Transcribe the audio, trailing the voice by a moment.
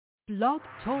Blog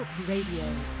Talk Radio.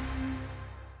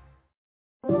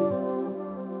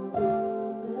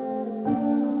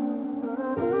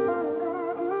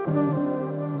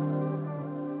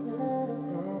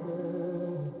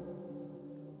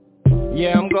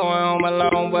 Yeah, I'm going home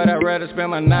alone, but I'd rather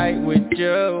spend my night with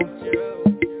you.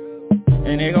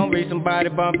 And there gon' be somebody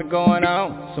bumping going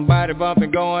on, somebody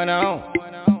bumping going on.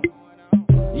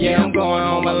 Yeah, I'm going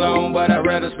home alone, but I'd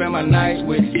rather spend my night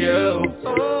with you.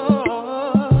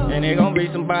 And there gon' be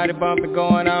somebody bumping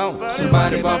going on,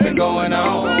 somebody bumping going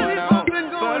on.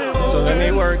 So let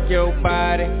me work your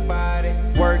body,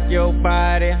 work your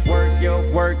body, work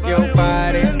your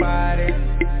body, body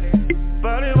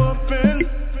bumping.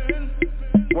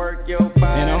 Work your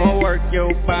body, and I'ma work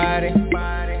your body,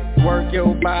 work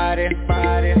your body,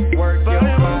 work your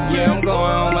body. Yeah, I'm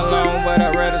going home alone, but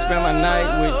I'd rather spend my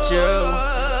night with you.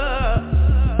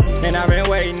 And I've been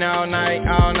waiting all night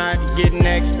to get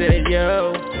next to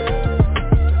you.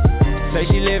 Say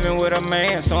she living with a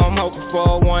man, so I'm hoping for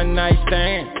a one night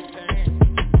stand.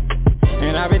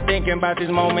 And I've been thinking about this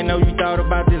moment, know you thought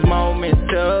about this moment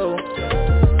too.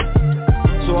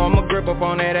 So I'ma grip up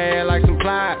on that ass like some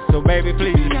pliers. So baby,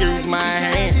 please excuse my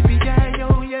hand.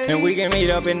 And we can meet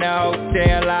up in the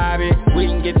hotel lobby. We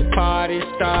can get the party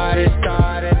started.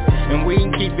 And we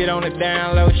can keep it on the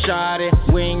down low, shawty.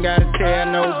 We ain't gotta tell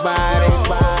nobody.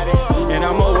 And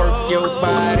I'ma work your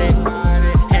body,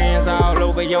 hands all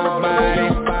over your body.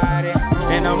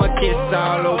 And I'ma kiss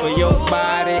all over your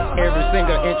body, every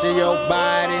single inch of your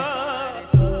body.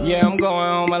 Yeah, I'm going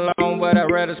home alone, but I'd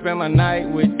rather spend my night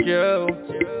with you.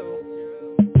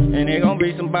 And there gon'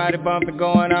 be somebody bumping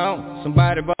going on,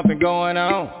 somebody bumping going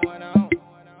on.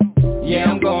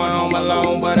 Yeah, I'm going home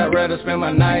alone, but I'd rather spend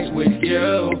my night with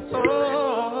you.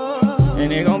 And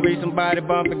there gon' be somebody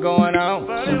bumping going on,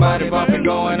 somebody bumping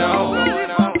going on.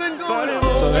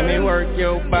 So let me work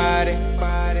your body,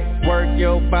 work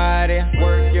your body,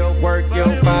 work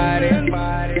your body,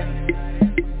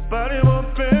 body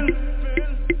bumping.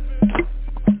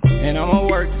 And I'ma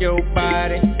work your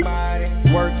body,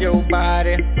 work your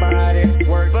body,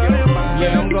 work your body.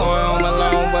 Yeah, I'm going home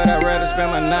alone, but I'd rather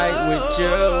spend my night with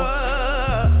you.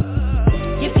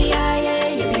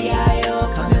 Yippee-yi-yay, yippee-yi-yo,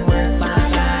 come and work my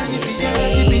body.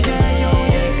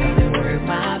 Yippee-yi-yay, come and work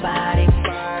my body.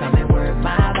 Come and work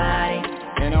my body.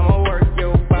 And I'ma work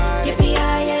your body.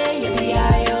 Yippee-yi-yay,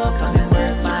 yippee-yi-yo, come and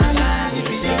work my body.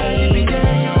 Yippee-yi-yay,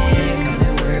 come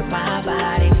and work my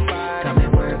body. Come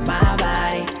and work my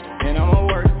body. And I'ma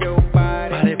work your body.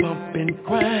 Body bump and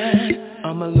grind,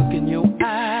 I'ma look in your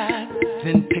eyes,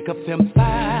 then pick up them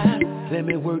thighs. Let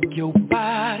me work your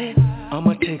body,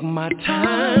 I'ma take my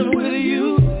time with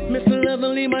you. Mr.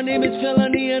 Lovely, my name is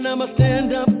Felony and I'm a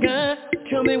stand-up guy.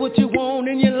 Tell me what you want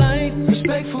in your life,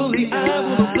 respectfully I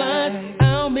will oblige.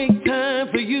 I'll make time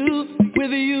for you,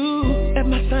 with you. At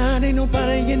my side ain't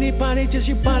nobody, anybody, just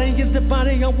your body is the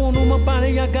body I want on my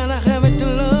body. I gotta have it to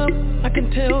love. I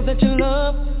can tell that your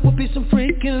love will be some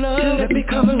freaking love. Let me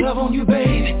come and love on you,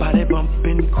 baby. Body bump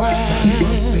and cry.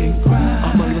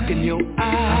 I'ma look in your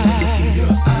eyes.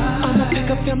 I'ma pick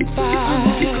up them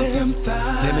thighs.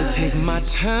 Let me take my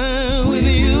time with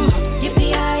you.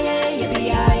 Yippee-yi-yay,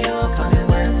 yippee-yi-yo, come and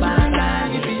work my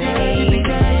body.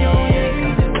 Yippee-yi-yay,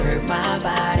 come and work my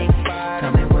body.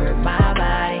 Come and work my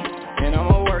body. And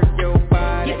I'ma work your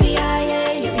body.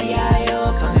 Yippee-yi-yay, yippee-yi-yo,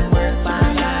 come and work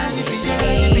my body.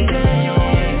 Yippee-yi-yay,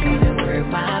 come and work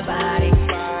my body.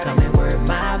 Come and work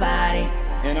my body.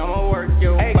 And I'ma work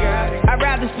your body. Hey girl, I'd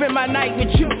rather spend my night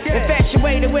with you.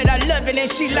 Infatuated with her loving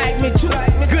and she like me too.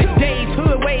 Good days,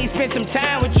 hood ways, spend some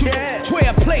time with you.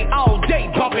 12 play all day,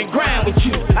 bump and grind with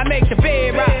you. I make the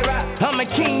bed rock. I'm a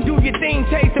king, do your thing,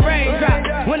 taste the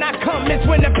raindrop. When I come, it's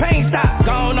when the pain stops.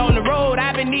 Gone on the road,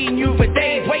 I've been needing you for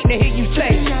days, waiting to hear you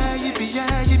say.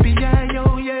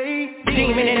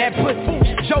 Demon in that pussy.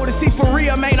 Show to see for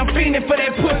real, man, I'm feeling for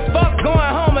that pussy. Fuck going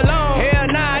home alone. Hell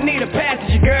nah, I need a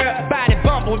passenger, girl. Body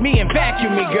bump with me and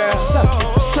vacuum me, girl.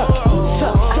 Suck,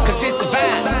 cause it's the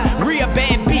vibe. Real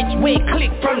bad bitch, we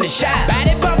click from the shot.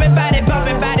 Body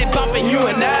bumping, you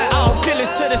and I. All feelings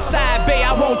to the side, babe,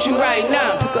 I want you right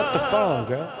now. Pick up the phone,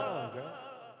 girl.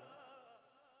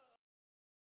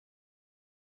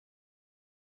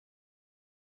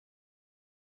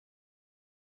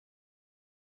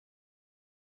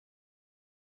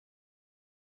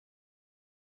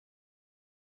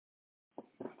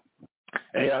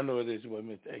 Hey, I know it is what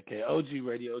Mr. AK. OG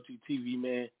Radio, OG TV,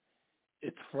 man.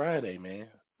 It's Friday, man.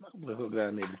 I'm going to hook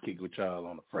down there to kick with y'all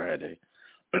on a Friday.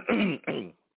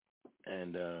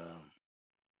 And,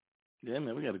 yeah,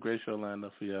 man, we got a great show lined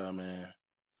up for y'all, man.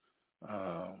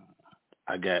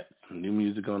 I got some new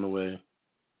music on the way.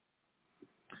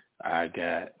 I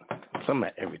got some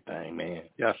of everything, man.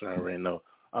 Y'all should already know.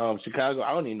 Chicago,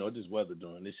 I don't even know what this weather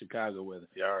doing. This Chicago weather,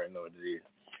 y'all already know what it is.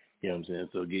 You know what I'm saying?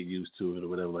 So get used to it or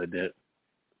whatever like that.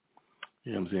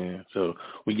 You know what I'm saying? So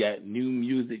we got new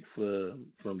music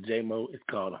from J-Mo. It's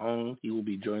called Home. He will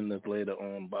be joining us later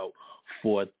on about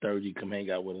 4:30. Come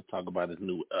hang out with us, talk about his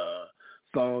new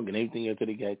song and everything else that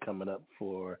he got coming up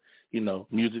for,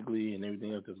 musically and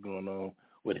everything else that's going on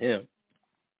with him.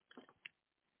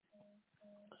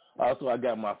 Also, I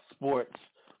got my sports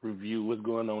review. What's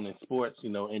going on in sports?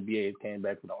 NBA came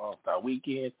back for the All-Star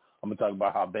Weekend. I'm going to talk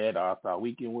about how bad the All-Star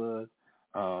Weekend was,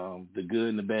 the good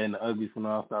and the bad and the ugly from the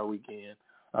All-Star Weekend.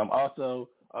 Also,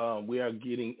 we are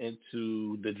getting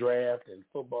into the draft and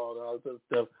football and all this other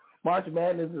stuff. March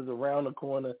Madness is around the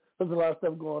corner. There's a lot of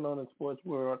stuff going on in the sports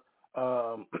world.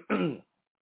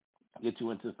 Get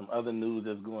you into some other news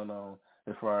that's going on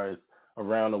as far as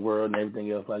around the world and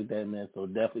everything else like that, man. So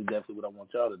definitely what I want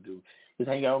y'all to do is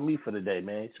hang out with me for the day,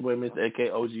 man. It's your boy, Mr.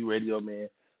 AK OG Radio, man.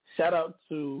 Shout out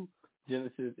to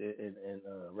Genesis and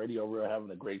Radio Real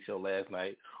having a great show last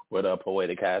night with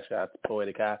Poetic High. Shout out to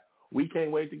Poetic High. We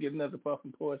can't wait to get another Puff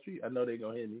and Poetry. I know they're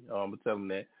going to hear me. I'm going to tell them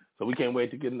that. So we can't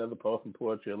wait to get another Puff and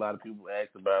Poetry. A lot of people ask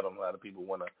about them. A lot of people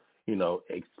want to,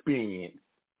 experience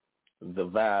the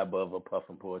vibe of a Puff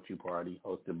and Poetry party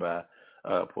hosted by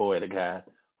Poetic High,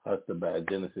 hosted by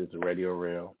Genesis and Radio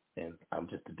Real. And I'm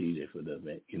just a DJ for the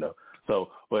event, So,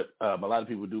 but a lot of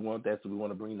people do want that, so we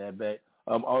want to bring that back.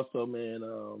 Also, man,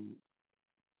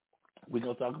 we're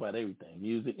going to talk about everything,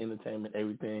 music, entertainment,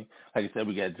 everything. Like I said,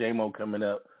 we got J-Mo coming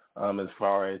up as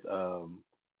far as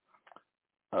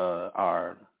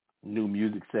our new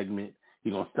music segment.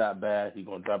 He's going to stop by. He's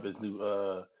going to drop his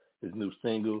new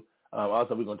single.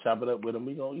 Also, we're going to chop it up with him.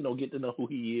 We're going to, get to know who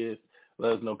he is,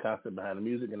 let us know concept behind the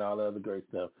music and all the other great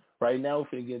stuff. Right now, we're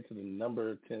going to get to the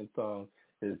number 10 song.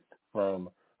 It's from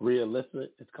Rhea Lissa.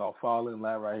 It's called Falling,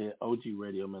 live right here, OG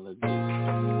Radio, man. Let's get it.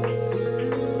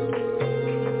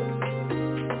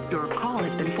 Your call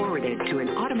has been forwarded to an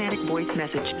automatic voice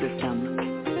message system.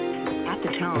 At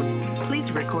the tone,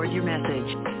 please record your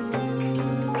message.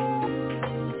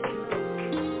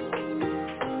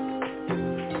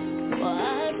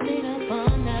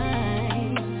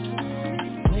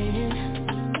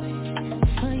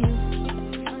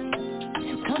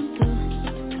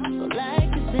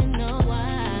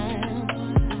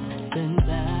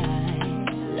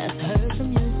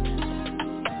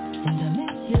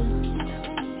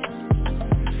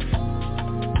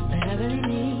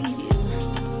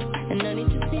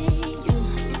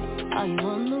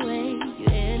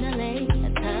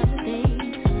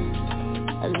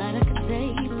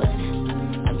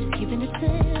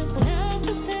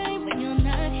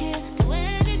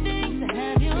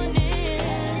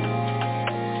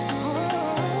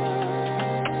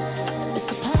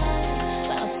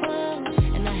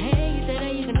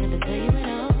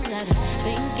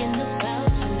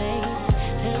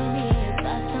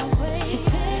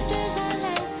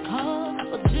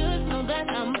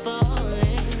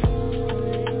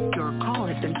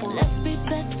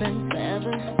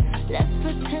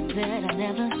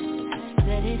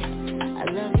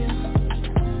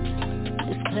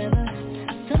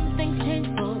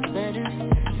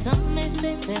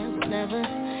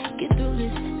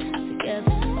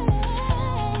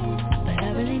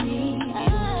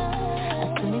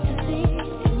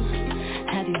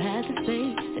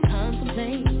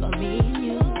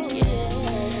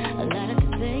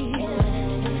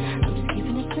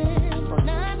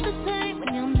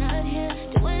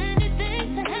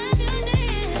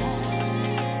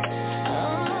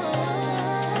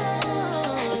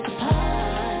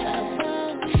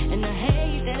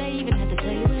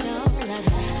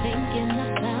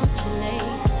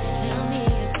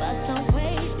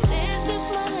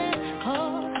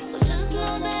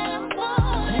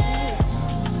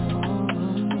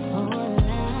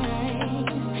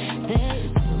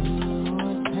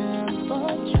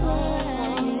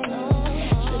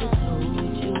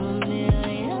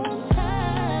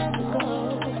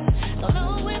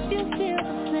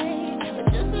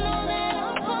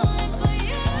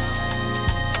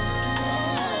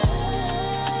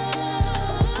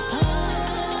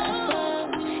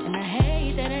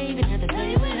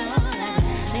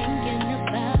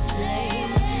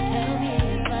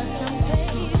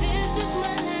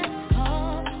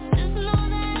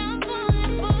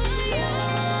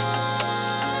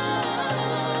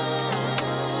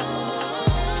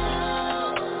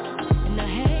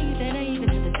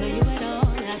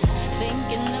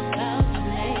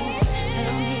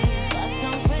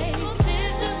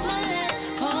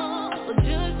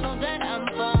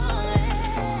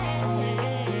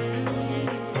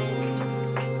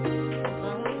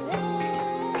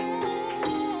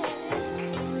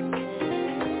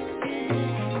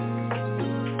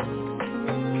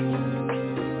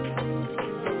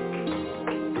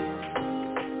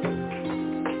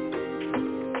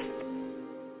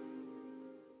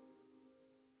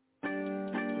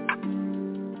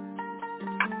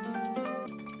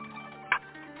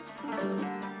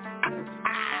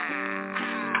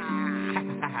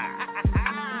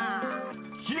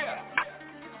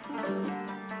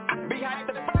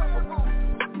 Beehive the verbal.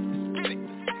 Let's get it,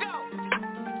 go.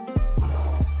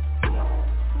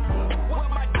 Where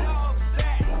my dogs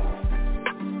at?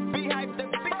 Beehive the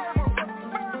verbal.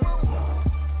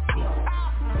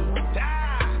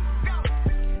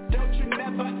 Don't you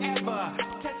never ever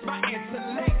test my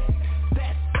intellect.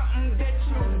 That's something that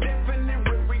you definitely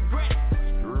will regret.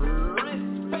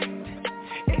 Respect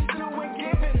is doing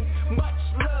giving. Much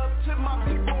love to my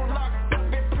people locked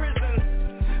up in prison.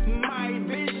 My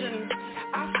vision,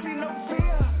 I see no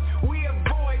fear. We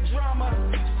avoid drama,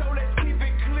 so let's keep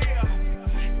it clear.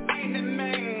 Ain't it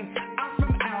man, I'm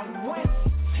from out west,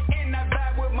 and I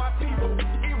vibe with my people,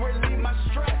 it relieve my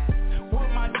stress. Where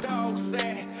my dogs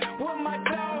at? Where my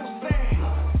dogs at?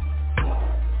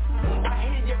 I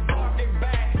hear you barking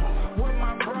back. Where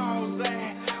my bros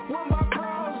at? Where my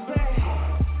bros at?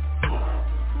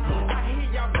 I hear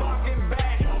y'all barking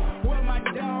back. Where my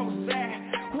dogs at?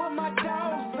 Where my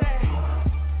dogs at?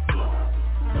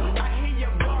 I hear you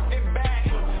barking back.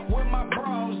 Where my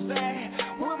bros at?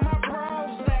 Where my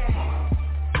bros at?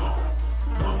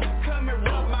 Come and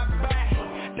rub my back.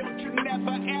 Don't you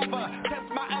never ever test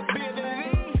my ability.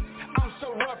 I'm so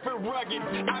rough and rugged,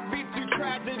 I beat through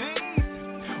tragedies.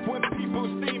 When people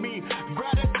see me,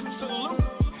 gratitude salute.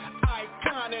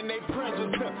 Icon in their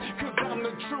presence, cause I'm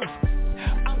the truth.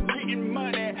 I'm getting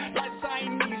money like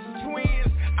Siamese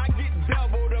twins. I get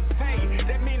double the pay,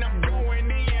 that mean I'm going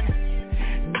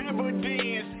in.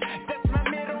 Dividends, that's my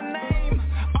middle name.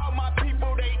 All my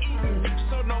people they eatin',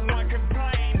 so no one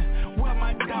complain. Where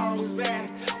my dogs at?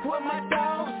 Where my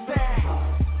dogs at?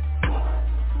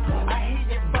 I hear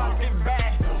you barking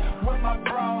back. Where my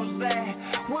bros at?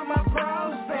 Where my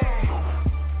bros at?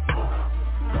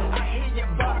 I hear you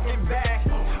barking back.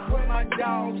 Where my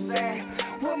dogs at?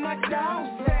 Where my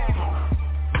dogs at?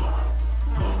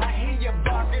 I hear you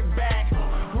barking back.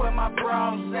 Where my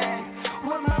bros at?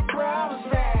 Where my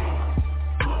bros at?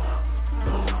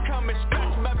 Come and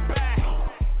scratch my back.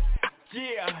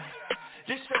 Yeah.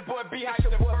 This your boy Beehive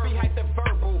the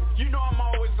verbal. You know I'm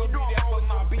always gonna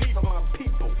be there for my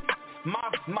people. My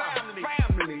family.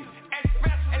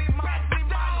 Especially my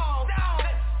dogs.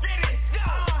 Let's get it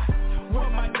done. Where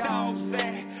my dogs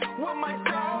at? Where my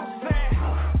dogs at?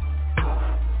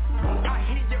 I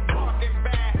hear you barking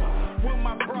back. Where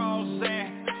my bros at?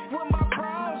 Where my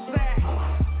bros at?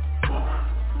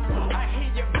 I hear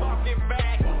you barking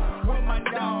back. Where my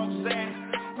dogs at?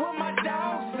 Where my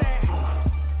dogs at?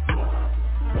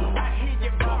 I hear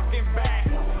you barking back.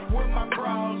 Where my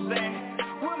bros at?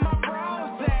 Where my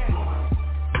bros at?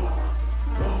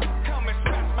 Come and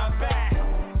scratch my back.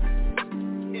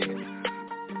 Yeah.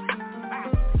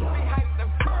 Behind the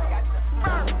bird.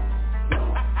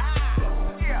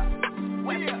 Yeah.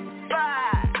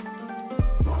 Bye.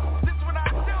 This what I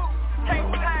do. Take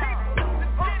time.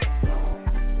 Let's get it.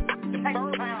 Take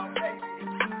time, baby.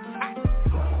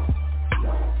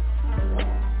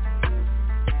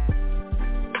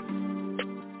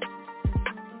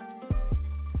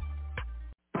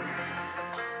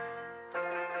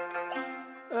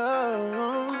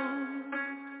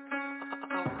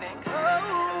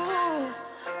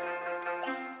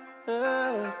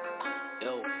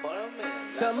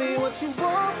 Tell me what you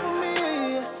want from me.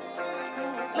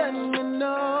 Let me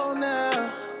know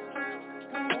now.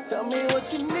 Tell me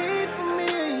what you need from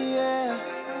me, yeah.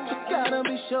 Just gotta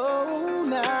be sure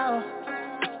now.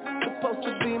 Supposed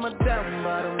to be my down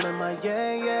bottom and my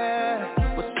yeah.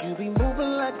 But you be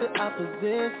moving like the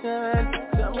opposition.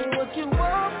 Tell me what you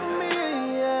want from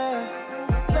me, yeah.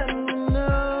 Let me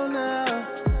know now.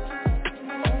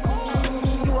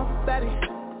 You a baddie,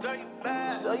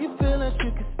 so you feel like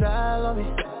you can style on me.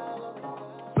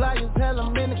 Fly as hell,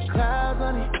 I'm in the clouds,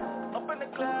 honey.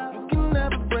 You can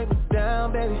never break me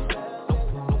down, baby.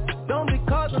 Don't be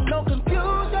causing no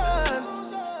confusion.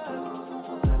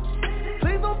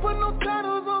 Please don't put no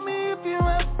titles on me if you're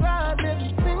outside,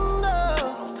 baby,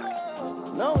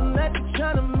 single. Knowing that you're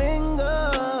tryna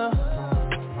mingle.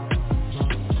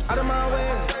 Out of my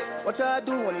way, what y'all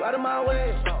do when you out of my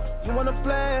way? You wanna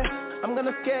play? I'm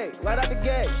gonna skate right out the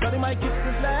gate. Shorty might get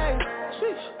this leg.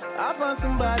 I'll find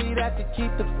somebody that could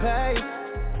keep the pace.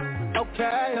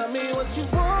 Okay, tell me what you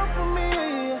want from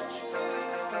me.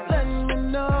 Let me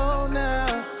know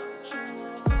now.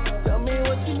 Tell me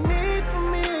what you need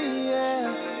from me,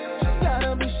 yeah. Just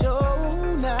gotta be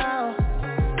sure now.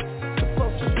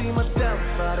 Supposed to be my down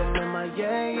bottom and my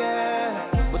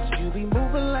yeah. But you be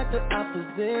moving like the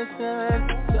opposition.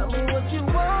 Tell me what you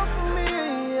want from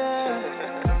me, yeah.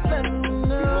 Let me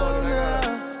know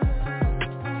now.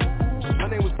 Her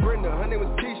name was Brenda, her name was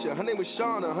Keisha, her name was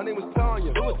Shauna, her name was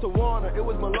Tanya. It was Tawana, it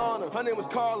was Milana, her name was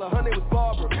Carla, her name was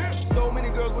Barbara. So many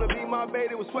girls wanna be my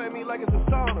baby was sweating me like it's a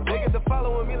sauna. They get to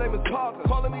following me like Miss Parker,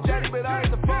 calling me daddy, but I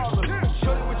ain't the father.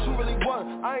 Show you what you really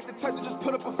want. I ain't the type to just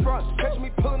put up a front. Catch me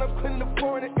pulling up, cleaning the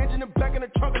floor in the engine, and back in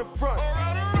the trunk of the front.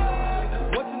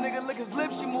 Once a nigga lick his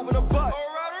lips, she moving her butt.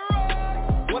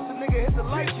 Once a nigga hit the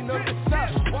light, you know it's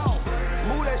up.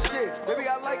 Move that shit, baby,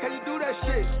 I like how you do that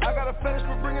shit. I got a fetish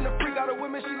for bringing the freak out of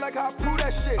women, she like how I prove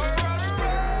that shit.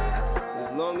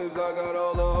 As long as I got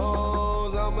all the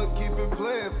hoes, I'ma keep it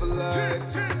playing for life.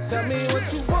 Tell me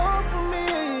what you want from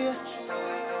me,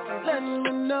 let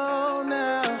me know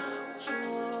now.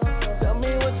 Tell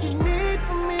me what you need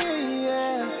from me,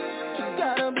 yeah. You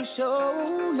gotta be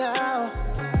sure now.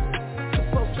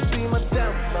 Supposed to be my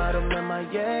down bottom and my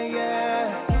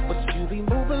yeah. But you be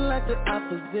moving like the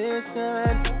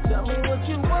opposition. Tell me what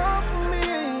you want from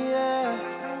me,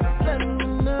 yeah. Let me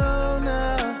know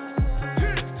now.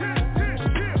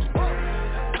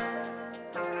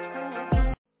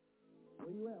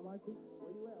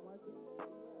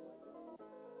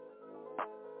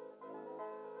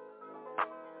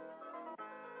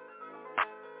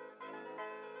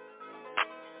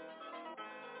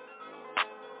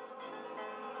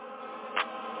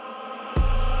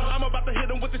 Hit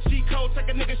him with the cheat code, take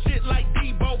a nigga shit like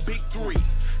Debo, big three.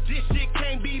 This shit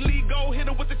can't be legal, hit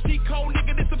him with the cheat code,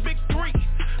 nigga, this a big three.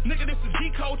 Nigga, this a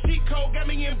G code, cheat code, got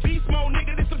me in beast mode,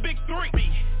 nigga, this a big three.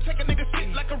 Take a nigga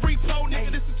shit like a repo,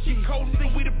 nigga, this a cheat code,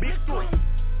 nigga, we the big three.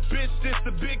 Bitch, this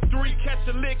the big three, catch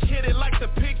a lick, hit it like the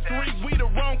pick three. We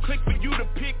the wrong click for you to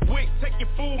pick wick. Take your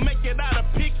food, make it out a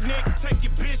picnic. Take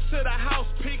your bitch to the house,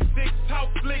 pick six, talk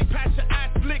slick, patch your eye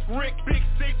slick, Rick, big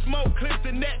six, more clips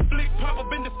than Netflix. Pop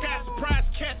up in the sky, surprise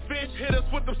catfish. Hit us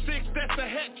with them six, that's a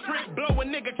hat trick. Blow a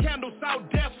nigga candles out,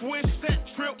 death wish. Set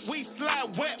trip, we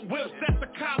slide wet whips. That's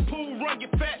a cop who run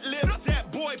your fat lips.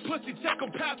 That boy pussy, check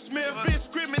him Pap Smith. Bitch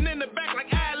screaming in the back like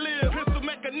I live. Pistol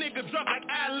make a nigga drop like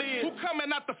I live. Who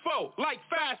coming out the foe? Like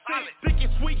 5, 6. Thick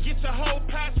and sweet, get your whole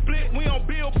pie split. We on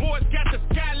billboards, got the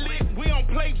sky lit. We on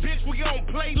play, bitch, we on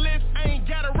playlist. I ain't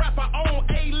gotta rap, I own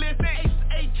A-list.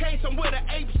 AK, I'm where the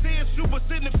apes is. Shooters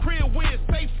in the crib where it's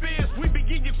safe is. We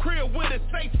begin your crib where the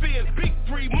safe is. Big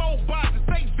three, more bars and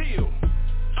Stateville.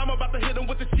 I'm about to hit him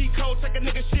with the cheat code, take a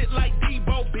nigga shit like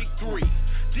Debo, big three.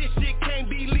 This shit can't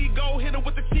be legal, hit him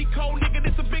with the cheat code, nigga,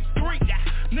 this a big three.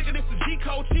 Nigga, this a G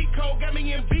code, cheat code, got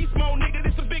me in beast mode, nigga,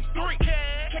 this a big three.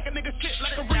 Take a nigga shit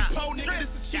like a repo, nigga, this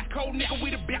a cheat code, nigga,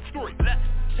 we the big three.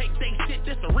 Take they shit,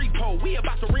 this a repo, we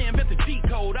about to reinvent the cheat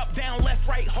code. Up, down, left,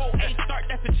 right, hold, A start,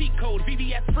 that's a cheat code.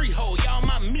 VVS freehold, y'all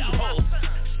my meat hoes.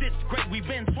 Shit's great, we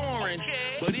been foreign,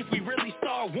 but if we really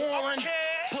start warring,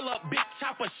 pull up big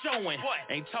chopper showing.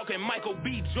 Ain't talking Michael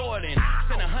B. Jordan.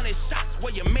 Send 100 shots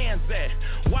where your man's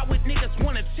at. Why would niggas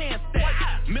want a chance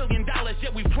that? $1 million, yeah,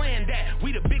 we planned that.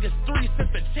 We the biggest three since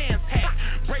the chance had.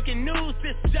 Breaking news,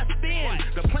 this just in.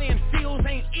 The playing fields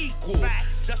ain't equal.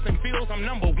 Justin Fields, I'm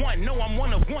number one. No, I'm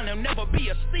one of one. There'll never be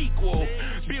a sequel.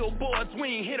 Billboards,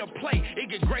 we ain't hit a play. It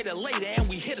get greater later and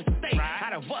we hit a state.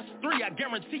 Out of us three, I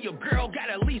guarantee your girl got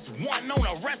at least one on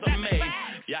a resume.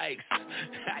 Yikes.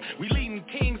 We leading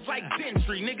kings like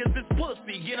Gentry. Niggas is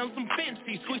pussy, get them some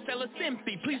fancy. Squeeze tell us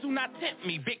empty, please do not tempt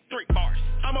me. Big three bars.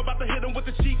 I'm about to hit him with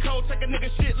the cheat code, take a nigga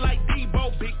shit like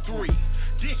Debo, big three.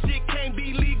 This shit can't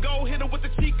be legal, hit him with the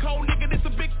cheat code, nigga, this a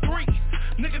big three.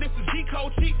 Nigga, this is G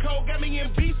code, cheat code, got me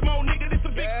in beast mode, nigga, this a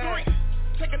big three.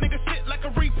 Take a nigga shit like a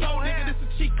repo, nigga, this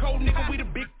a cheat code, nigga, we the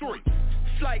big three.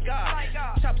 Like God,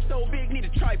 chop so big, need a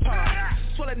tripod.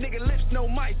 Swell that nigga lips, no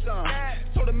mic on.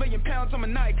 Sold $1 million, I'm a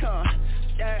Nikon.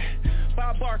 Yeah,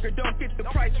 Bob Barker, don't get the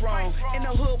price wrong. In the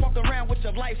hood, walk around with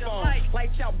your life on.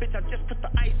 Lights out, bitch, I just put the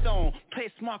ice on. Play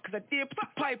it smart, cause I did put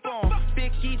the pipe on.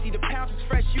 Big easy, the pounds is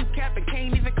fresh, you cap and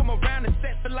can't even come around the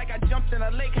set. Feel like I jumped in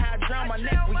a lake, how I drown my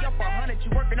neck. We up 100,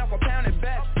 you working off a pound at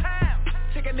best.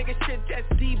 Take a nigga shit,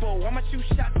 that's Debo. I'ma shoot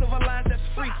shots over lines, that's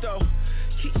free throw.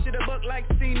 Keep shit a buck like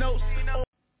C-notes.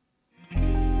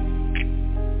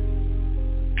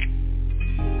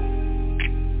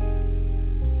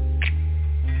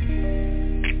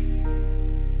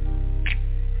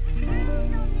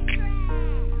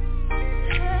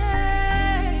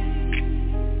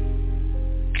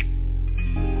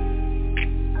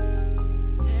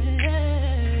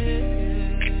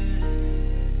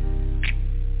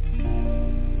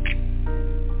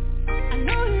 I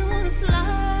know you wanna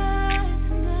fly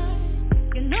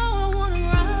tonight. You know I wanna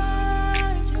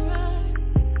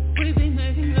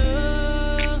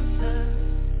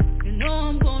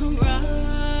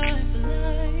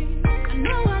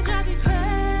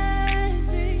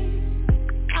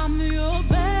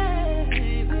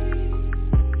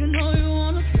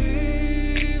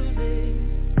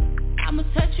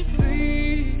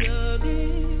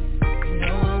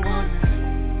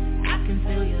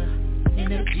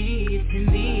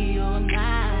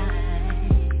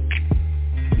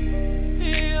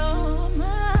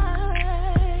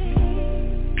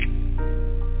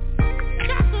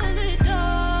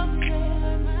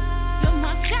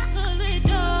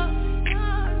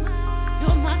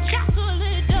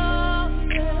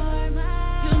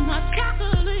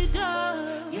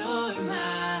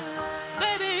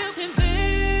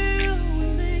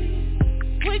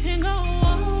can go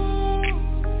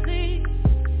on. See,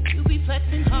 you be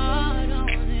flexing hard on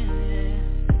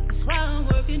it. That's why I'm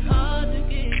working hard to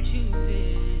get you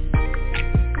there.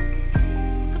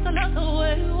 Cause I love the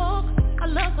way you walk, I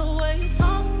love the way you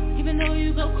talk. Even though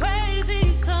you go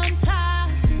crazy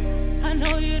sometimes, I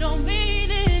know you don't mean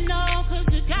it, no. Cause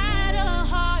you got a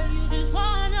heart, you just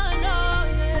wanna know,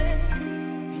 yeah.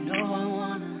 You know I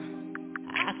wanna,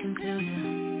 I can feel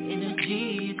your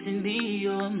energy, it's in me,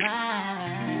 you're mine.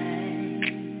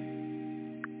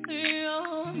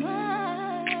 You're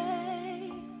mine.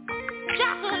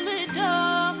 Chocolate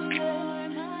dog,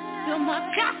 you're my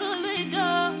chocolate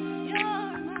dog.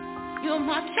 You're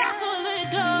my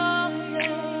chocolate dog.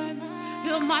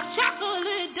 You're my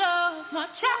chocolate dog. My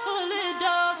chocolate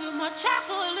dog. You're my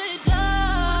chocolate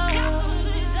dog.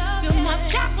 You're my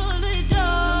chocolate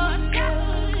dog.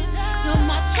 You're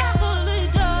my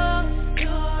chocolate dog.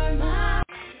 You're my.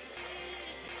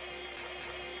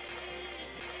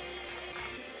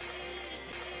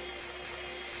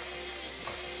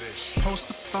 Post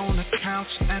up on the couch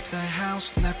at the house,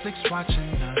 Netflix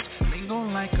watching us. Mingle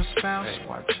like a spouse,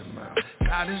 watch your mouth.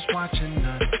 God is watching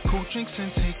us. Cool drinks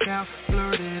and take out,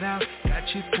 blurt it out.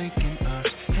 Got you thinking us.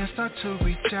 Hands start to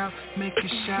reach out, make you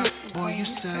shout. Boy, you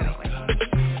silly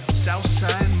cuz.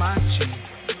 Southside my G,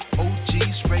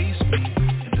 OGs raise me,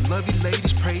 and the lovely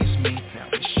ladies praise me. Now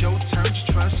it's your turn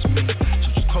to trust me, so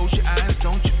just close your eyes,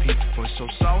 don't you peek. Voice so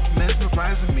soft,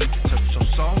 mesmerizing me. Touch so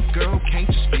soft, girl, can't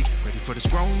you speak? Ready for this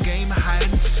grown game of hide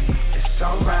and seek. It's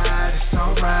alright, it's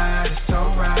alright, it's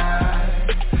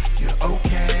alright. You're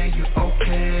okay, you're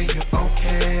okay, you're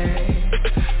okay.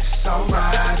 It's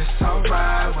alright,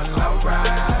 well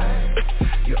alright.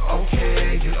 You're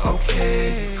okay,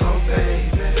 go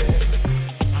baby.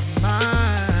 I'm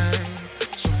mine,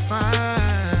 so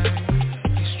fine.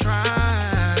 Please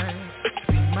try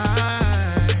to be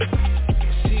mine.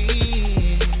 It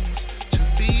seems to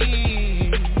be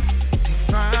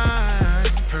divine,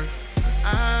 perfect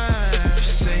eyes.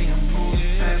 You say I'm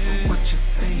moving fast, but what you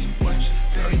think?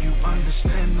 Girl, you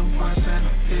understand the words that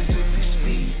I'm physically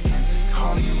speaking.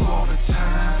 Call you all the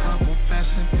time, I'm fast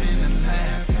and pen and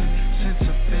laughing.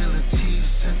 Sensibility,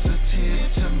 sensitive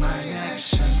to my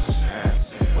actions.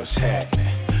 What's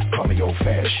happening? Call me old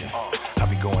fashioned. I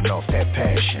be going off that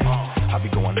passion. I be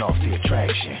going off the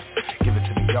attraction. Give it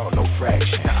to me, y'all, no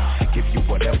fraction. Give you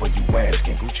whatever you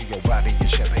asking. Gucci your body, your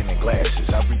champagne and glasses.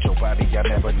 I read your body, I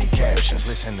never need captions.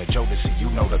 Listen to Jodeci, you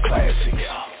know the classics.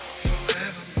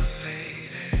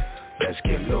 Let's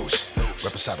get loose.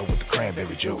 Reposado with the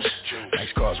cranberry juice.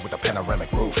 Nice cars with a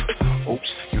panoramic roof. Oops,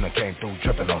 you done came through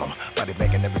tripping on them. Body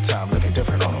banging every time, looking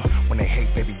different on them. When they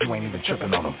hate, baby, you ain't even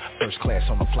tripping on them. First class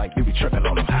on the flight, you be tripping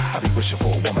on them. I be wishing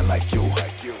for a woman like you.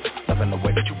 Loving the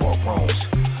way that you walk rooms.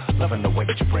 Loving the way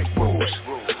that you break rules.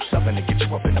 Loving to get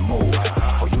you up in the mood.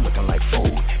 Oh, you looking like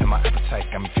food. And my appetite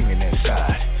got me feeling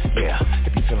inside. Yeah,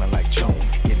 it be feeling like June.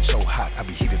 Getting so hot, I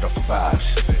be heated off the vibes.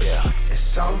 Yeah.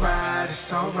 It's alright,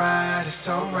 it's alright, it's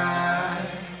alright.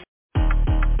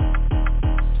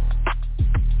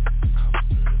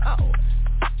 Oh,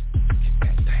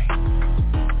 that thing.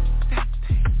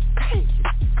 Thank you.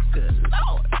 Good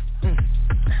Lord.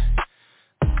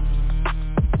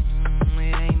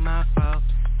 It ain't my fault.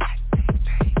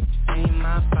 Ain't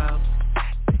my fault.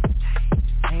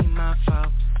 Ain't my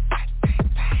fault.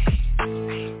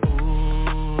 Ooh,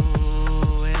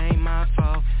 it ain't my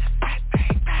fault.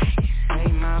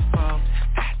 Ain't my fault.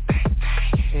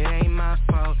 It ain't my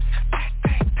fault.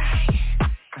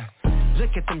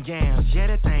 Look at them yams, yeah,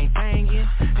 that thing banging.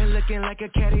 And looking like a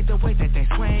caddy the way that they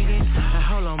swinging. Now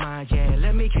hold on, my, yeah,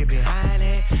 let me get behind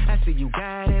it. I see you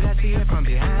got it, I see it from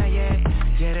behind, yeah.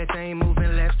 Yeah, that thing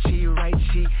moving left cheek, right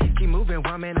cheek. Keep moving,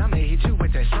 woman, I'ma hit you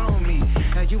with that strong meat.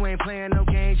 Now you ain't playing no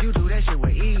games, you do that shit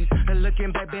with ease. And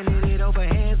looking back, bending it over,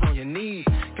 hands on your knees.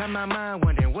 Got my mind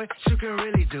wondering what you can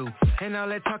really do. And all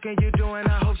that talking you doing,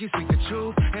 I hope you speak the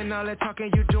truth. And all that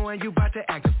talking you doing, you bout to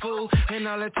act a fool. And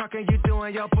all that talking you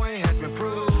doing, your point has been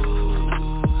proved.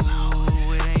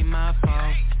 It ain't my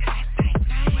fault.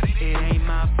 It ain't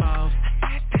my fault.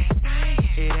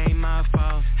 It ain't my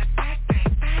fault.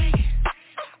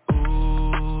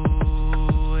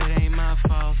 Ooh, it ain't my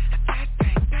fault.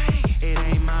 It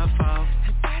ain't my fault.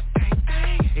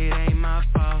 It ain't my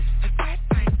fault.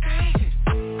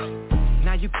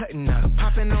 Now you cutting up,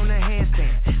 popping on the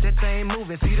handstand. That thing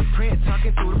moving, see the print,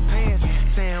 talking through the pants.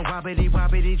 Saying wobbity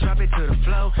wobbity, drop it to the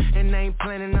flow. And ain't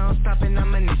planning on stopping,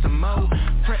 I'ma need some more.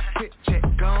 Prep, fit, check,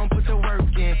 gon' put the work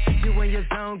in. You in your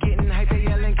zone, getting hype, they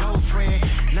yelling go friend.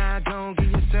 Now gon' give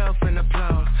yourself an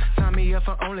applause. Sign me up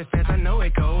for OnlyFans, I know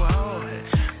it go hard.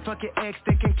 Fuck your ex,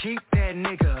 they can keep that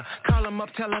nigga. Call him up,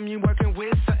 tell him you working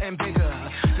with something getting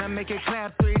bigger. Now make it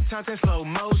clap 3 times in slow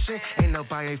motion. Ain't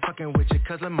nobody fucking with you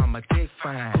cause the mama dick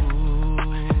fine.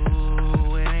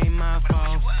 Ooh, it ain't my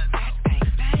fault.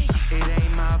 It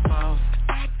ain't my fault.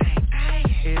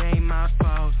 It ain't my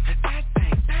fault.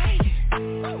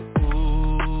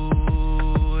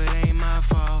 Ooh, it ain't my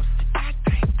fault.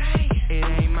 It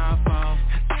ain't my fault.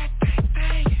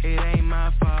 It ain't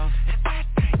my fault.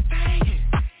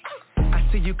 I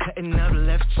see you cutting up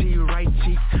left cheek, right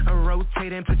cheek. I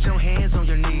rotate and put your hands on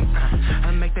your knees. I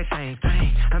make that thing,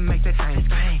 I make that thing,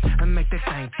 I make that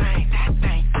thing,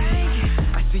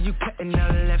 I see you cutting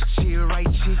up left cheek, right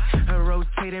cheek. I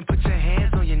rotate and put your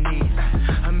hands on your knees.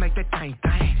 I make that thing,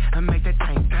 I make that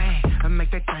thing, I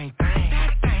make that thing,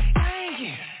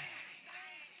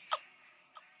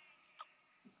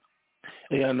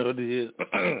 Hey, I know what it is.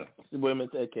 It's your boy,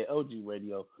 Mr. AK OG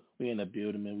Radio. We in the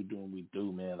building, man. We doing what we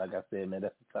do, man. Like I said, man,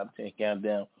 that's the top 10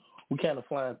 countdown. We kind of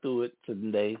flying through it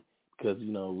today because,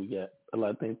 you know, we got a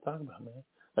lot of things to talk about, man.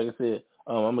 Like I said,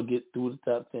 I'm going to get through the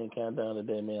top 10 countdown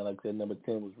today, man. Like I said, number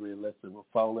 10 was Realistic with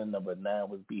Falling. Number 9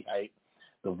 was Be Hype,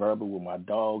 The Verbal with My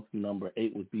Dogs. Number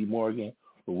 8 was B Morgan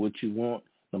with What You Want.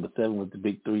 Number 7 was The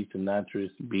Big Three,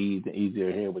 Sinatra's Bees and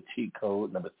Easier Hair with Cheat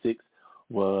Code. Number 6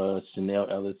 was Chanel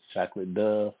Ellis, Chocolate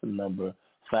Dove. Number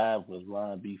 5 was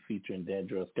Ron B featuring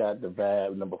Dandruff Scott, The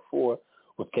Vibe. Number 4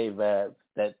 was K-Vibe,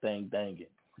 That Thing Dangin'.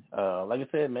 Like I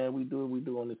said, man, we do what we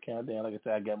do on this countdown. Like I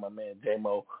said, I got my man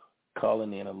J-Mo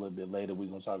calling in a little bit later. We're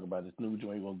going to talk about his new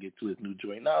joint. We're going to get to his new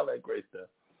joint and all that great stuff.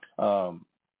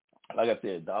 Like I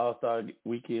said, the All-Star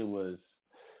weekend was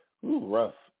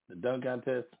rough. The dunk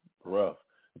contest, rough.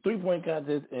 The three-point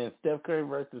contest and Steph Curry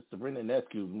versus Sabrina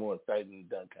Ionescu was more exciting than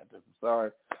the dunk contest. I'm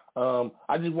sorry.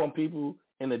 I just want people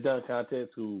in the dunk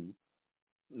contest who,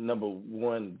 number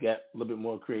one, got a little bit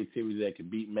more creativity that could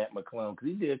beat Matt McClung, because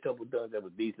he did a couple of dunks that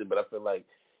was decent, but I feel like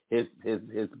his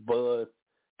buzz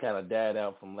kind of died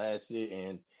out from last year,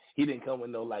 and he didn't come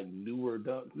with no, like, newer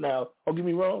dunks. Now, don't get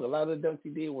me wrong, a lot of the dunks he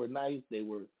did were nice. They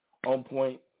were on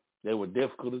point. They were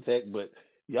difficult to attack, but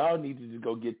y'all need to just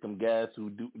go get them guys who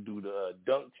do the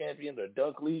dunk champions or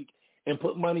dunk league and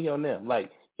put money on them.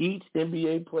 Like, each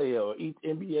NBA player or each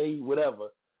NBA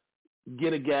whatever,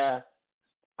 get a guy,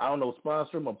 I don't know,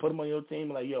 sponsor him or put him on your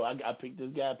team. Like, yo, I picked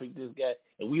this guy,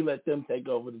 and we let them take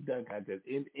over the dunk contest.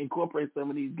 Incorporate some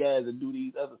of these guys and do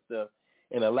these other stuff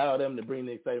and allow them to bring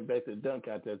the excitement back to the dunk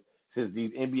contest, since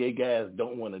these NBA guys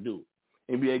don't want to do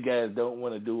it. NBA guys don't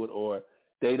want to do it, or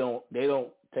they don't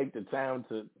take the time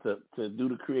to do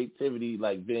the creativity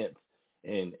like Vince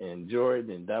and Jordan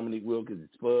and Dominique Wilkins and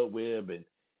Spud Webb and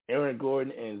Aaron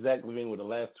Gordon and Zach LaVine were the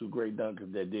last two great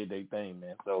dunkers that did their thing,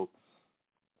 man. So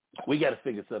we got to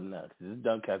figure something out, because this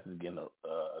dunk contest is getting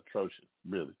atrocious,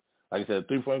 really. Like I said,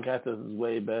 the 3-point contest is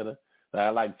way better. I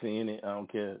like seeing it. I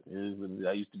don't care.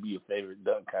 I used to be a favorite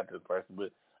dunk contest person,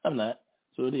 but I'm not.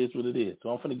 So it is what it is. So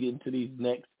I'm going to get into these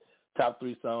next top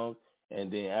 3 songs.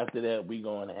 And then after that, we're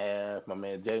going to have my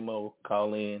man J-Mo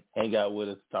call in, hang out with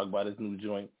us, talk about his new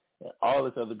joint, and all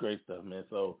this other great stuff, man.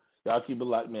 So y'all keep it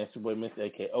locked, man. It's your boy, Mr.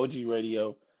 AK OG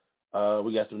Radio.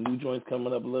 We got some new joints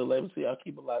coming up a little later. So y'all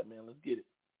keep it locked, man. Let's get it.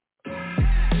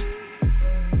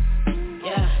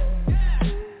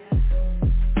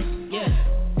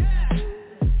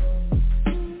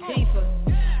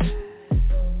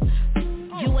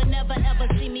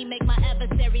 Make my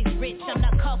adversaries rich. I'm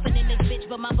not coughing in this bitch,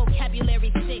 but my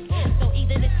vocabulary's sick. So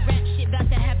either this rap shit about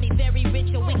to have me very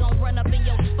rich, or we gon' run up in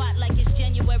your spot like it's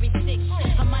January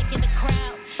 6th. I might get the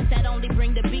crowd that only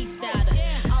bring the beast out of.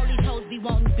 All these hoes be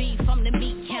wanting beef from the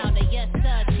meat counter. Yes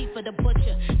sir, chief of the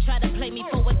butcher. Try to play me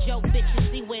for a joke, bitch, and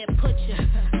see where it put you.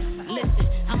 Listen,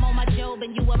 I'm on my job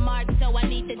and you a mark, so I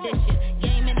need to dish you.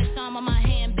 Game in the palm of my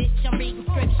hand, bitch, I'm reading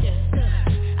scripture.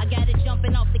 I got it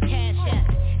jumping off the cash app.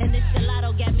 And this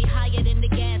gelato got me higher than the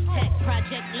gas tax.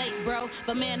 Project late, bro,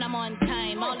 but man, I'm on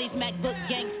time. All these MacBook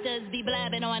gangsters be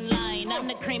blabbing online. I'm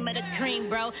the cream of the cream,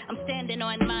 bro. I'm standing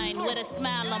on mine with a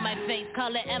smile on my face.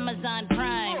 Call it Amazon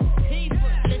Prime.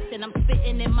 Listen, I'm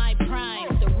spitting in my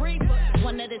prime. The Reaper,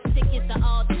 one of the sickest of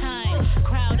all time.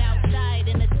 Crowd outside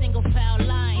in a single foul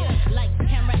line. Like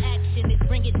camera action, it's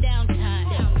bring it down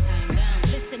time.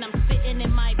 Listen, I'm spitting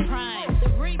in my prime. The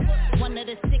Reaper, one of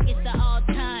the sickest of all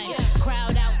time.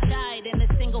 Crowd outside in a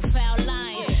single foul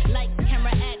line. Like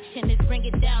camera action, it's bring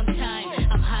it down time.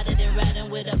 I'm hotter than riding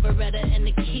with a Beretta and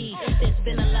the key. There's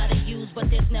been a lot of yous, but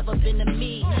there's never been a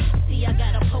me. See, I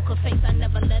got a poker face, I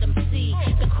never let them see.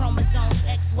 The chromosomes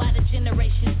X, Y, the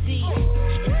generation Z.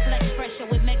 It's flex pressure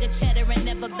with mega cheddar and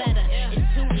never better.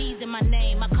 It's 2 E's in my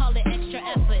name,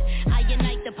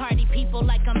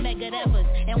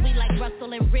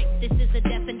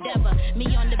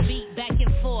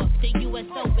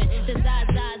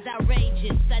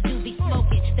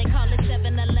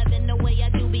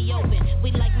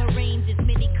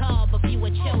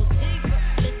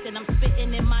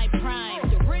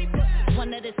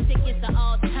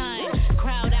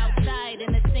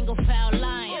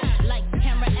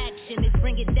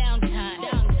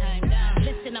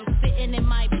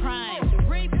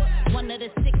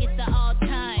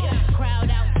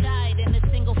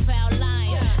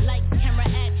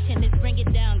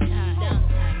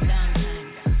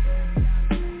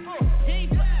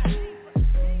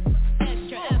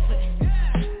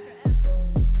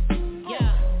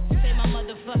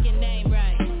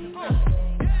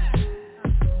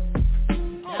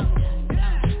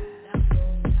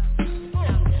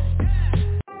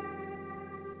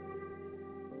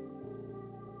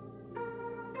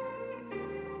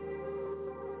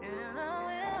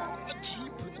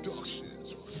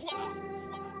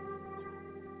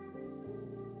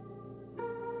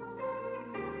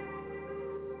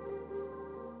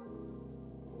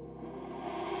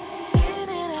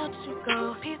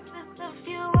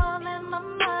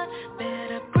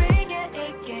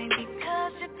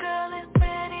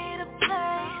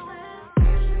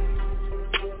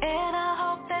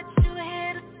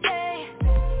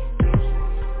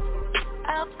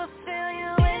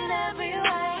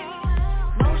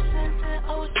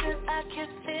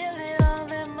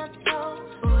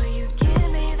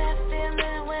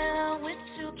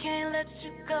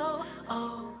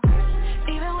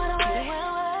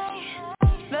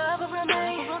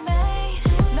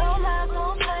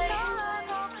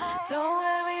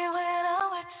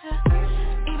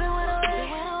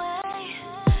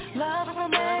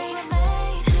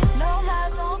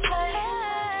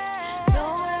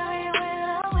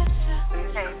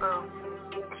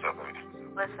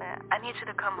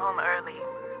 home early.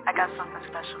 I got something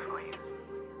special for you.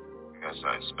 You got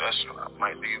something special? I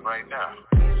might leave right now.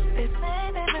 They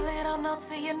say they really don't know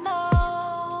till you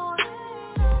know.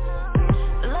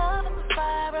 Love is a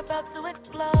fire about to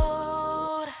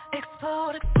explode.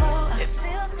 Explode, explode. It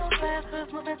feels so fast, but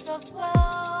it's moving so slow.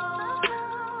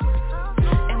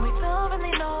 And we don't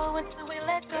really know until we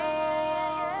let go.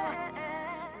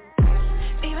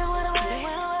 Even when I'm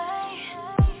away,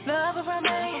 love will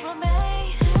remain.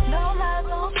 No lies,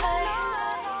 don't play.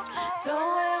 Don't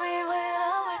worry when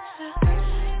I'm with you.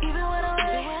 Even when I'm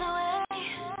away,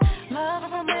 love will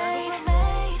remain.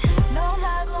 No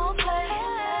lies, don't play.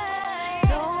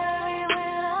 Don't worry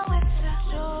when I'm with you.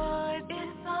 Joy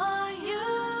is on you.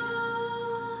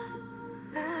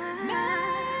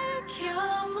 Make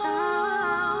your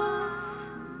move.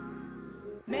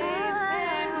 Make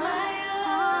my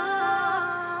love.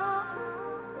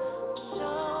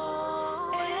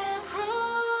 Show and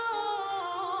prove.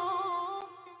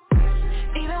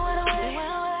 Even when I'm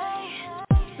away,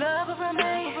 love will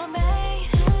remain.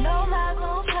 No lies,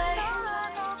 don't play.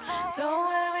 Don't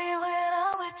worry when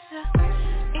I'm with you.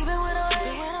 Even when I'm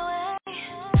away,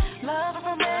 love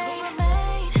will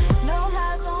remain. No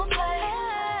lies, don't play.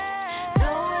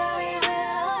 Don't worry when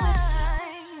I'm with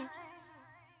you.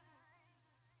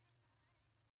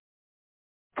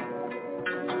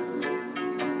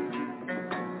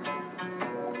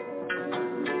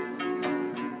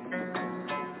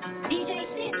 DJ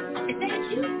Sid, is that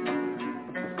you?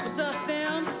 What's up,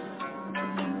 fam?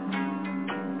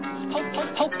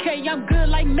 Okay, I'm good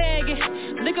like Maggie.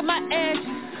 Look at my edges.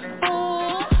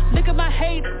 Ooh, look at my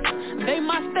haters. They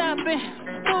my stepping.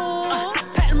 Ooh,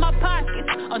 patting my pockets.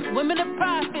 I'm swimming in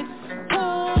profits.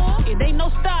 Ooh, it ain't no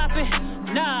stopping.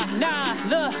 Nah,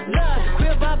 look. The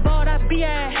crib I bought, I be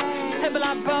at. Table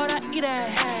I brought, I eat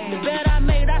at. The bed I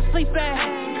made, I sleep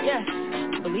at. Yes,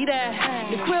 believe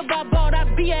that. The crib I bought, I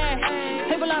be at.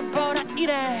 Table I brought, I eat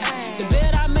at. The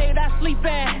bed I made, I sleep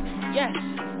at. Yes,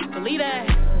 believe that.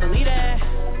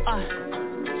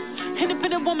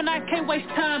 Independent woman, I can't waste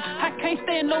time. I can't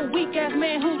stand no weak ass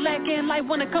man who lacking life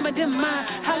wanna come and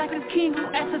demand. I like a king who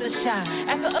after the shine,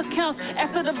 after accounts,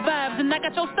 after the vibes, and I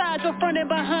got your side, your front and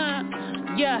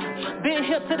behind. Yeah, been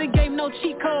hip to the game, no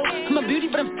cheat code. I'm a beauty,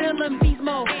 but I'm still in beast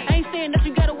mode. I ain't saying that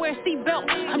you gotta wear a seatbelt.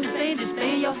 I'm just saying, just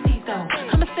stay in your seat though.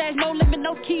 I'm a sag, no limit,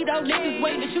 no keto. Niggas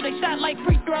waiting to shoot a shot like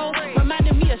free throw.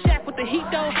 Reminding me of Shaq with the heat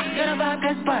though. Got a vibe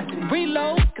that's sparking.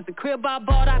 Reload, cause the crib I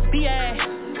bought, I be at.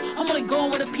 I'm only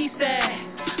going with a piece at.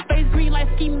 Face green like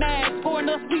ski mask. Pouring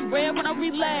up sweet red when I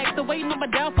relax. So waiting on my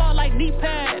downfall like knee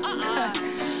pads.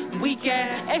 Weak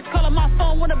ass. Ex calling my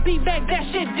phone, wanna be back, that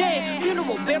shit dead.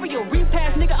 Funeral, burial,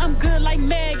 repast, nigga, I'm good like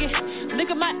Maggie. Look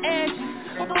at my ashes.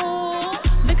 Ooh,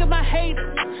 look at my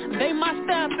haters. They my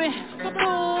stepping.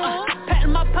 Ooh,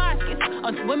 patting my pockets.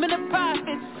 I'm swimming in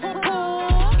profits.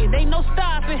 Ooh, it ain't no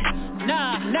stopping.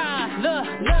 Nah, look.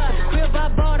 The crib I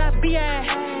bought, I be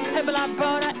at. Table I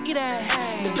brought, I eat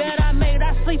at. The bed I made,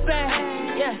 I sleep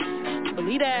at. Yes,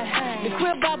 believe that. The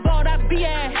crib I bought, I be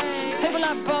at. Table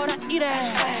I brought, I eat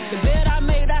at. The bed I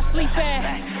made, I sleep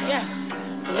at. Yes,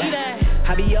 believe that.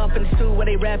 I be up in the stew where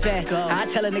they rap at. I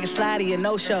tell a nigga slidey and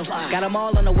no show. Got them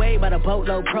all on the way by the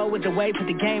boatload. Pro with the way, put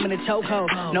the game in the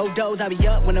chokehold. No doze, I be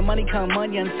up when the money come.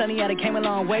 Money and sunny, yeah, they came a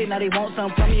long way. Now they want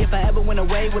something from me. If I ever went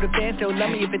away with a fan, still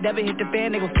love me. If it never hit the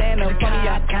fan, they gon' stand up for me.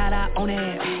 I got I own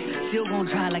it. Still gon'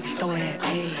 try like a stolen.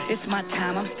 It's my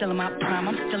time, I'm still in my prime.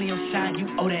 I'm still in your shine, you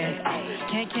owe that.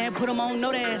 Can't put them on,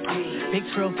 no that. Big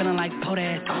Trill feeling like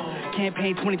POTAS.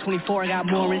 Campaign 2024, I got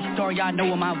more in store. Y'all know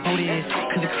what my vote is.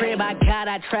 Cause the crib I got,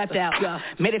 I trapped out.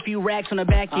 Made a few racks on the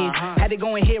back end. Had to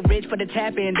go and hit rich for the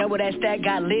tap in. Double that stack,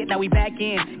 got lit, now we back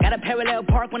in. Got a parallel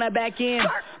park when I back in.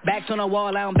 Backs on the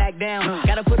wall, I don't back down.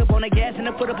 Gotta put up on the gas and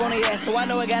then put up on the ass. So I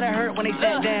know it gotta hurt when they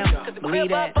sat down. Believe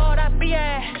that. I bought, I be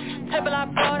at. Table I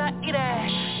brought, I eat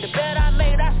at. The bed I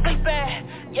made, I sleep at.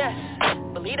 Yes,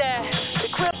 believe that. The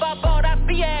crib I bought, I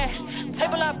be at.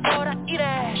 Table I brought, I eat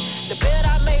at. The bed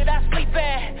I made, I sleep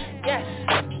at.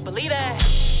 Yes, believe that.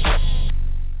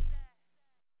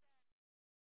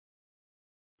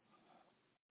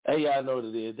 Hey, y'all know what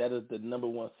it is. That is the number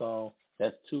one song.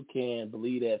 That's Toucan,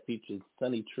 Believe That, features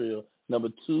Sunny Trill. Number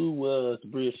 2 was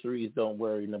Bridge Series, Don't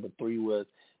Worry. Number 3 was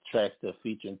Trackster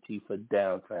featuring Tifa,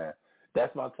 Downtime.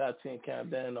 That's my top 10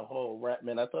 countdown, the whole rap,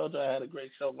 man. I told y'all I had a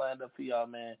great show lined up for y'all,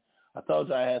 man. I told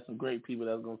y'all I had some great people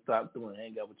that was going to stop through and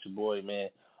hang out with your boy, man.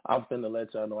 I'm finna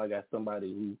let y'all know I got somebody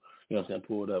who, you know what I'm saying,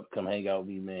 pulled up, come hang out with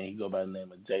me, man. He go by the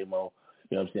name of J-Mo,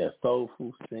 you know what I'm saying,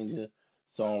 soulful singer,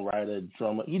 songwriter,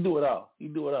 drummer. He do it all.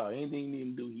 Anything you need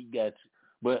him to do, he got you.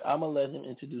 But I'm going to let him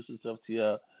introduce himself to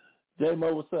y'all.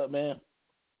 J-Mo, what's up, man?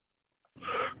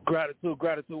 Gratitude.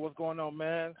 What's going on,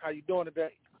 man? How you doing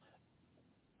today?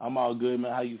 I'm all good,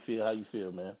 man. How you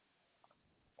feel, man?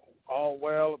 All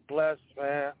well, blessed,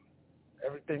 man.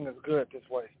 Everything is good this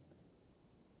way.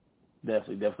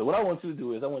 Definitely. What I want you to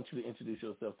do is I want you to introduce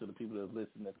yourself to the people that's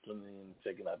listening, that's tuning in, and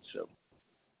checking out the show.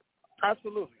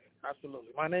 Absolutely.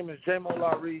 My name is J-Mo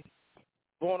Larry,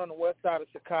 born on the west side of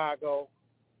Chicago,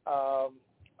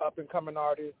 up-and-coming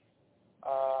artist.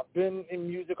 Been in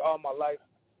music all my life,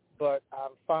 but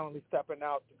I'm finally stepping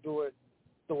out to do it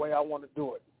the way I want to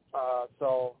do it.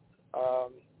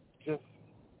 Just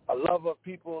a love of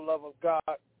people, a love of God,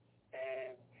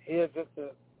 and here just to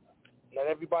let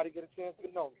everybody get a chance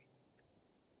to know me.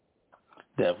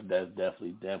 That's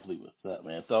definitely what's up,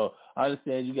 man. So I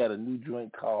understand you got a new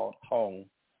joint called Home.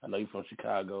 I know you're from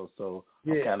Chicago, so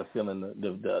yeah. I'm kind of feeling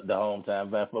the hometown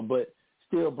vibe. But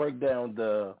still break down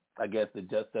the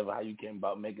gist of how you came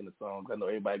about making the songs. I know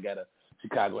everybody got a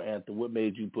Chicago anthem. What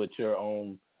made you put your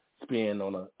own spin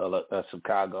on a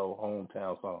Chicago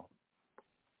hometown song?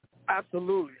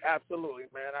 Absolutely,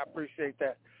 man. I appreciate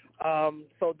that.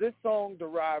 So this song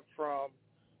derived from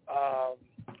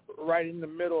right in the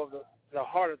middle of the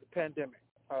heart of the pandemic.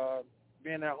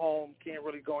 Being at home, can't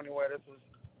really go anywhere. This was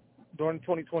during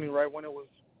 2020, right when it was,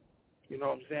 you know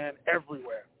what I'm saying,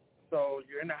 everywhere. So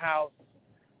you're in the house,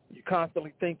 you're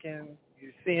constantly thinking,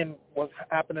 you're seeing what's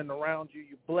happening around you.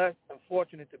 You're blessed and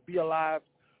fortunate to be alive,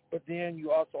 but then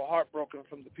you're also heartbroken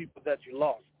from the people that you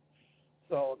lost.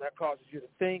 So that causes you to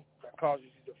think, that causes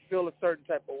you to feel a certain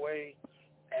type of way.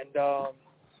 And, I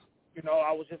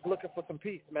was just looking for some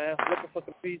peace, man, in the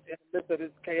midst of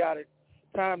this chaotic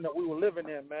time that we were living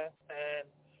in, man. And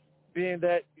being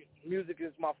that music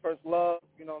is my first love,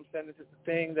 you know what I'm saying, this is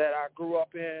the thing that I grew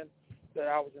up in, that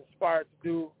I was inspired to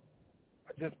do.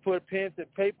 I just put pen to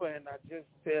paper and I just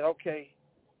said, okay,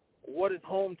 what is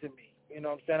home to me? You know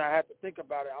what I'm saying? I had to think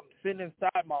about it. I'm sitting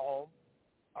inside my home.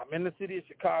 I'm in the city of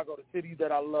Chicago, the city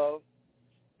that I love,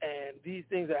 and these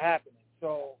things are happening.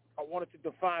 So I wanted to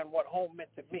define what home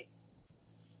meant to me.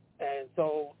 And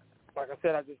so, like I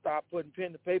said, I just started putting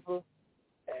pen to paper,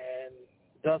 and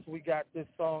thus we got this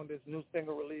song, this new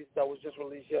single release that was just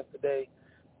released yesterday,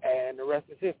 and the rest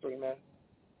is history, man.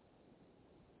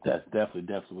 That's definitely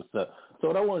what's up. So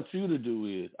what I want you to do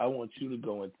is I want you to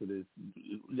go into this.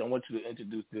 I want you to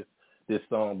introduce this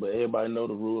song, but everybody know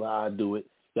the rule how I do it.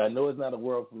 I know it's not a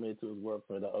world premiere till it's world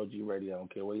for the OG radio. I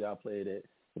don't care where y'all play it at.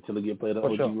 Until it get played on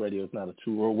OG radio, it's not a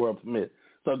true world premiere.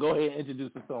 So go ahead and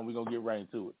introduce the song. We're going to get right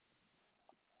into it.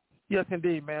 Yes,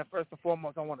 indeed, man. First and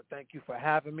foremost, I want to thank you for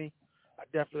having me. I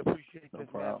definitely appreciate this,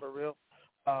 man, for real.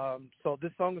 So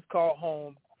this song is called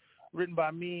Home, written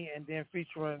by me and then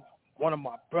featuring one of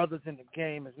my brothers in the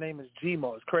game. His name is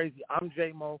G-Mo. It's crazy. I'm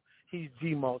J-Mo. He's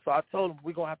G-Mo. So I told him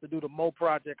we're going to have to do the Mo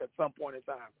project at some point in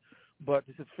time. But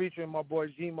this is featuring my boy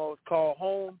G-Mo. It's called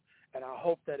Home, and I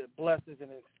hope that it blesses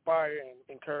and inspires and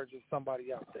encourages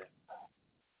somebody out there.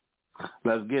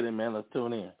 Let's get it, man. Let's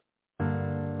tune in.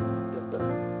 Yes,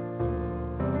 sir.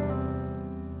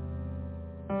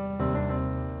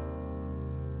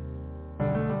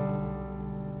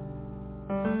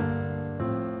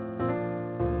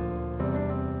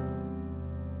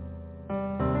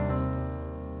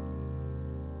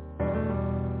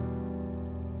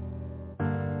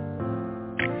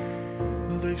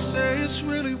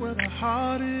 Really where the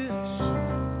heart is.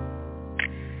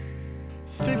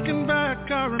 Thinking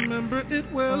back, I remember it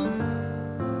well.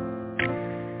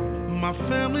 My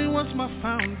family was my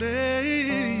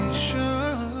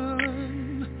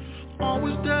foundation.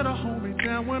 Always there to hold me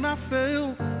down when I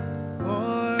fell.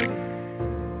 Boy,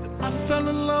 I fell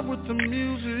in love with the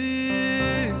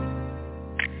music,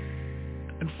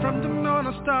 and from then on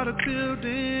I started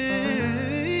building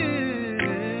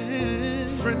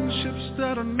friendships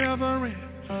that'll never end,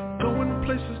 going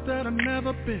places that I've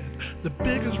never been. The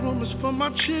biggest room is for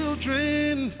my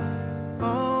children.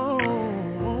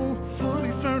 Oh,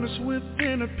 fully furnished with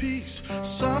inner peace,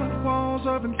 solid walls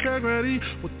of integrity,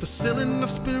 with the ceiling of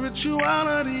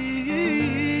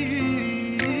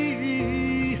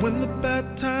spirituality. When the bad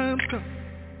times come,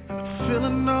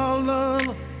 feeling all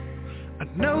alone, I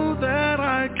know that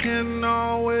I can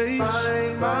always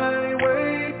find my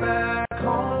way back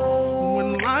home.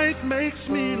 When life makes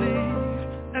me leave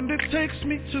and it takes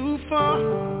me too far,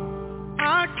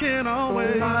 I can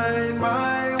always find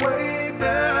my way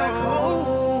back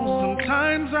home.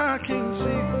 Sometimes I can't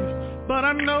see, but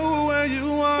I know where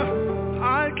you are.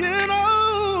 I can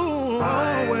always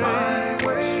find my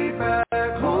way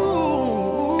back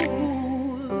home.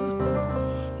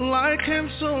 Like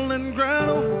Hansel and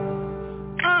Gretel,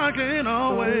 I can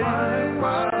always find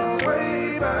my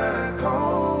way back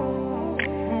home.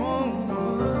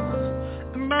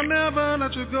 can't ever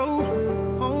let you go.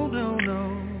 Oh no,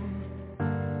 no.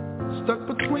 Stuck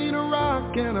between a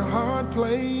rock and a hard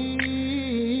place.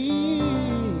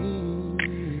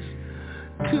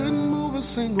 Couldn't move a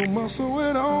single muscle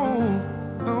at all.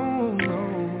 Oh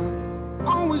no.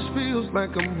 Always feels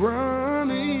like I'm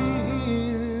running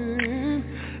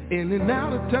in and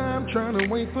out of time, trying to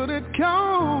wait for that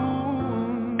call.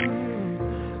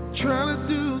 Trying to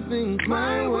do things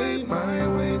my way, my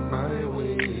way, my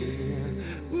way.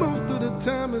 Most of the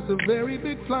time it's a very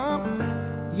big flop.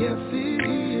 Yes, it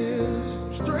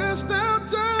is. Stressed out,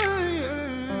 tired.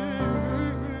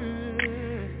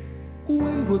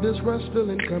 When will this rush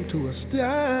feeling come to a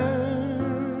stop?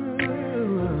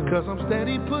 'Cause I'm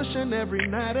steady pushing every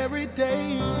night, every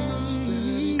day.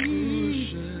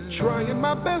 Trying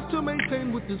my best to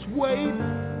maintain with this weight.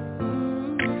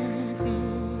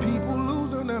 People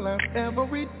losing their lives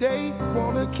every day.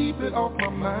 Wanna keep it off my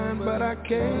mind, but I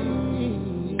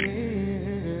can't.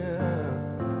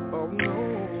 Oh no.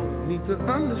 Need to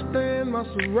understand my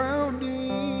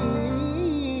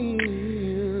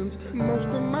surroundings. Most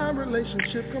of my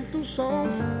relationships come through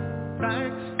songs.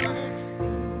 Facts.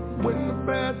 When the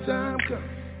bad time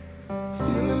comes,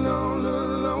 feeling all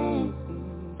alone,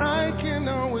 I can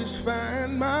always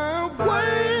find my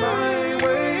way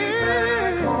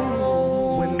back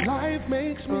home. When life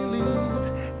makes me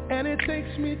leave and it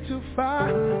takes me too far,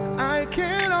 I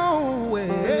can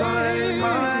always find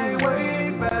my way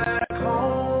back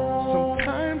home.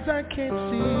 Sometimes I can't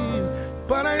see you,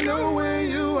 but I know where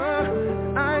you are.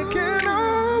 I can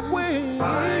always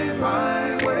find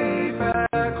my way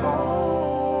back home.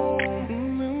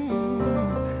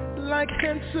 Like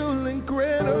Hansel and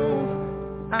Gretel,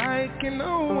 I can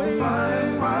always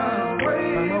find my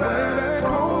way back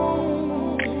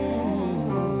home.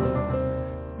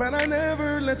 But I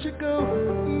never let you go.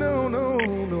 No, no,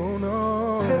 no,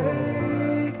 no.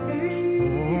 Take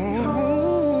me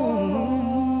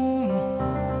home.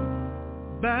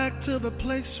 Back to the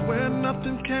place where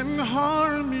nothing can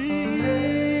harm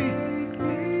me.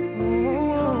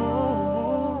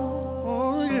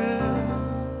 Oh yeah.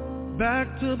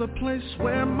 Back to the place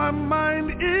where my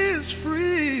mind is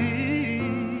free.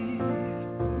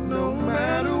 No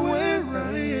matter where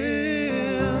I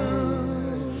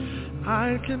am,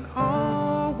 I can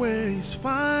always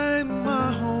find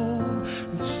my home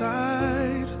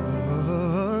inside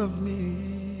of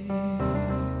me.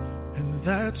 And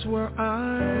that's where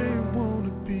I want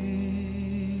to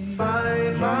be.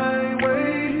 Find my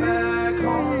way back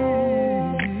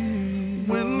home.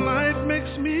 When life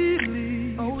makes me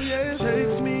leave, oh yes,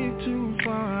 takes me too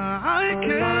far, I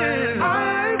can't find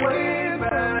my way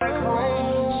back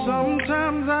home.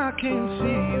 Sometimes I can't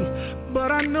see you,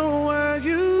 but I know where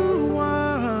you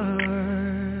are.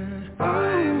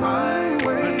 Find my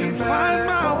way, I can find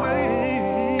my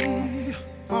way.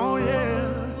 Oh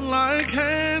yeah, like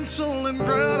Hansel and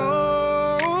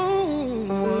Gretel.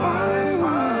 Find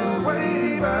my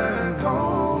way back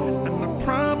home. And I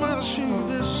promise you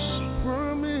this,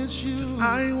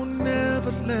 I will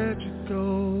never let you go.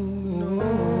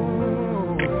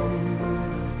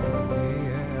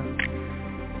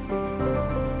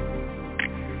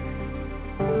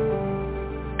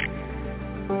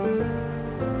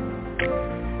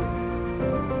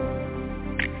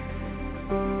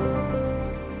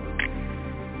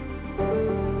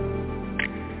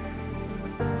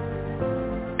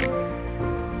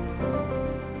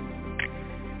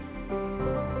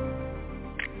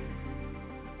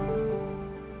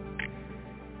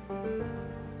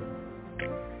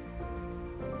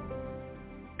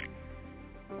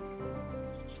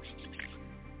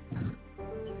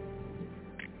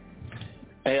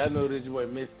 Hey, I know this boy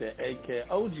Mr. AK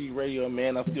OG Radio,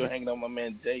 man. I'm still hanging on my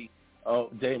man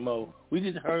J-Mo. We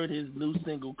just heard his new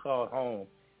single called Home,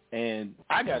 and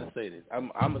I gotta say this.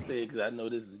 I'm gonna say it because I know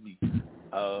this is me.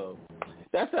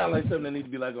 That sounds like something that needs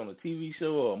to be like on a TV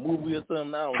show or a movie or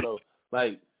something. I don't know.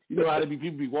 Like, you know how they be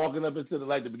people be walking up into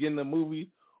the beginning of the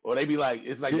movie, or they be like,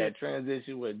 it's like that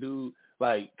transition where dude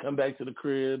like come back to the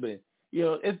crib, and you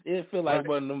know it feel like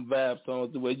one of them vibe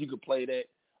songs where you could play that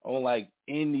on like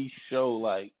any show,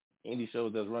 like any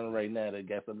shows that's running right now that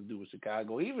got something to do with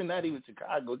Chicago, even not even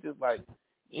Chicago, just like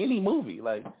any movie.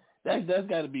 Like that's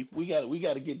got to be we got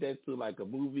to get that to like a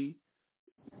movie,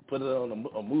 put it on a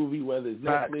movie, whether it's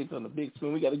Netflix on the big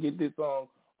screen. We got to get this song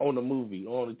on the movie,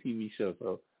 on the TV show.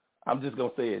 So I'm just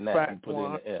gonna say it now and put it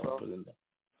in the L. Put it in there.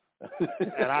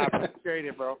 And I appreciate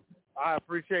it, bro. I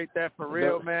appreciate that for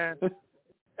real, man.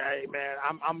 Hey, man,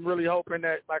 I'm really hoping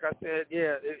that, like I said,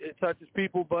 yeah, it touches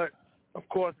people. But, of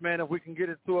course, man, if we can get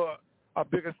it to a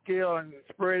bigger scale and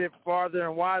spread it farther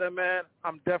and wider, man,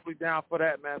 I'm definitely down for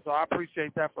that, man. So I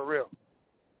appreciate that for real.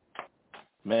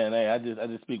 Man, hey, I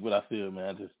just speak what I feel, man.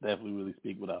 I just definitely really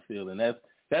speak what I feel, and that's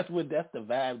the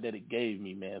vibe that it gave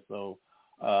me, man. So,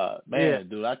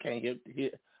 dude, I can't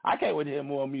wait to hear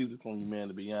more music from you, man.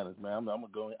 To be honest, man, I'm gonna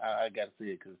go. I gotta see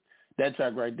it because that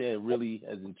track right there really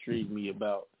has intrigued me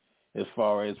about as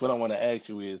far as what I want to ask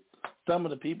you is some of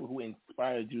the people who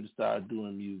inspired you to start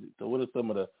doing music. So, what are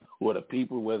some of the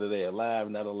people, whether they're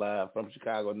alive, not alive, from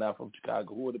Chicago, not from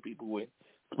Chicago? Who are the people who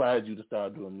inspired you to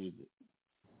start doing music?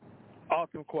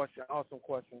 Awesome question.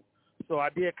 So I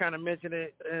did kind of mention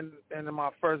it in my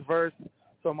first verse.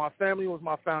 So my family was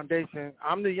my foundation.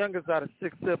 I'm the youngest out of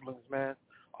 6 siblings, man.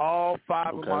 All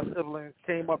 5 of my siblings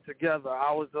came up together.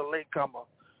 I was the latecomer.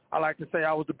 I like to say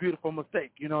I was the beautiful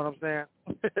mistake. You know what I'm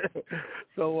saying?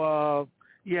 So,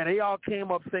 they all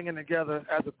came up singing together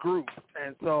as a group.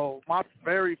 And so my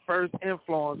very first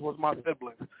influence was my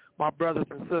siblings, my brothers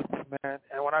and sisters, man.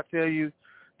 And when I tell you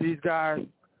these guys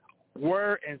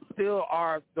were and still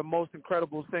are the most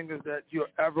incredible singers that you'll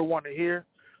ever want to hear.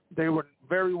 They were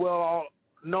very well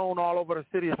known all over the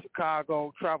city of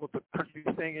Chicago, traveled the country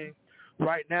singing.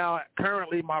 Right now,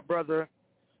 currently, my brother,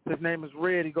 his name is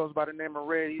Red. He goes by the name of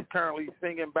Red. He's currently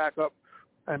singing backup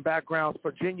and backgrounds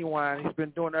for Genuine. He's been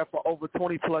doing that for over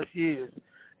 20-plus years.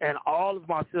 And all of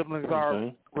my siblings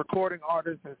are recording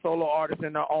artists and solo artists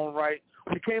in their own right.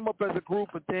 We came up as a group,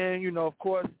 but then, of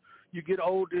course, you get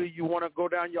older, you want to go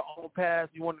down your own path,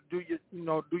 you want to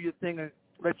do your thing and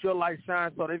let your light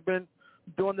shine. So they've been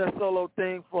doing their solo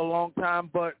thing for a long time,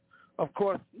 but of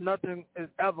course, nothing is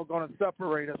ever going to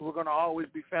separate us. We're going to always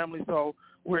be family. So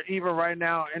we're even right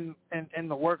now in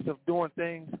the works of doing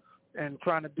things and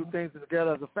trying to do things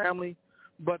together as a family.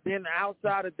 But then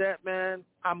outside of that, man,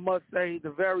 I must say the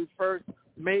very first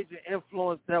major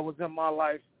influence that was in my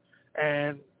life,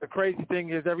 and the crazy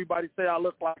thing is everybody say I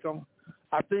look like him.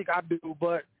 I think I do,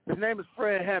 but his name is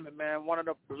Fred Hammond, man, one of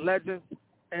the legends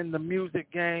in the music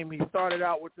game. He started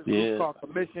out with this group called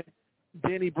Commission.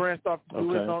 Then he branched off to do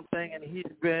his own thing, and he's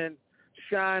been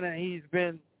shining. He's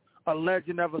been a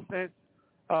legend ever since.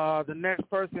 The next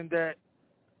person that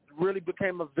really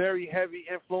became a very heavy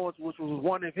influence, which was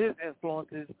one of his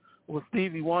influences, was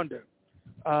Stevie Wonder.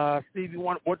 Stevie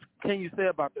Wonder, what can you say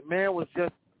about the man? Was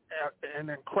just an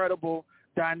incredible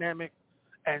dynamic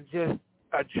and just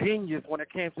a genius when it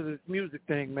came to this music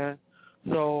thing, man.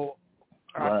 So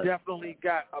I definitely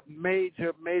got a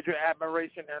major, major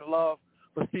admiration and love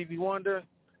for Stevie Wonder.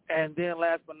 And then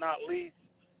last but not least,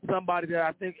 somebody that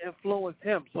I think influenced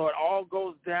him. So it all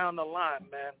goes down the line,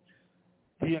 man.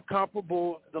 The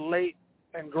incomparable, the late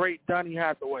and great Donny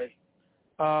Hathaway,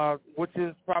 which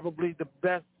is probably the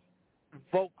best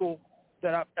vocal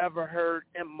that I've ever heard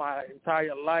in my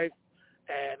entire life.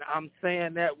 And I'm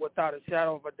saying that without a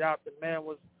shadow of a doubt. The man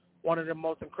was one of the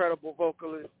most incredible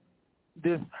vocalists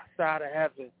this side of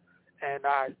heaven. And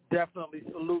I definitely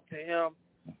salute to him.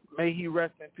 May he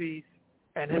rest in peace.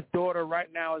 And his daughter right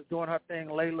now is doing her thing,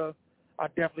 Layla. I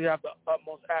definitely have the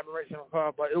utmost admiration of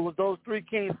her. But it was those 3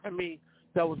 kings for me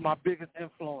that was my biggest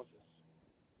influences.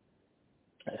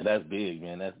 That's big,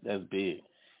 man. That's big.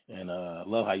 And I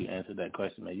love how you answered that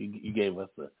question, man. You gave us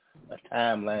a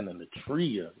timeline and a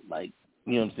tree of, like,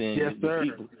 you know what I'm saying? Yes, sir.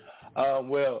 People.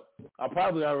 Well,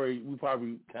 we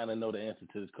probably kind of know the answer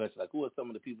to this question. Like, who are some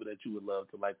of the people that you would love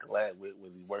to, like, collab with,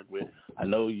 you work with? I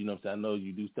know, you know what I'm saying? I know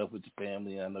you do stuff with your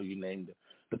family. And I know you named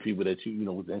the people that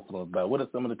you was influenced by. What are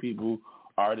some of the people,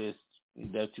 artists,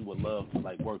 that you would love to,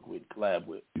 like, work with, collab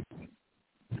with?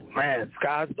 Man,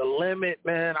 sky's the limit,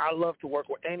 man. I love to work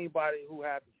with anybody who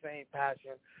has the same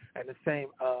passion and the same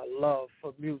love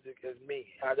for music as me.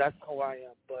 That's who I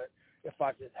am. But if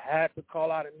I just had to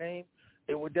call out a name,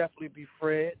 it would definitely be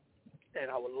Fred,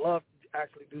 and I would love to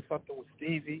actually do something with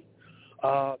Stevie.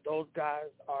 Those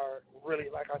guys are really,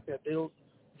 like I said,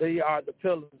 they are the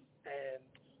pillars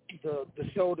and the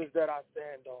shoulders that I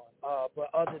stand on. But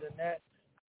other than that,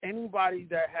 anybody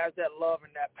that has that love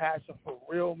and that passion for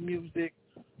real music,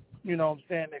 you know what I'm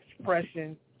saying,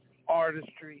 expression,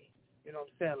 artistry, you know what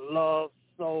I'm saying, love,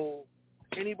 soul,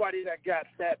 anybody that got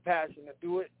that passion to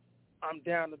do it, I'm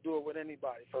down to do it with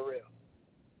anybody, for real.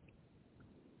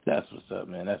 That's what's up,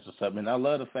 man. That's what's up, man. I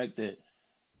love the fact that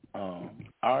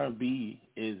R&B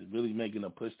is really making a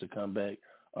push to come back.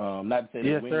 Not to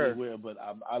say that we anywhere, but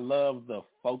I love the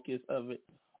focus of it.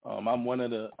 I'm one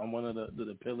of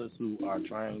the pillars who are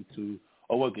trying to,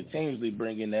 or will continuously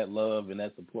bringing that love and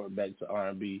that support back to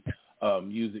R&B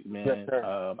music, man. Yes,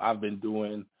 sir. I've been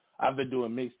doing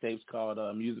mixtapes called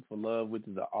Music for Love, which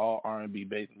is an all R&B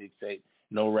based mixtape.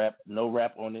 No rap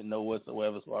on it, no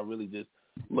whatsoever. So I really just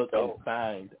look and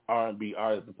find R&B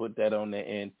artists to put that on there,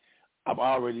 and I'm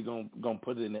already gonna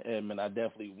put it in the air, man. I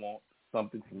definitely want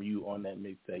something from you on that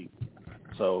mixtape.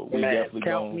 So we definitely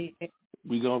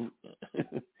gonna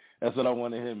that's what I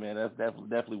want to hear, man. That's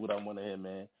definitely what I want to hear,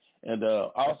 man. And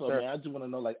also, man, I just want to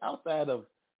know, like, outside of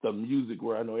the music,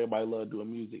 where I know everybody loves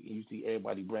doing music, and you see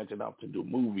everybody branching out to do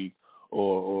movies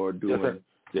or doing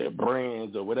their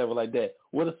brands or whatever like that.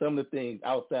 What are some of the things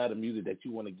outside of music that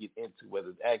you want to get into, whether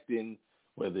it's acting,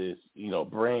 whether it's,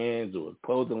 brands or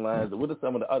clothing lines, or what are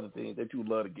some of the other things that you would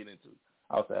love to get into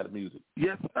outside of music?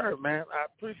 Yes, sir, man. I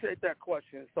appreciate that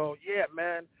question. So, yeah,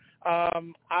 man,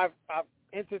 I've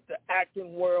entered the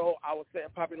acting world, I would say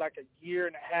probably like a year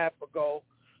and a half ago,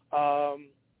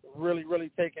 really,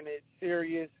 really taking it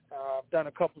serious. I've done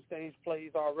a couple stage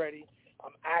plays already.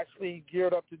 I'm actually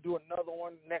geared up to do another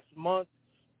one next month.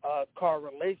 It's called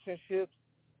Relationships,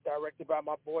 directed by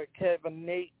my boy Kevin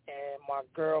Nate and my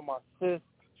girl, my sis,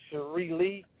 Cherie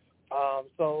Lee.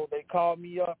 So they called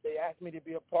me up. They asked me to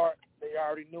be a part. They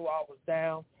already knew I was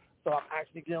down. So I'm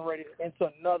actually getting ready to enter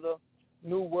another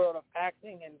new world of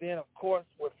acting. And then, of course,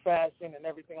 with fashion and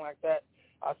everything like that,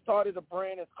 I started a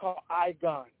brand. It's called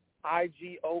IGON,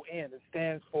 I-G-O-N. It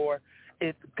stands for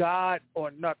It's God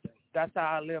or Nothing. That's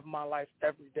how I live my life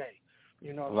every day.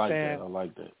 You know what I'm saying? I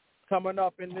like that. Coming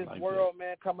up in this world,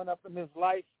 man, coming up in this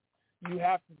life, you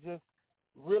have to just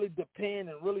really depend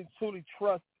and really truly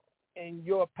trust in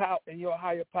your power, in your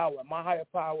higher power. My higher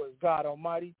power is God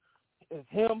Almighty. It's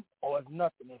Him or it's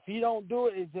nothing. If He don't do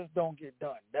it, it just don't get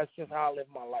done. That's just how I live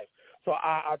my life. So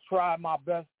I try my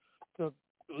best to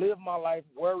live my life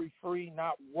worry-free,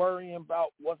 not worrying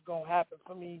about what's going to happen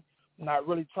for me, not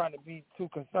really trying to be too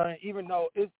concerned, even though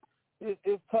it's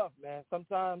tough, man.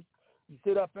 Sometimes you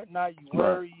sit up at night, you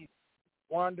worry,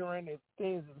 wondering if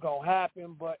things is going to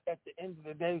happen, but at the end of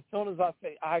the day, as soon as I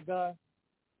say IGON,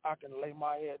 I can lay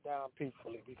my head down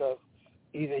peacefully because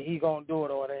either He going to do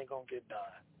it or it ain't going to get done.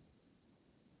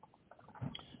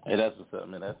 Hey, that's what's up,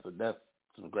 man. That's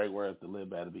some great words to live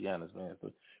by, to be honest, man. So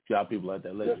if y'all people like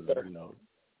that listen,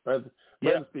 brother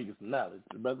speaking some knowledge.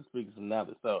 Brother speaking some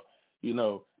knowledge. So,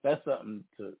 that's something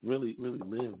to really, really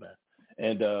live by.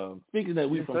 And speaking that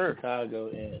we from Chicago,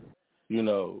 and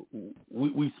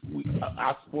we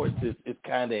our sports is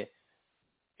kind of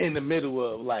in the middle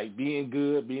of like being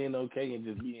good, being okay, and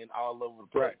just being all over the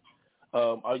place.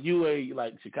 Are you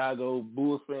a Chicago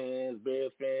Bulls fan,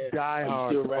 Bears fan? Die hard.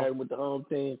 Are you still riding with the home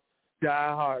team?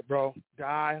 Die hard, bro.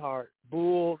 Die hard.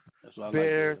 Bulls,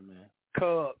 Bears,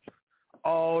 Cubs,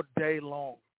 all day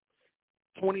long.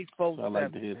 24/7. I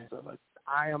like to hear stuff like that.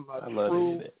 I am a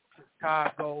true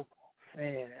Chicago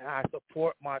fan, and I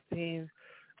support my teams.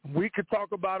 We could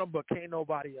talk about them, but can't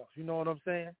nobody else. You know what I'm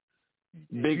saying?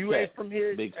 Big you fact. Ain't from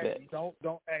here. Big hey, fact.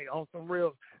 Don't. Hey, on some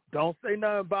real. Don't say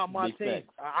nothing about my Big team.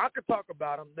 I could talk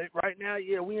about them right now.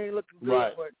 Yeah, we ain't looking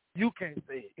good, but you can't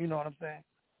say it. You know what I'm saying?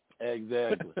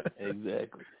 Exactly.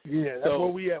 Yeah, that's where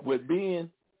we at. With being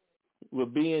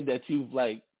that you've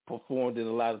performed in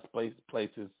a lot of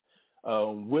places,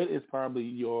 what is probably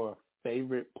your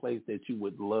favorite place that you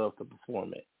would love to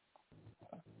perform at?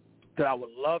 That I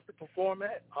would love to perform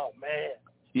at? Oh man.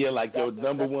 Yeah, your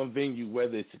number one venue,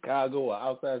 whether it's Chicago or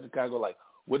outside Chicago,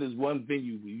 what is one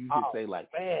venue where you could say, man,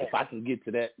 if I can get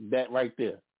to that right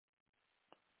there?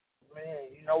 Man,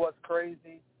 you know what's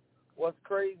crazy? What's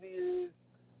crazy is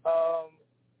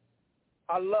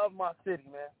I love my city,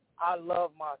 man. I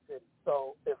love my city.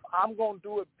 So if I'm going to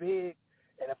do it big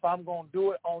and if I'm going to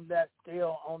do it on that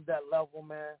scale, on that level,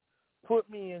 man, put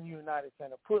me in United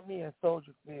Center. Put me in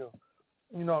Soldier Field.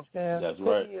 You know what I'm saying? That's put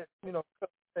right. Me at,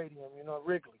 Stadium,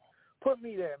 Wrigley. Put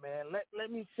me there, man.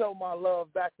 Let me show my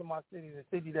love back to my city, the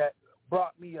city that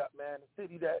brought me up, man, the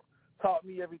city that taught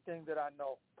me everything that I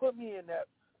know. Put me in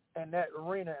that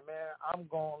arena, man. I'm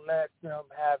gonna let them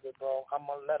have it, bro. I'm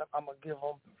gonna give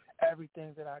them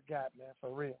everything that I got, man, for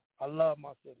real. I love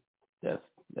my city.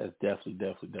 That's definitely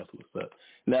what's up.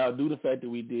 Now, due to the fact that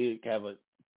we did have a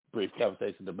brief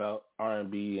conversation about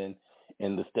R&B and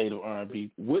the state of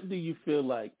R&B, what do you feel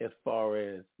like as far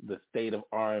as the state of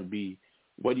R&B?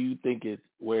 What do you think is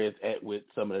where it's at with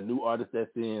some of the new artists that's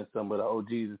in, some of the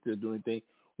OGs are still doing things?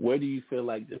 Where do you feel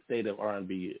like the state of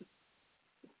R&B is?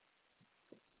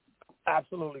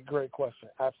 Absolutely great question.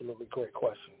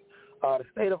 The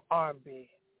state of R&B,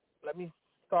 let me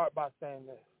start by saying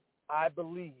this. I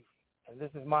believe, and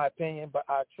this is my opinion, but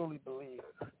I truly believe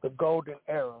the golden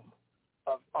era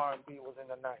of R&B was in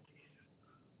the 90s.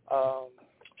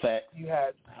 Fact. You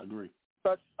had I agree.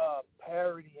 Such a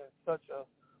parody and such a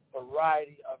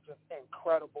variety of just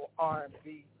incredible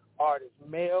R&B artists,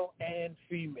 male and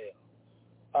female.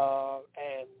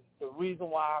 And the reason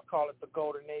why I call it the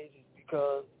golden age is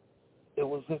because it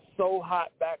was just so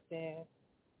hot back then.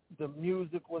 The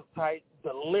music was tight.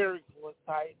 The lyrics was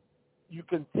tight. You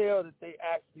can tell that they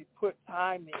actually put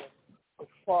time in as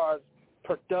far as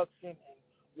production and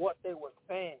what they were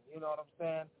saying. You know what I'm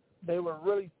saying? They were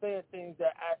really saying things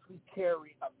that actually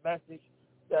carry a message,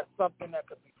 that's something that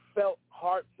could be felt,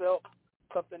 heartfelt,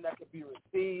 something that could be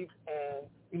received and,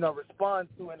 respond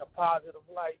to in a positive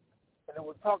light. And it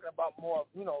was talking about more of,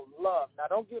 love. Now,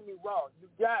 don't get me wrong. You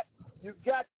got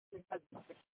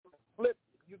flip.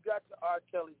 You got your R.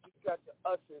 Kelly. You got your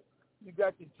Ushers. You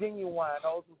got your Genuine.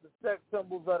 Those were the sex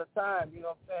symbols of the time. You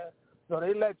know what I'm saying? So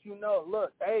they let you know,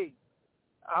 look, hey,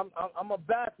 I'm a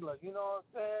bachelor. You know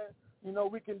what I'm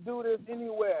saying? We can do this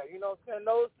anywhere. You know what I'm saying?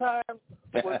 Those times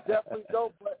was definitely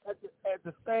dope. But at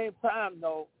the same time,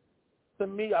 though, to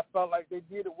me, I felt like they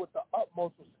did it with the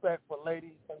utmost respect for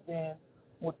ladies. And then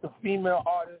with the female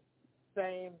artists,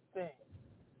 same thing.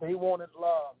 They wanted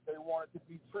love. They wanted to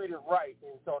be treated right.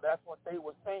 And so that's what they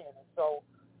were saying. And so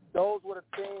those were the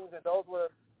things and those were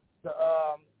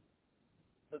the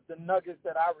nuggets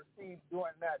that I received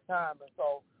during that time. And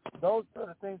so those are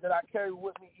the things that I carry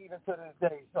with me even to this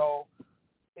day. So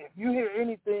if you hear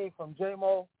anything from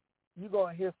J-Mo, you're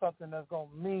going to hear something that's going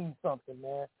to mean something,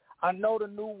 man. I know the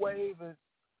new wave is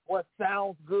what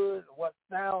sounds good, what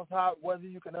sounds hot, whether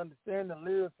you can understand the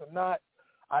lyrics or not.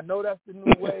 I know that's the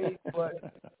new wave, but,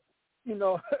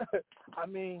 I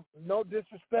mean, no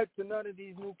disrespect to none of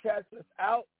these new cats that's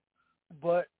out,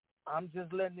 but I'm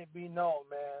just letting it be known,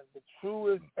 man. The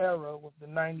truest era was the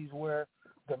 90s where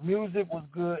the music was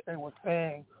good, they were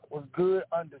saying was good,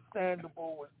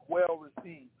 understandable, was well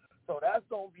received. So that's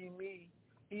going to be me.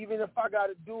 Even if I got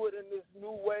to do it in this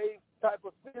new wave type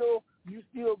of feel, you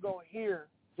still going to hear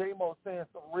J-Mo saying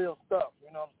some real stuff.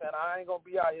 You know what I'm saying? I ain't going to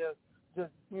be out here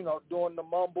just, doing the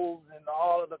mumbles and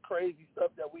all of the crazy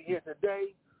stuff that we hear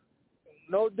today.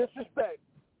 No disrespect,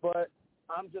 but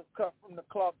I'm just cut from the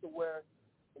cloth to where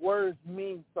words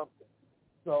mean something.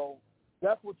 So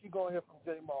that's what you're going to hear from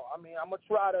J-Mo. I mean, I'm going to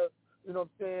try to, you know what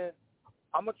I'm saying,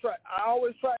 I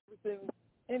always try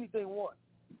anything once.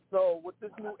 So with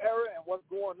this new era and what's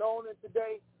going on in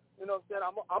today, you know what I'm saying,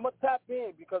 I'm going to tap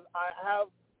in because I have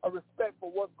a respect for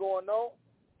what's going on,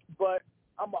 but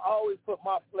I'm going to always put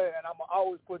my flair and I'm going to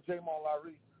always put J-Mo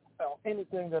Larry on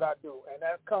anything that I do. And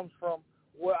that comes from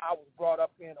where I was brought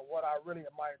up in and what I really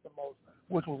admired the most,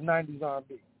 which was 90s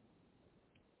R&B.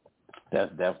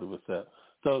 That's definitely what's up.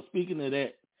 So speaking of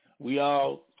that, we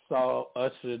all saw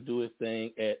Usher do his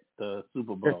thing at the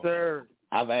Super Bowl. Yes, sir.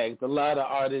 I've asked a lot of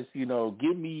artists,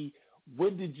 give me,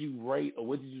 what did you rate or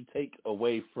what did you take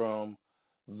away from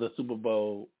the Super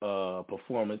Bowl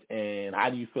performance, and how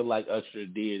do you feel like Usher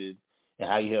did it and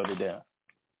how you held it down?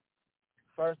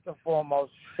 First and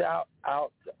foremost, shout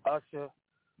out to Usher,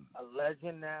 a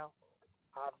legend now.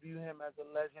 I view him as a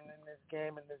legend in this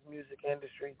game, in this music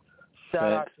industry.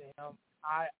 Shout out to him.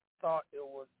 I thought it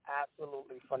was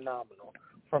absolutely phenomenal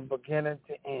from beginning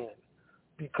to end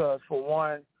because, for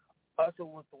one, Usher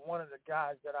was one of the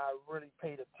guys that I really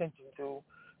paid attention to.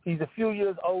 He's a few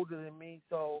years older than me,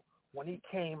 so when he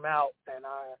came out and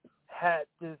I had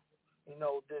this,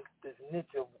 this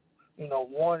niche of,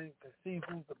 wanting to see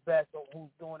who's the best or who's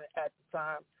doing it at the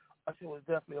time, Usher was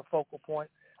definitely a focal point.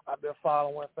 I've been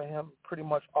following him pretty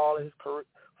much all his career.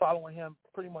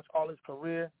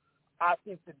 I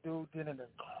think the dude did an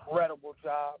incredible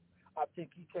job. I think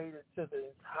he catered to the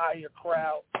entire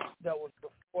crowd that was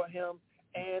before him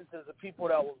and to the people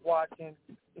that was watching.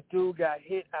 The dude got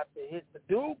hit after hit. The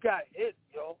dude got hit,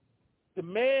 yo. The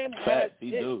man had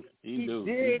hit. He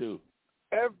did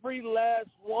every last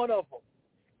one of them.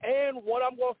 And what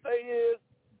I'm going to say is,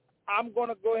 I'm going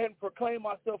to go ahead and proclaim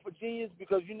myself a genius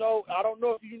because, I don't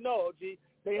know if you know, G,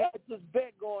 they had this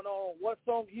bet going on what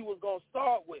song he was going to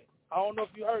start with. I don't know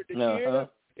if you heard. Did you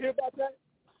hear about that?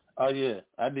 Oh, yeah,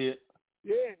 I did.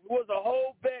 Yeah, it was a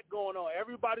whole bet going on.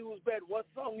 Everybody was betting what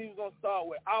song he was going to start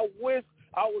with. I wish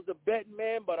I was a betting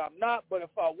man, but I'm not. But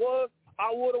if I was,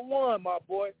 I would have won, my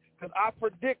boy, because I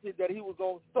predicted that he was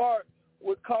going to start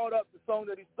with Caught Up, the song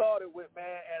that he started with, man,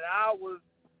 and I was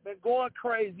been going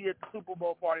crazy at the Super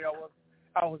Bowl party I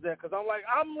was at because I'm like,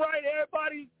 I'm right.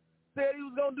 Everybody said he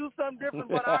was going to do something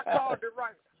different, but I called it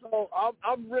right. So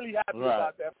I'm really happy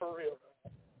about that, for real.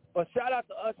 But shout out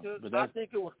to Usher. I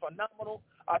think it was phenomenal.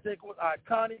 I think it was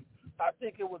iconic. I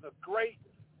think it was a great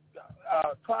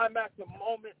climactic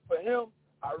moment for him.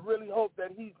 I really hope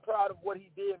that he's proud of what he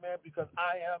did, man, because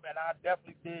I am, and I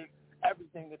definitely dig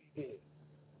everything that he did.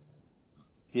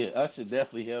 Yeah, Usher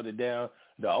definitely held it down.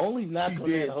 The only knock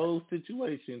on that whole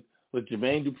situation was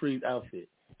Jermaine Dupri's outfit.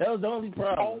 That was the only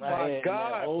problem I had in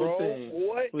that whole thing.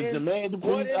 What with Jermaine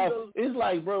Dupri. It's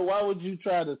like, bro, why would you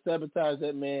try to sabotage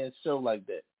that man's show like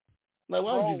that? Like,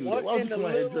 why would you do that? Why would you come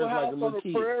out here dressed like a little kid? What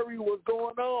in the Prairie was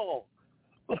going on?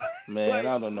 Man, like,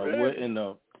 I don't know what in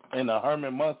the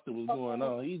Herman Munster was going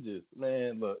on. He just,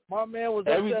 man, look. My man was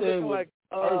everything was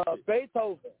like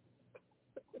Beethoven.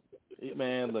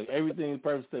 Man, look, everything is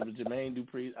perfect except for Jermaine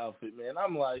Dupri's outfit, man.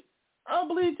 I'm like, I don't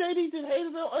believe JD just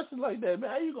hated on Usher like that,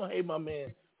 man. How you gonna hate my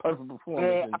man? Perfect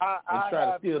performance and try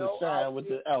to steal the shine with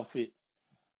the outfit.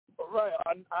 Right,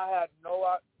 I had no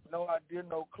idea,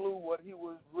 no clue what he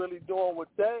was really doing with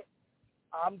that.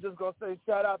 I'm just gonna say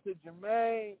shout out to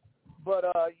Jermaine, but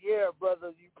yeah,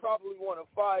 brother, you probably want to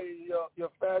fire your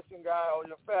fashion guy or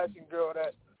your fashion girl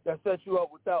that set you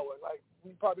up with that one. Like,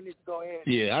 you probably need to go ahead.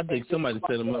 Yeah, I think somebody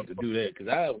set him up to do that because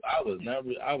I was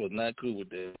not cool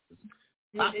with that.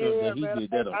 Yeah, man, I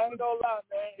ain't gonna lie,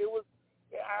 man. It was.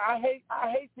 I hate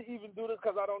to even do this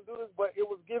because I don't do this, but it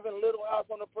was giving Little House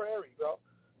on the Prairie, bro.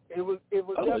 It was.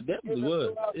 Oh, it definitely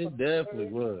was. It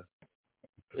definitely was.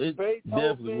 It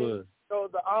definitely was. So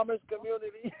the Amish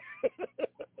community.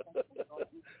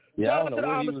 Yeah, I don't know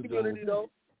what he was doing. Though.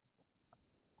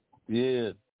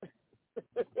 Yeah.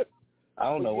 I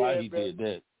don't know why he did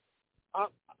that. I'm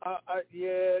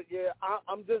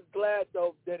just glad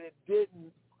though that it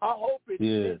didn't. I hope it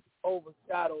didn't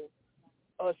overshadow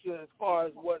Usher as far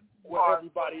as what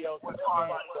everybody else is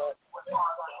saying.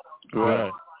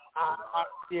 Right.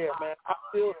 Yeah, man. I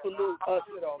still salute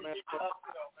Usher though, man, for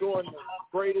doing the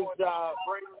greatest job,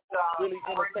 really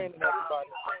entertaining everybody.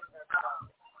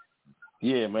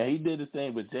 Yeah, man, he did the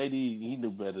thing, but JD, he knew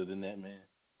better than that, man.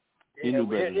 He knew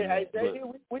better than that.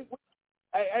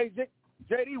 Hey,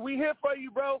 JD, we here for you,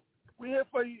 bro. We here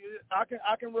for you. I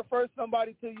can refer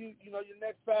somebody to you. You know, your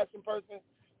next fashion person.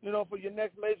 You know, for your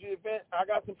next major event. I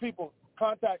got some people.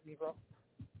 Contact me, bro.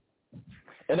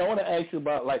 And I want to ask you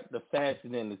about like the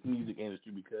fashion and this music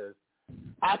industry because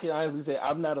I can honestly say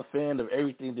I'm not a fan of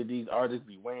everything that these artists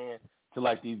be wearing to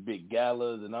like these big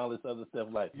galas and all this other stuff.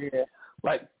 Like,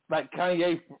 like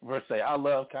Kanye per se. I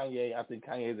love Kanye. I think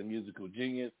Kanye is a musical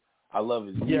genius. I love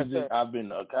his music. Yes, I've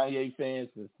been a Kanye fan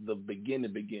since the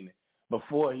beginning.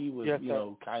 Before he was,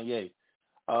 Kanye.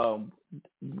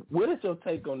 What is your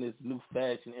take on this new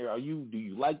fashion era? Do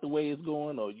you like the way it's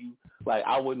going, or you like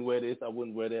I wouldn't wear this, I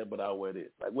wouldn't wear that, but I'll wear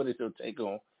this? Like, what is your take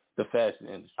on the fashion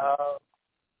industry?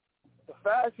 The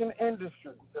fashion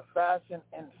industry.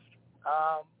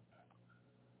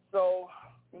 So,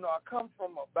 you know, I come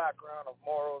from a background of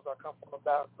morals. I come from a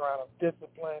background of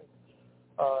discipline,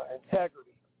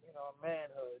 integrity, you know,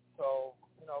 manhood. So,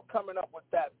 you know, coming up with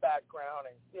that background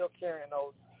and still carrying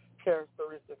those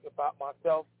characteristics about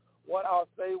myself, what I'll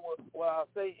say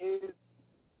is,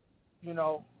 you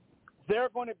know, they're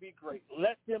going to be great.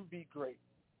 Let them be great.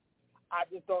 I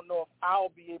just don't know if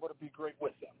I'll be able to be great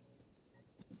with them.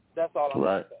 That's all I'm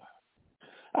going to say.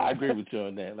 I agree with you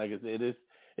on that. Like I said,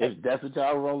 if that's what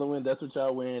y'all rolling with, that's what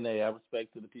y'all wearing. Hey, I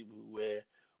respect to the people who wear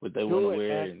what they want to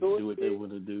wear and do what they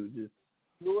want to do. Just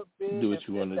do what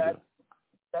you want to do.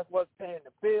 That's what's paying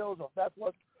the bills, or if that's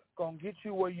what's going to get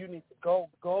you where you need to go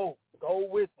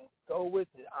with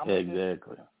it. I'm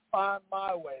exactly. Just find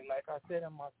my way. Like I said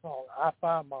in my song, I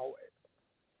find my way.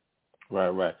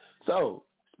 Right. So,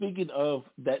 speaking of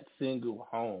that single,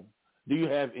 Home, do you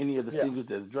have any of the singles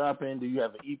that's dropping? Do you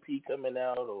have an EP coming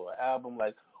out or an album?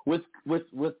 Like, what's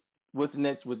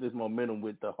next with this momentum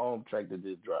with the Home track that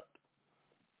just dropped?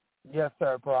 Yes,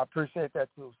 sir, bro. I appreciate that,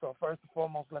 too. So first and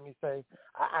foremost, let me say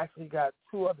I actually got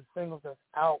 2 other singles that's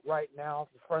out right now.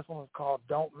 The first one is called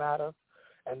Don't Matter,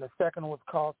 and the second one was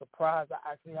called Surprise. I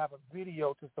actually have a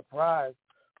video to Surprise,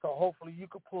 so hopefully you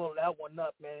can pull that one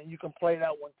up, man. You can play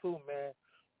that one, too, man.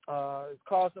 It's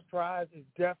called Surprise. It's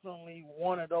definitely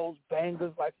one of those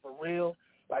bangers, like, for real.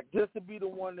 Like, this would be the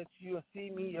one that you'll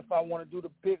see me if I want to do the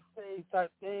big stage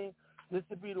type thing. This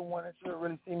would be the one that you'll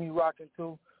really see me rocking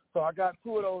to. So I got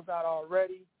 2 of those out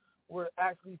already. We're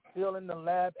actually still in the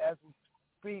lab as we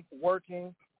speak,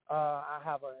 working. I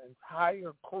have an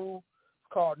entire crew.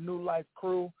 It's called New Life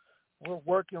Crew. We're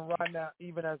working right now,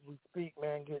 even as we speak,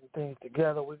 man, getting things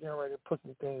together. We're getting ready to put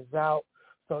some things out.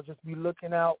 So just be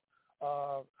looking out.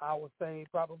 I would say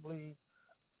probably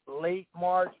late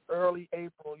March, early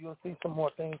April, you'll see some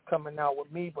more things coming out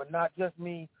with me, but not just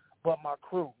me, but my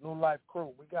crew, New Life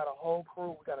Crew. We got a whole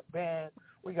crew. We got a band.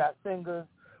 We got singers.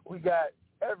 We got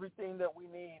everything that we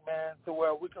need, man, to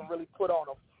where we can really put on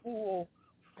a full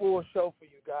show for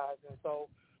you guys. And so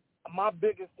my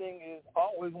biggest thing is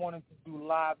always wanting to do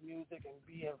live music and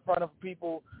be in front of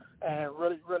people and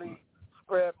really, really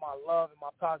spread my love and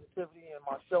my positivity and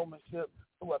my showmanship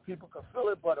so where people can feel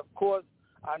it. But, of course,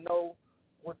 I know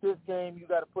with this game, you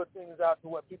got to put things out to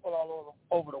what people all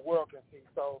over the world can see.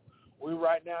 So we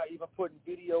right now even putting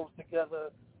videos together.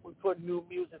 We put new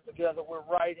music together. We're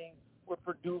writing. We're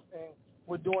producing.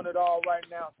 We're doing it all right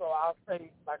now. So I'll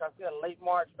say, like I said, late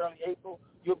March, early April,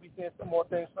 you'll be seeing some more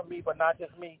things from me, but not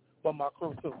just me, but my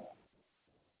crew too.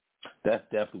 That's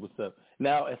definitely what's up.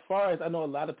 Now, as far as I know, a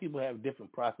lot of people have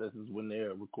different processes when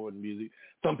they're recording music.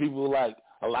 Some people like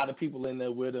a lot of people in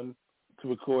there with them to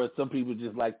record. Some people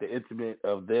just like the intimate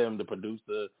of them, the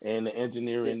producer and the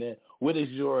engineer in there. What is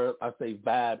your, I say,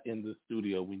 vibe in the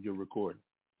studio when you're recording?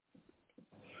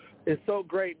 It's so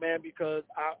great, man, because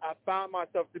I found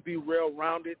myself to be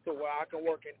well-rounded to where I can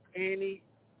work in any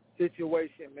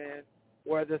situation, man,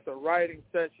 whether it's a writing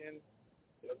session,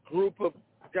 a group of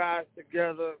guys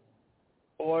together,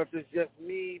 or if it's just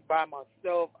me by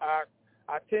myself. I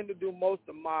tend to do most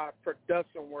of my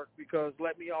production work because,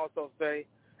 let me also say,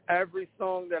 every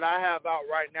song that I have out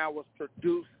right now was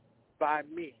produced by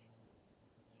me.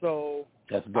 So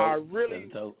That's dope.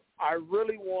 I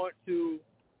really want to,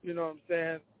 you know what I'm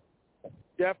saying,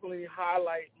 definitely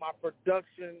highlight my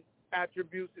production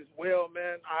attributes as well,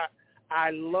 man. I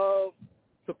love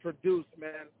to produce,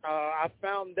 man. I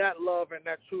found that love and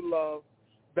that true love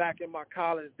back in my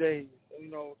college days, you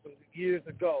know, some years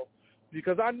ago,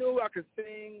 because I knew I could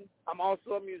sing. I'm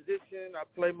also a musician. I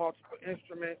play multiple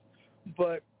instruments,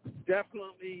 but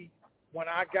definitely when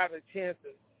I got a chance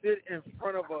to sit in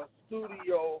front of a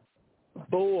studio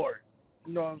board,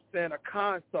 you know what I'm saying, a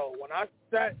console, when I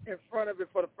sat in front of it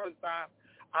for the first time,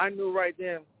 I knew right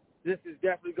then this is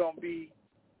definitely going to be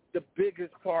the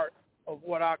biggest part of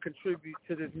what I contribute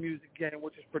to this music game,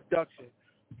 which is production.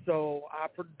 So I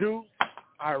produce,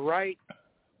 I write,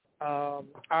 I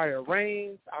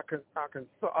arrange, I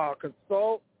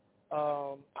consult,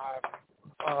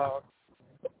 I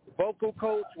vocal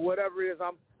coach, whatever it is.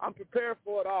 I'm prepared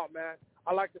for it all, man.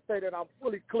 I like to say that I'm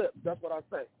fully clipped. That's what I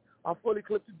say. I'm fully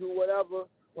clipped to do whatever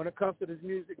when it comes to this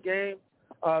music game.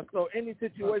 So any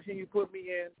situation you put me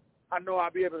in, I know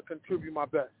I'll be able to contribute my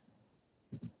best.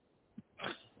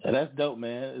 And that's dope,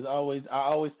 man. I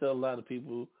always tell a lot of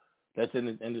people that's in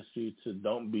this industry to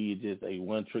don't be just a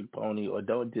one-trick pony, or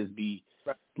don't just be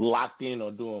locked in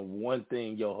or doing one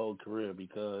thing your whole career,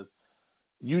 because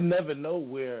you never know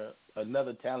where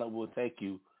another talent will take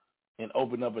you and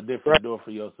open up a different door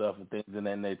for yourself and things of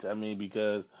that nature. I mean,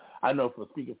 because I know, for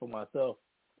speaking for myself,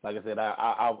 like I said,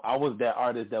 I was that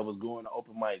artist that was going to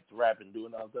open mics, rapping,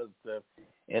 doing all that stuff,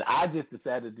 and I just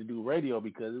decided to do radio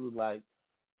because it was like,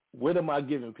 what am I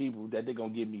giving people that they're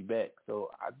going to give me back? So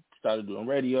I started doing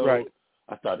radio. Right.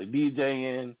 I started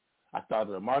DJing. I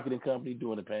started a marketing company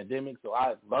during the pandemic. So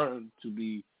I learned to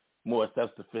be more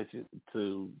self-sufficient,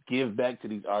 to give back to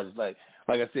these artists. Like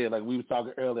I said, like we were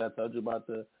talking earlier, I told you about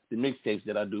the mixtapes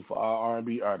that I do for all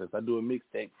R&B artists. I do a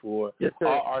mixtape for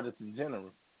all artists in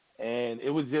general. And it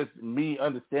was just me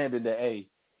understanding that, hey,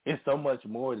 it's so much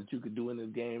more that you could do in this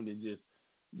game than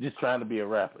just trying to be a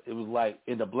rapper. It was like,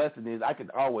 and the blessing is I could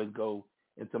always go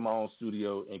into my own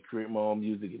studio and create my own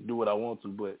music and do what I want to,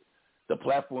 but the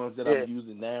platforms that I'm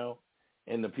using now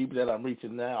and the people that I'm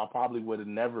reaching now, I probably would have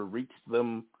never reached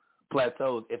them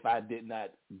plateaus if I did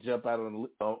not jump out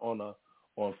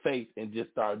on faith and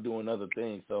just start doing other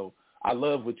things. So I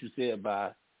love what you said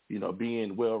by, you know,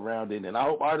 being well-rounded, and I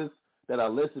hope artists that are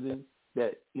listening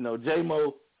that, you know,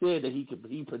 J-Mo said that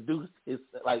he produced his,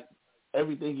 like,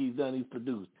 everything he's done, he's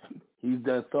produced. He's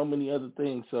done so many other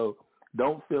things, so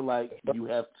don't feel like you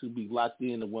have to be locked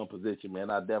into one position, man.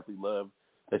 I definitely love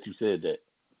that you said that.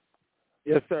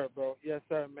 Yes, sir, bro. Yes,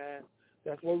 sir, man.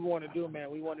 That's what we want to do,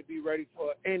 man. We want to be ready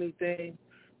for anything,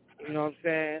 you know what I'm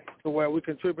saying, to where we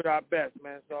contribute our best,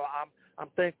 man. So I'm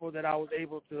thankful that I was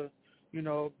able to, you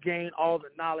know, gain all the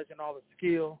knowledge and all the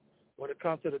skill when it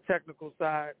comes to the technical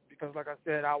side, because, like I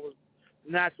said, I was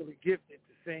naturally gifted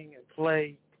to sing and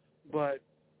play, but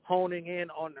honing in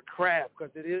on the craft,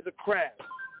 because it is a craft,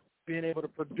 being able to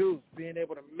produce, being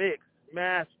able to mix,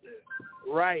 master,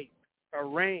 write,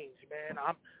 arrange, man.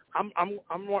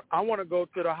 I want to go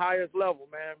to the highest level,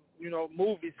 man. You know,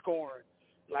 movie scoring.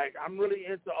 Like, I'm really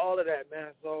into all of that,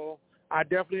 man. So I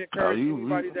definitely encourage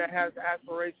anybody that has the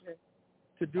aspiration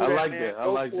to do that, man. I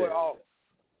like for that. It all.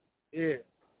 Yeah.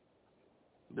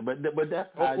 But that's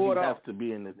how you have to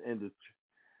be in this industry.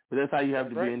 But that's how you have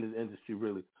to be in this industry,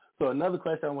 really. So another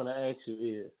question I want to ask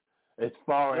you is, as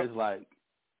far as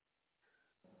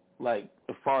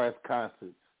as far as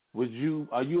concerts, are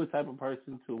you a type of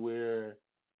person to where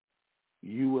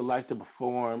you would like to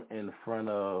perform in front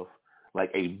of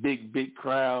like a big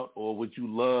crowd, or would you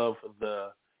love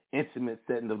the intimate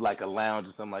setting of like a lounge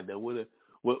or something like that? What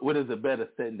what is a better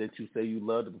setting that you say you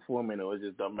love to perform in, or it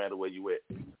just don't matter where you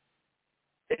at?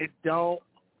 It don't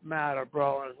matter,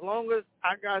 bro. As long as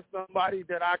I got somebody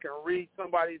that I can reach,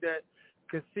 somebody that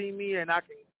can see me and I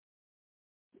can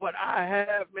what I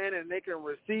have, man, and they can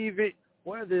receive it,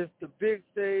 whether it's the big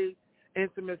stage,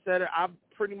 intimate setting, I've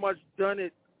pretty much done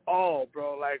it all,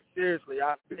 bro. Like, seriously,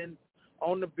 I've been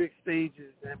on the big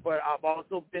stages, but I've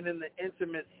also been in the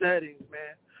intimate settings,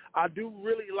 man. I do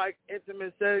really like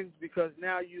intimate settings because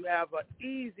now you have an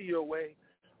easier way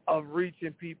of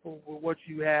reaching people with what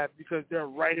you have because they're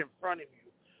right in front of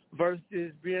you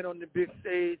versus being on the big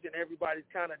stage and everybody's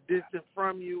kind of distant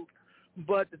from you.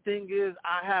 But the thing is,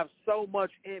 I have so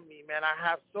much in me, man. I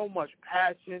have so much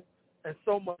passion and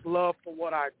so much love for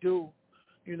what I do.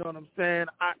 You know what I'm saying?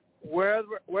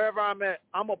 Wherever I'm at,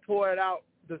 I'm going to pour it out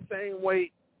the same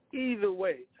way, either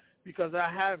way, because I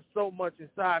have so much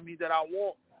inside me that I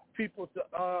want people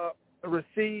to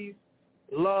receive,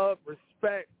 love,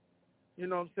 respect. You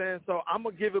know what I'm saying? So I'm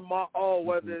going to give it my all,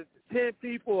 whether it's 10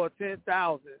 people or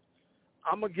 10,000.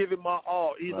 I'm going to give it my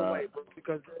all either way, bro,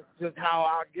 because that's just how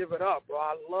I give it up, bro.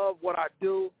 I love what I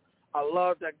do. I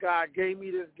love that God gave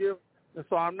me this gift, and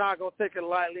so I'm not going to take it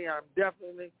lightly. I'm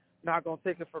definitely not going to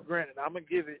take it for granted. I'm going to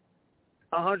give it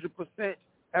 100%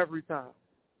 every time.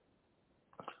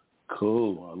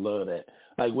 Cool. I love that.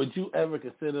 Like, would you ever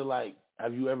consider, like,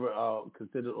 have you ever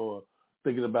considered or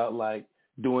thinking about, like,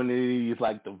 doing any of these,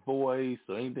 like, The Voice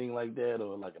or anything like that,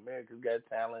 or, like, America's Got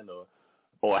Talent,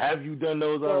 or have you done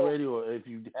those already, or if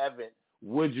you haven't,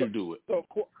 would you do it? So,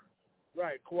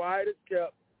 right, Quiet as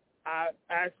Kept, I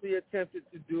actually attempted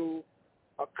to do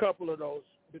a couple of those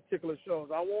particular shows.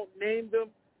 I won't name them,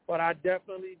 but I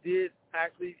definitely did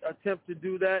actually attempt to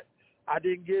do that. I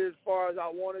didn't get as far as I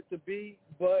wanted to be,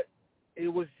 but it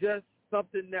was just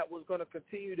something that was going to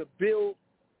continue to build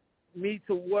me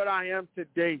to what I am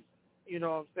today. You know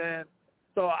what I'm saying?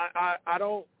 So I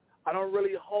don't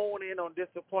really hone in on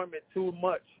disappointment too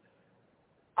much.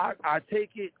 I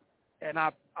take it and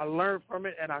I learn from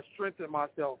it and I strengthen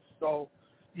myself. So,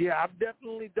 yeah, I've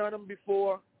definitely done them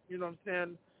before. You know what I'm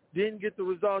saying? Didn't get the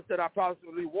results that I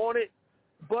possibly wanted,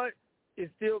 but it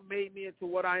still made me into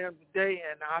what I am today,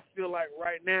 and I feel like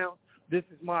right now this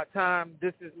is my time,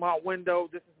 this is my window,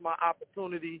 this is my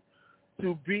opportunity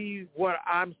to be what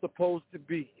I'm supposed to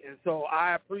be. And so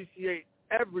I appreciate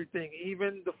everything,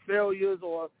 even the failures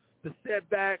or the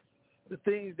setbacks, the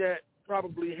things that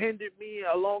probably hindered me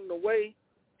along the way.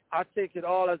 I take it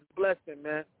all as a blessing,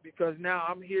 man, because now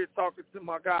I'm here talking to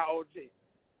my guy, OG.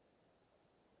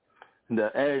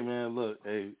 Hey, man, look,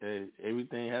 hey,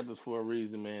 everything happens for a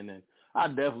reason, man, and I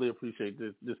definitely appreciate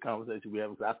this conversation we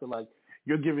have because I feel like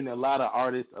you're giving a lot of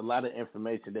artists a lot of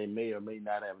information they may or may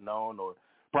not have known or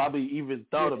probably even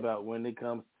thought about when it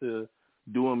comes to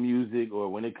doing music or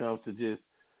when it comes to just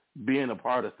being a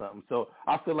part of something. So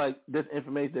I feel like this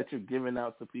information that you're giving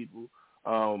out to people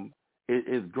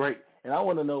is great. And I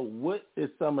want to know, what is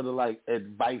some of the, like,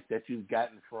 advice that you've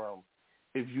gotten from,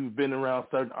 if you've been around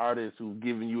certain artists who've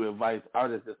given you advice,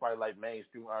 artists that's probably like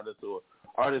mainstream artists or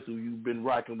artists who you've been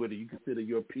rocking with or you consider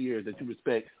your peers that you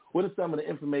respect, what is some of the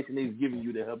information they've given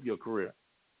you to help your career?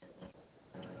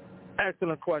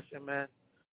 Excellent question, man.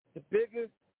 The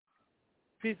biggest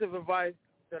piece of advice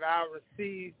that I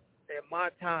received in my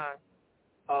time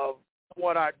of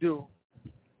what I do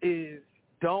is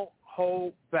don't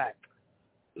hold back.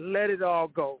 Let it all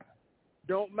go.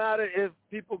 Don't matter if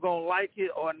people gonna like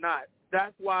it or not.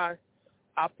 That's why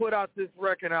I put out this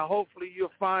record, and hopefully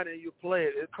you'll find it and you play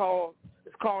it. It's called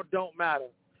Don't Matter.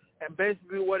 And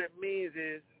basically what it means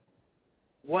is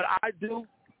what I do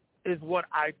is what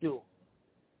I do.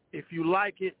 If you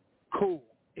like it, cool.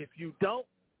 If you don't,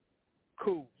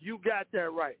 cool. You got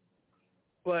that right.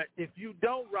 But if you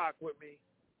don't rock with me,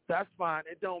 that's fine.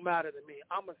 It don't matter to me.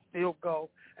 I'm going to still go,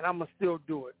 and I'm going to still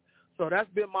do it. So that's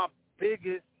been my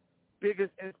biggest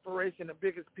inspiration, the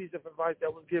biggest piece of advice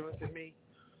that was given to me.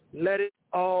 Let it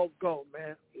all go,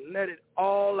 man. Let it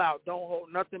all out. Don't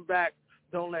hold nothing back.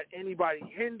 Don't let anybody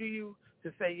hinder you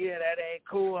to say, yeah, that ain't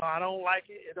cool. I don't like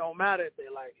it. It don't matter if they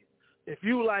like it. If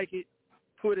you like it,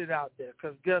 put it out there,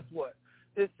 because guess what?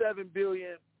 There's 7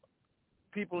 billion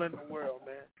people in the world,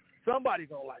 man. Somebody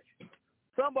gonna like it.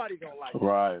 Somebody gonna like it.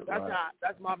 Right.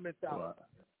 That's my mentality. Right.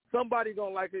 Somebody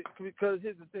gonna like it, because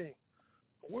here's the thing: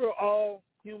 we're all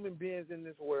human beings in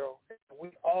this world, and we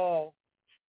all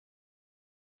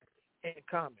in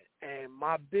common. And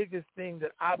my biggest thing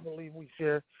that I believe we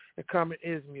share in common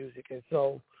is music. And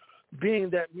so, being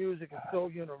that music is so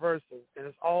universal and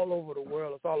it's all over the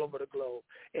world, it's all over the globe.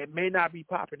 It may not be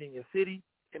popping in your city.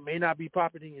 It may not be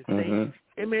popping in your state.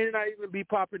 It may not even be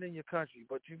popping in your country,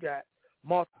 but you got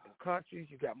multiple countries,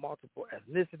 you got multiple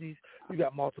ethnicities, you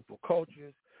got multiple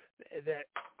cultures that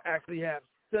actually have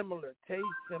similar tastes,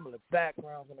 similar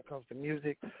backgrounds when it comes to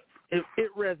music. It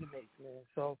resonates, man.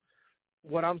 So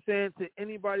what I'm saying to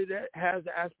anybody that has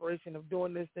the aspiration of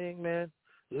doing this thing, man,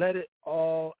 let it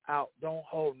all out. Don't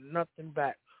hold nothing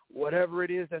back. Whatever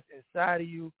it is that's inside of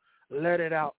you, let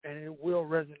it out, and it will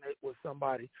resonate with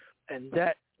somebody. And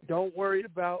that, don't worry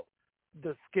about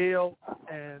the scale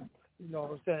and, you know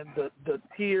what I'm saying, the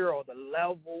tier or the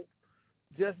level.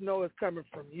 Just know it's coming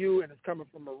from you, and it's coming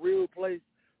from a real place.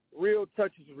 Real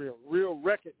touches real. Real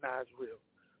recognize real.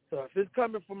 So if it's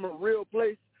coming from a real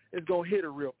place, it's going to hit a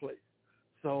real place.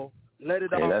 So let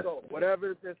it all go.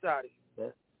 Whatever is inside of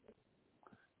you.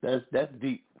 That's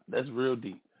deep. That's real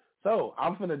deep. So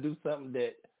I'm going to do something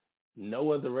that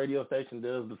no other radio station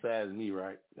does besides me,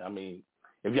 right? I mean,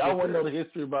 if y'all want to know the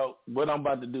history about what I'm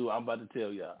about to do, I'm about to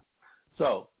tell y'all.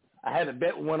 So I had a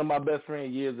bet with one of my best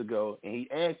friends years ago, and he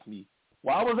asked me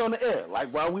while I was on the air,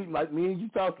 like me and you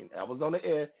talking, I was on the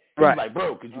air. He was like,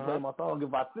 bro, could you play my song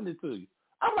if I send it to you?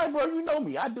 I'm like, bro, you know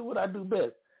me. I do what I do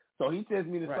best. So he sends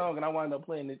me the song, and I wind up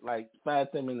playing it like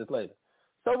 5-10 minutes later.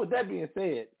 So with that being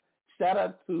said, shout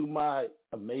out to my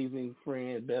amazing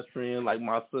friend, best friend, like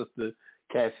my sister,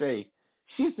 Cache.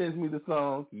 She sends me the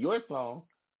song, your song,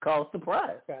 called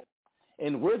Surprise.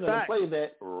 And we're going to play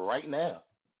that right now.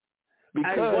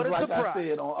 Because like I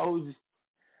said on OG,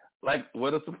 like,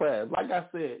 what a surprise. Like I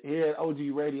said, here at OG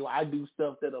Radio, I do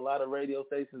stuff that a lot of radio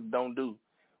stations don't do.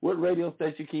 What radio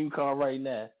station can you call right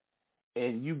now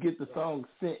and you get the song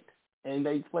sent and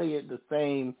they play it the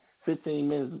same 10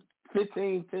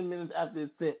 minutes after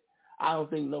it's sent? I don't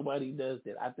think nobody does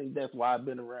that. I think that's why I've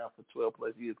been around for 12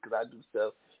 plus years, because I do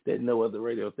stuff that no other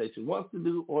radio station wants to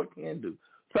do or can do.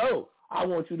 So I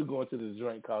want you to go into this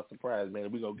joint called Surprise, man,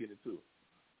 and we're going to get into it.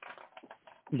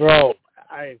 Bro,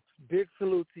 big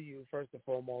salute to you, first and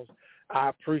foremost. I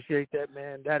appreciate that,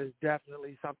 man. That is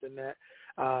definitely something that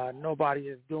nobody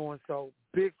is doing. So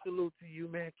big salute to you,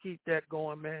 man. Keep that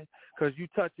going, man, because you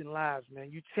touching lives, man.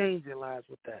 You changing lives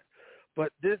with that.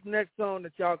 But this next song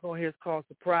that y'all going to hear is called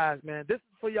Surprise, man. This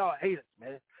is for y'all haters,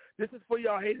 man. This is for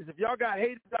y'all haters. If y'all got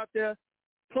haters out there,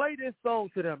 play this song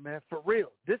to them, man, for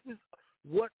real. This is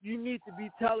what you need to be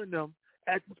telling them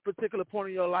at this particular point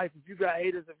in your life. If you got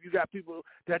haters, if you got people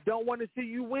that don't want to see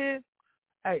you win,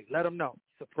 hey, let them know.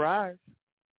 Surprise.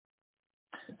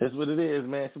 That's what it is,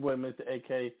 man. It's your boy, Mr.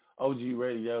 AK, OG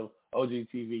Radio, OG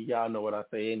TV. Y'all know what I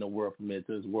say. Ain't no world premiere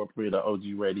till it's world premiere to OG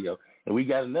Radio. And we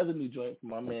got another new joint from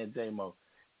my man, J-Mo.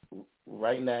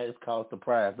 Right now, it's called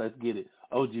Surprise. Let's get it.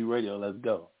 OG Radio, let's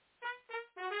go.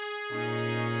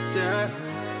 Yeah.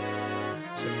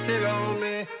 So dig on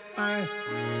me.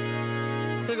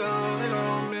 Dig on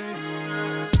me.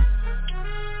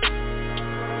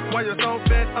 Why you so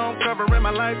bent on covering my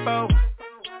life, oh?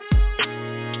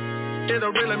 It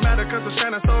don't really matter cause it's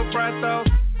shining so bright though.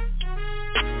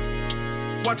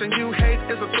 Watching you hate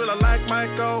is a thriller like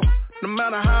Michael. No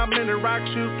matter how many rocks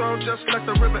you throw, just like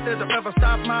the river, it'll never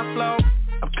stop my flow.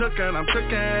 I'm cooking.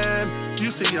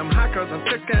 You see I'm hot cause I'm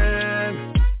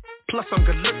cooking. Plus I'm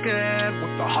good looking.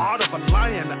 With the heart of a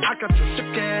lion, I got you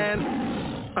shaking.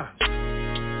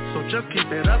 So just keep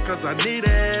it up cause I need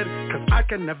it. Cause I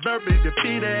can never be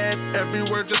defeated. Every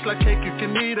word just like cake, you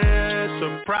can eat it.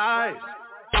 Surprise.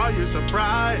 Are you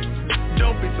surprised?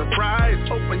 Don't be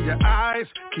surprised, open your eyes,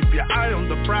 keep your eye on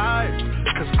the prize,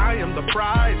 cause I am the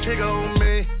prize, here go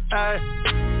me, ay.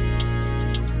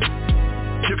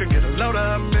 You can get a load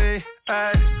of me,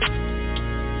 ay.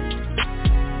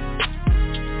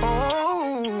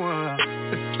 Oh,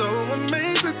 it's so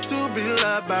amazing to be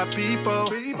loved by people,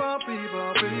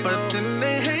 but then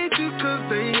they hate you cause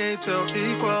they ain't your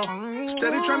equal.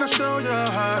 Steady trying to show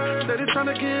your heart, steady trying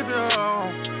to give your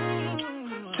all.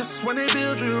 Just when they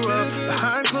build you up,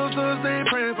 behind closed doors they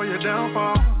pray for your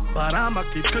downfall. But I'ma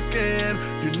keep cooking,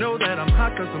 you know that I'm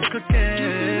hot cause I'm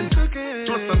cooking.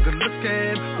 Plus I'm good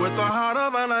looking, with the heart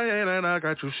of a lion and I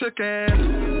got you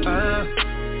shooken.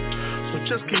 So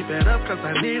just keep it up cause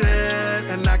I need it,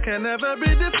 and I can never be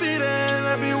defeated.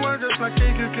 Every word just like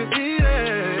cake you can eat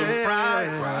it.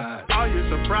 Surprise, are you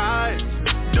surprised?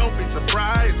 Don't be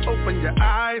surprised, open your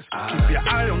eyes, keep your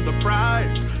eye on the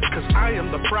prize, cause I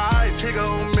am the prize, here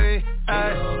go me,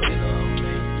 ay.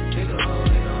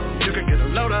 You can get a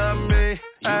load of me,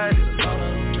 ay.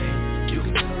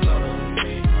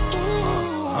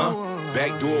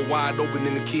 Back door wide open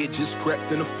and the kid just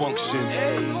crept in a function.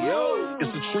 Hey, yo. It's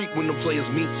a treat when the players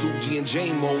meet 2G and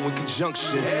J-Mo in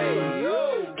conjunction. Hey,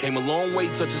 yo. Came a long way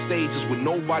touching stages with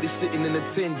nobody sitting in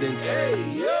attendance.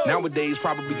 Nowadays,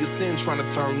 probably a sin trying to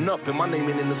turn up, and my name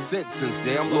ain't in the sentence.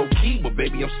 Yeah, I'm low key, but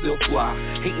baby, I'm still fly.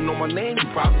 Hating on my name, you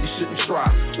probably shouldn't try.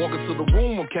 Walking to the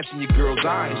room, I'm catching your girl's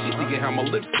eye, and she thinking how my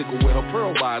lipstick will wear her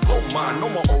pearl eyes. Oh my, no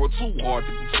more aura too hard to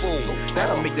consume.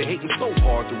 That'll make the hating so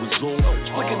hard to resume.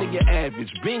 Quicker than your average,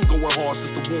 been going hard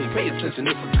since the womb. Pay attention,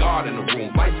 it's a God in the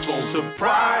room. Lights on.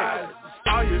 Surprise,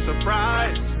 are you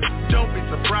surprised? Don't be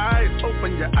surprised,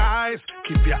 open your eyes.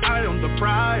 Keep your eye on the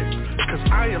prize, cause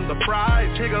I am the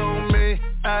prize. Here go me,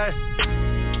 ay.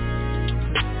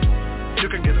 You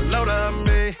can get a load of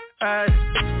me, ay.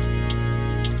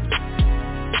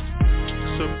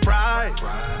 Surprise,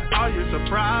 are you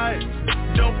surprised?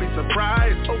 Don't be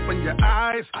surprised, open your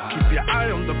eyes. Keep your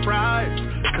eye on the prize,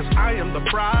 cause I am the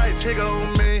prize. Here go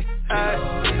me, ay.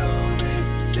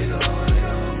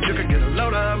 You can get a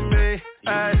load of me,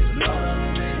 ay.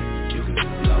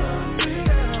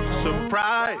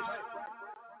 Surprise.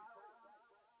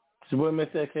 It's your boy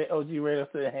Mr. AK, OG Radio,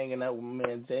 still hanging out with my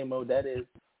man J-Mo. That is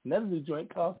another new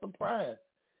joint called Surprise.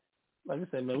 Like I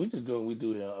said, man, we just do what we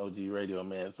do here on OG Radio,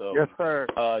 man. So yes, sir.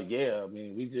 Yeah, I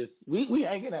mean, we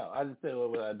hanging out. I just tell you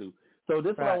what I do. So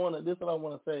this is what I want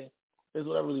to say. This is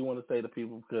what I really want to say to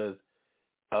people, because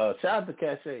shout out to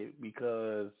Cache,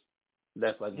 because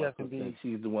that's like my sister.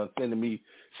 She's the one sending me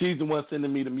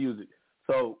the music.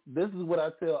 So this is what I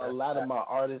tell a lot of my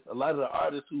artists, a lot of the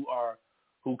artists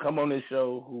who come on this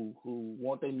show, who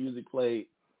want their music played.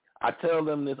 I tell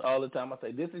them this all the time. I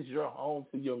say, this is your home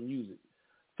for your music.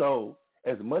 So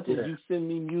as much as you send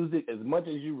me music, as much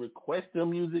as you request your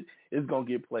music, it's going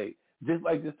to get played. Just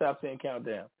like this Top 10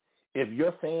 Countdown. If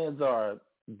your fans are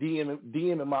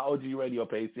DMing my OG Radio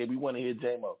page, say we want to hear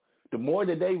J-Mo, the more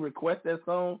that they request that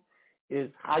song is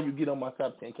how you get on my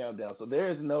Top 10 Countdown. So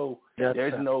there's no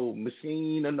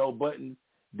machine or no button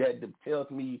that tells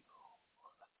me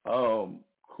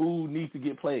who needs to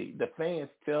get played. The fans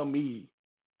tell me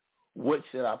what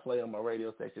should I play on my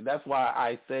radio station. That's why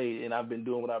I say, and I've been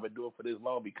doing what I've been doing for this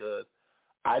long, because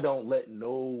I don't let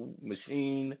no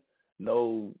machine,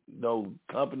 no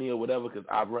company or whatever, because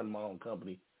I run my own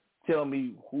company, tell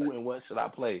me who and what should I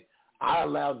play. I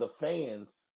allow the fans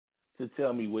to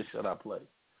tell me what should I play.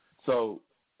 So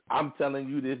I'm telling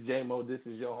you this, J-Mo, this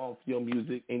is your home for your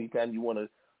music. Anytime you want to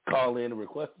call in and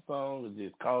request a song, or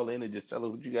just call in and just tell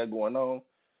us what you got going on,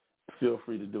 feel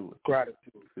free to do it. Gratitude.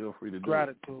 Feel free to do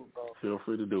Gratitude, it. Bro. Feel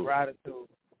free to do Gratitude,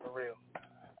 for real.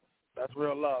 That's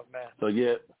real love, man. So,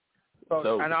 yeah.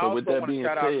 And I also with that want to being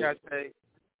shout said, out Cache.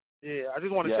 Yeah, I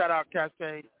just want to shout out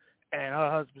Cache and her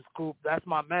husband, Scoop. That's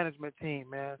my management team,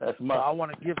 man. So I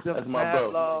want to give them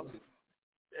mad love.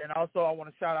 And also I want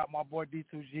to shout out my boy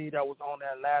D2G that was on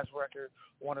that last record,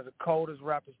 one of the coldest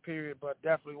rappers, period, but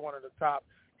definitely one of the top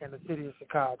in the city of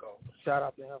Chicago. Shout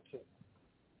out to him, too.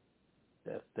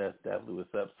 That's definitely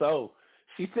what's up. So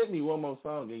she sent me one more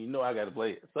song, and you know I got to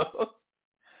play it. So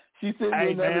she sent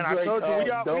me another great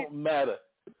call, Don't Matter.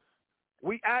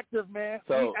 We active, man.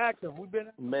 We active. We've been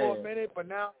in for a minute, but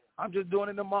now I'm just doing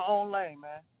it in my own lane,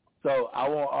 man. So I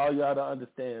want all y'all to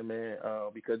understand, man,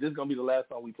 because this is going to be the last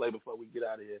song we play before we get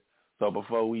out of here. So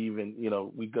before we even,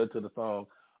 we go to the song,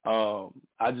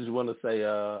 I just want to say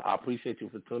I appreciate you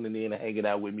for tuning in and hanging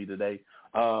out with me today.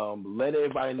 Let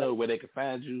everybody know where they can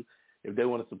find you, if they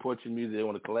want to support your music, they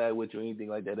want to collab with you, anything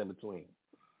like that in between.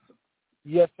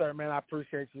 Yes, sir, man. I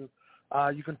appreciate you.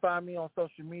 You can find me on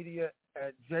social media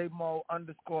at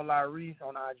JMO_Lyrese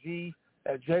on IG,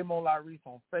 at JMO Lyrese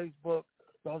on Facebook.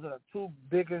 Those are the two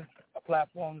biggest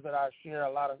platforms that I share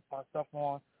a lot of my stuff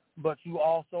on. But you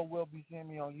also will be seeing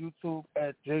me on YouTube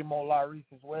at JMO Lyrese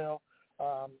as well.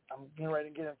 I'm getting ready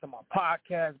to get into my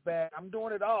podcast back. I'm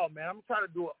doing it all, man. I'm trying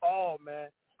to do it all, man.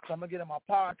 So I'm going to get in my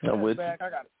podcast back.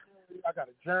 I got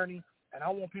a journey, and I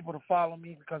want people to follow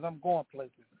me because I'm going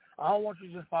places. I don't want you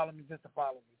to just follow me just to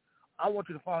follow me. I want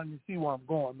you to follow me and see where I'm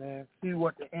going, man, see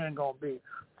what the end going to be.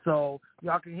 So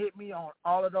y'all can hit me on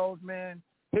all of those, man.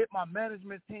 Hit my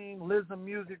management team, Lism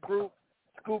Music Group,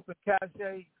 Scoop and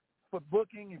Cache for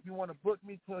booking. If you want to book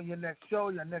me to your next show,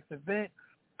 your next event,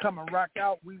 come and rock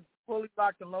out. We fully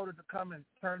locked and loaded to come and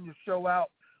turn your show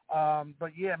out.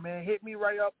 But, yeah, man, hit me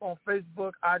right up on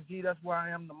Facebook, IG. That's where I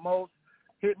am the most.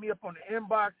 Hit me up on the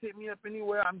inbox. Hit me up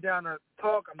anywhere. I'm down to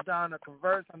talk. I'm down to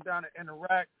converse. I'm down to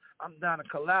interact. I'm down to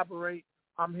collaborate.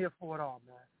 I'm here for it all,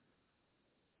 man.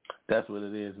 That's what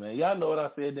it is, man. Y'all know what I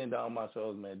said then on my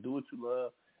shows, man. Do what you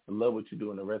love and love what you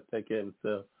do, and the rest take care of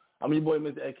itself. I'm your boy,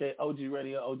 Mr. AK, OG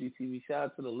Radio, OG TV. Shout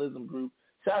out to the Lism Group.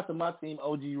 Shout out to my team,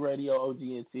 OG Radio,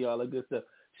 OGNT, all that good stuff.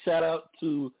 Shout out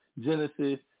to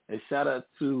Genesis and shout out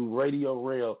to Radio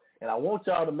Rail. And I want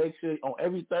y'all to make sure on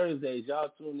every Thursday, y'all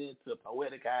tune in to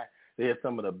Poetic Eye. They have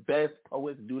some of the best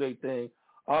poets do their thing.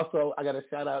 Also, I got to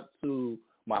shout out to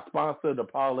my sponsor, the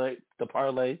Parlay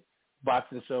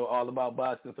Boxing Show, all about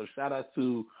boxing. So shout out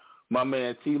to my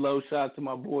man Tilo. Shout out to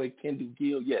my boy Kendall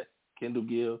Gill. Yes, Kendall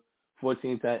Gill,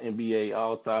 14-time NBA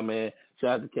All-Star, man.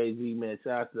 Shout out to KZ, man.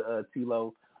 Shout out to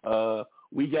Tilo.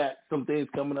 We got some things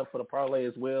coming up for the Parlay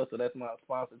as well, so that's my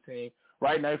sponsor team.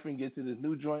 Right now, if we can get to this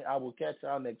new joint, I will catch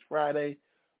y'all next Friday.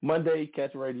 Monday,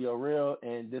 catch Radio Real,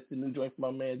 and this is the new joint for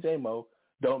my man J-Mo,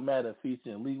 Don't Matter,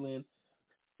 featuring Leland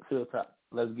Hilltop.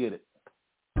 Let's get it.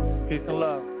 Peace and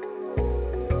love.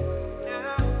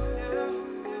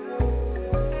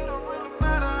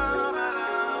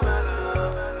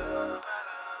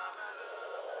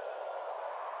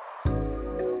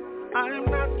 I am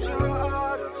not your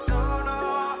artist, no, no.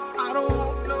 I don't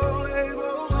want no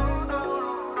labels, no, no.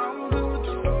 I'm good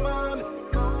just for money,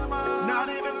 not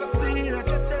even to see at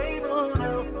your table,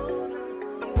 no.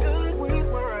 I'm good with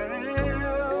where I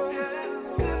am,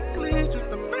 simply just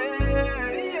a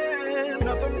man,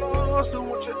 nothing more. So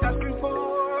what you're asking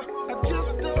for, I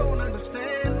just don't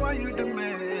understand why you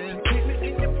demand. Keep me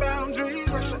in your boundaries,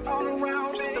 pressure all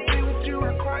around me to be what you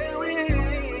requiring.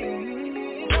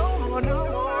 No, no.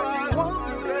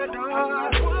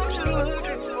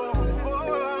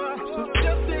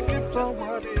 For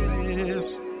what it is,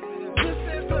 this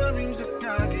is the music I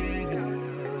give you.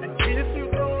 And if you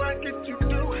don't like it, you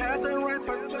do have the right,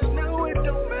 but just know it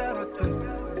don't matter to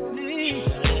me.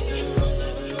 Just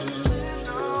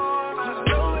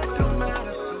know it don't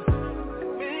matter to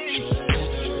me.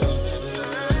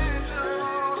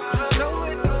 Just know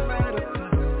it don't matter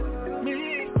to me.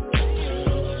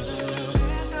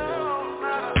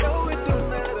 Know it don't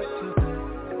matter to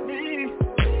me.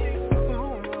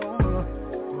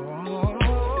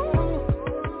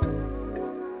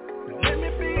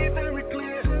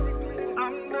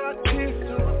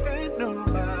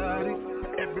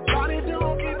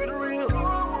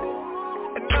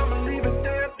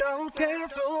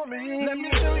 Let me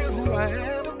show you who I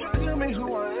am. Tell me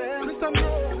who I am, 'cause I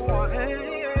know who I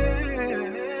am.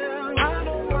 I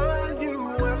don't mind you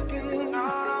asking, I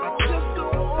just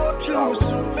don't want you to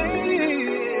assume me.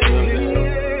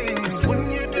 When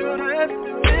you do that, it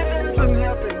doesn't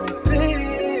happen with me.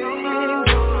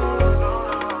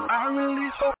 I really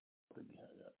hope.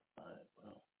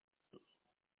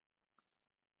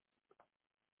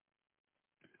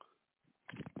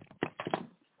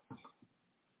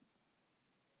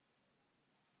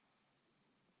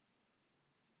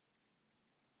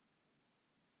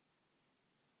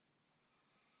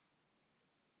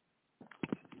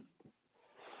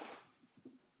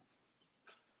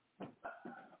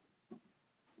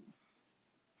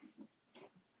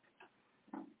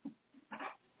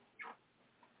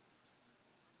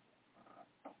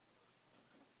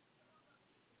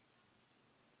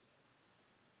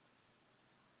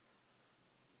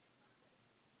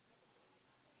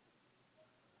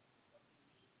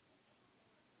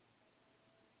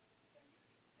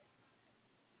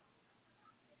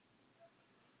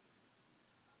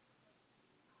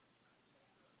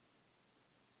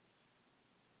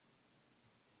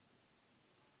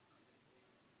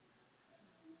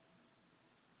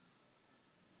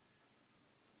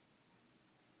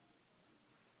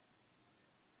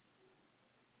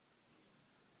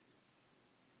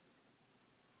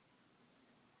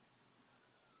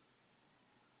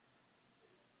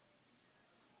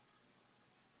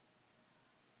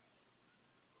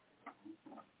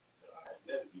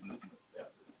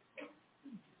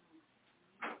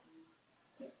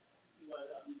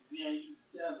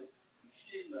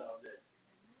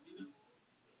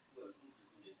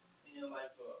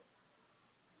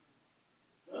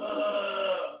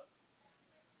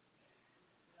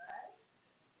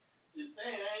 Just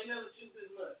saying, I ain't never shoot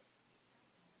this much.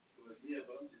 But yeah,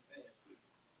 but I'm just saying.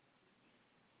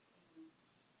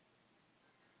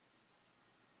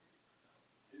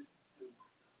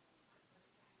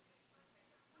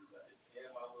 Yeah,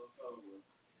 my little soul was.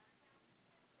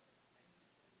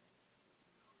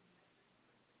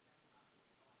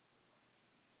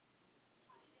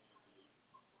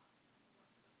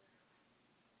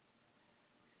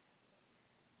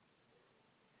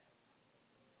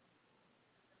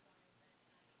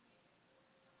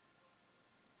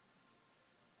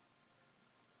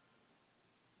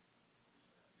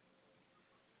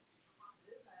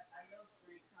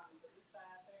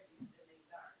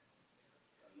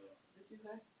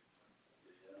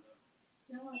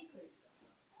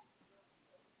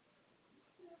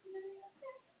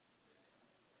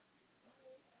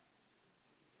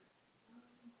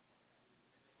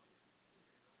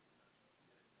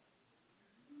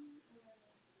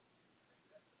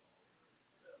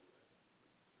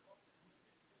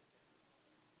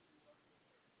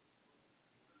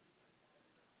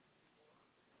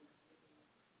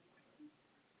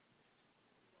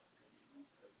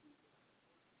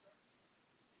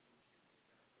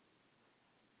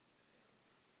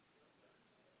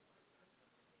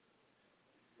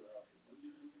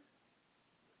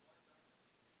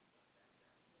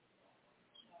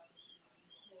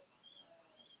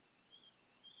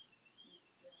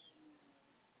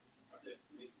 DJ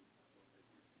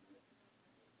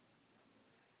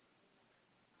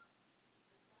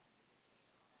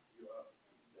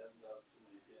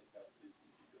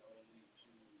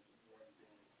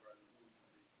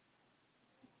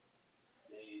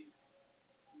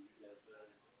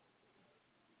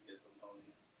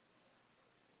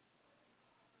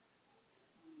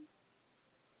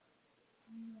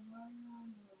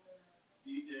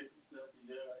stuff you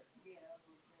there. Yeah, I was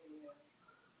gonna say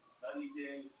Honey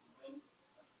James,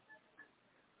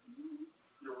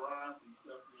 your rhymes and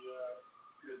stuff you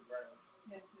good round.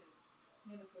 That's it.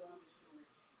 Jennifer Undershore.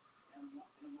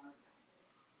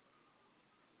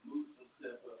 Move some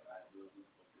stuff up. I will move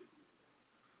some pictures.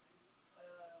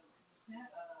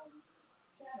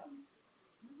 Chatham.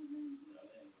 No,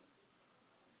 that ain't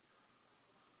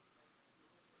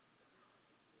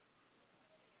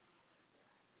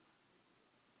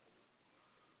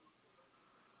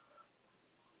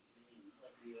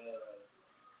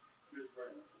Chris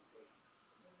Brown.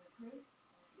 Chris?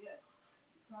 Yes.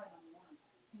 He's probably number one.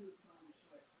 He was number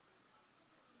short.